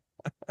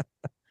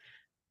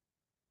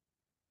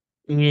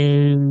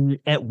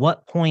 At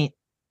what point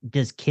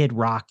does Kid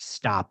Rock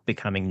stop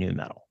becoming new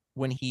metal?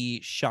 When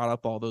he shot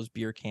up all those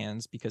beer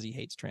cans because he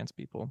hates trans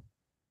people.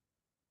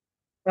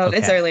 Oh, okay.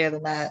 It's earlier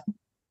than that,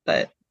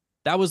 but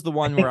that was the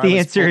one where the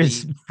answer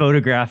is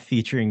Photograph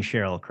featuring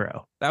Sheryl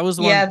Crow. That was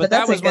the one, yeah, but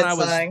that was when I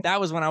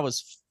was when I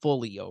was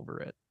fully over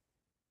it.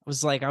 I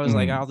was like,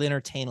 I'll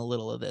entertain a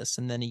little of this,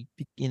 and then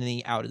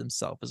he outed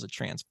himself as a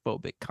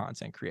transphobic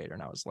content creator,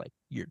 and I was like,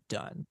 you're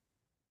done.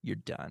 You're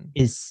done.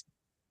 Is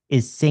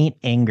Saint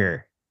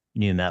Anger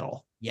new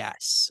metal?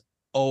 Yes.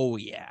 Oh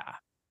yeah.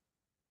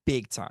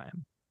 Big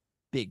time.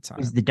 Big time.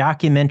 Is the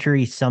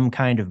documentary Some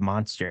Kind of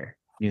Monster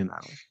new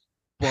metal?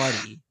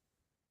 Buddy.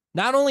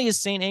 Not only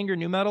is Saint Anger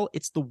new metal,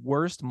 it's the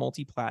worst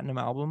multi-platinum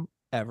album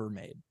ever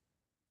made.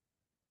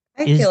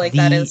 I feel like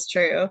that is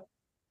true.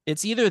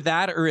 It's either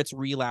that or it's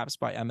Relapse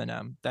by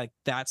Eminem.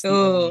 That's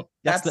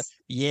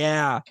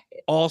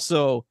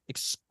also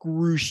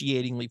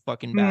excruciatingly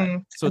fucking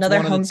bad. So another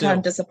it's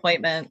hometown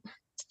disappointment.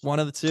 One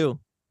of the two.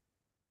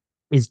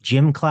 Is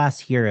Gym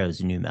Class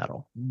Heroes new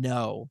metal?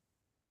 No.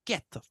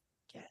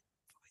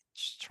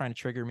 Just trying to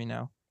trigger me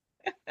now.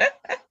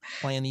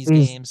 Playing these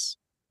games.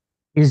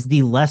 Is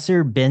the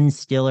lesser Ben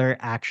Stiller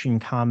action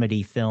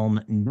comedy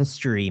film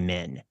Mystery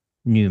Men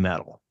new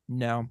metal?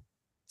 No.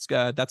 It's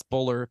that's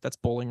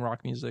bowling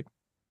rock music.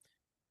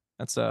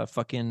 That's a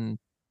fucking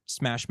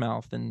Smash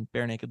Mouth and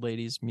Bare Naked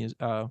Ladies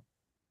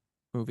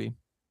movie.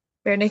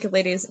 Bare Naked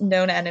Ladies,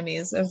 known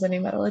enemies of the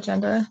new metal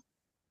agenda.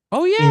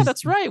 Oh yeah,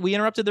 that's right. We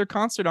interrupted their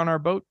concert on our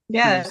boat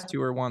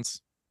tour once.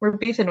 We're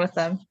beefing with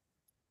them.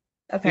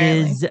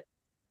 Apparently.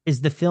 Is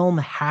the film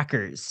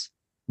Hackers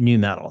new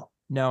metal?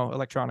 No,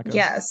 electronica.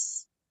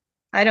 Yes.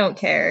 I don't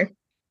care.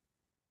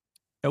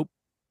 Nope.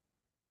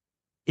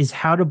 Is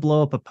How to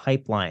Blow Up a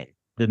Pipeline,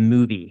 the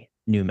movie,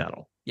 new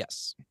metal?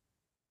 Yes.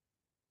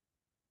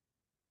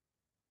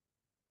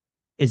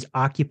 Is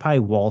Occupy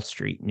Wall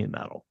Street new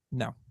metal?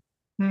 No.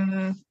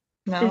 No.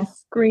 Is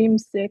Scream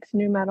 6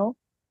 new metal?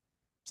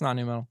 It's not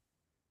new metal.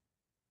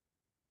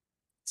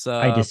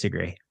 I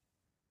disagree.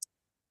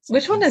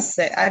 Which one is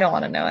 6? I don't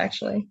want to know,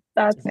 actually.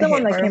 That's the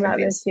one that came out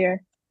this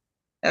year.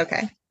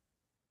 Okay.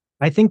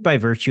 I think by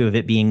virtue of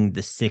it being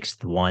the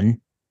 6th one,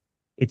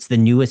 it's the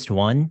newest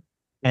one.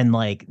 And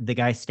like the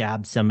guy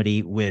stabbed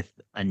somebody with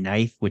a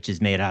knife, which is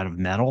made out of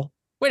metal.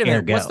 Wait a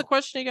minute. What's the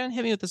question again?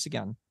 Hit me with this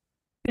again.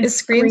 Is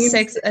Scream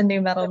 6 a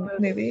new metal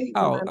movie?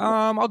 Oh,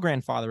 I'll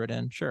grandfather it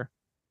in. Sure.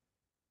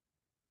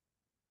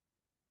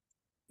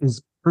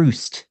 Is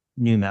Proust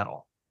new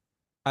metal?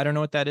 I don't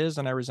know what that is,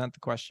 and I resent the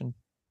question.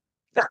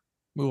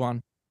 Move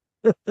on.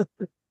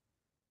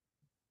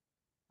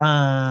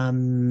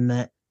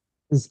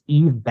 Is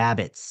Eve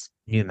Babbitt's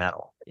new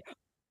metal? Yeah.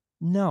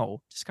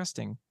 No,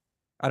 disgusting.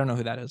 I don't know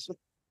who that is.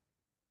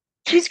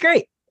 She's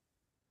great.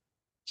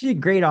 She's a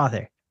great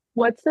author.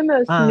 What's the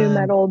most new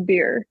metal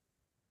beer?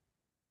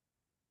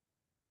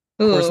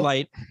 Coors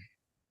Light.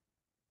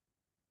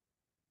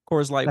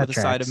 Coors Light with a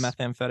side of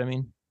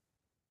methamphetamine.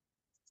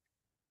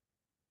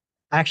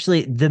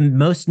 Actually, the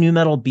most new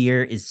metal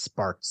beer is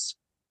Sparks.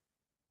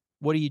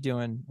 What are you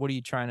doing? What are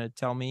you trying to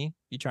tell me?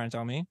 You trying to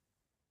tell me?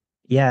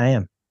 Yeah, I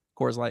am.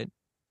 Coors Light.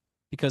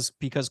 Because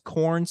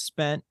Korn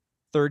spent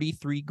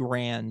 33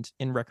 grand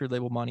in record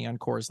label money on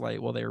Coors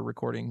Light while they were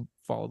recording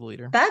Follow the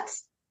Leader.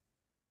 That's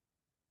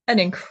an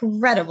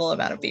incredible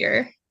amount of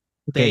beer.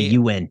 Okay,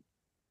 you win.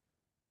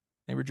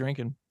 They were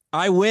drinking.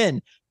 I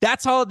win.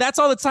 That's all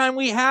the time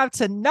we have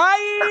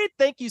tonight.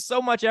 Thank you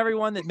so much,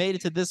 everyone that made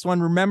it to this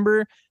one.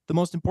 Remember, the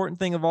most important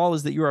thing of all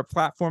is that you are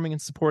platforming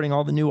and supporting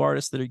all the new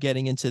artists that are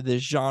getting into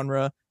this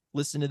genre.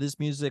 Listen to this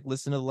music,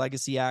 listen to the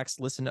legacy acts,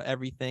 listen to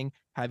everything.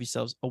 Have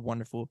yourselves a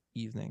wonderful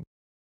evening.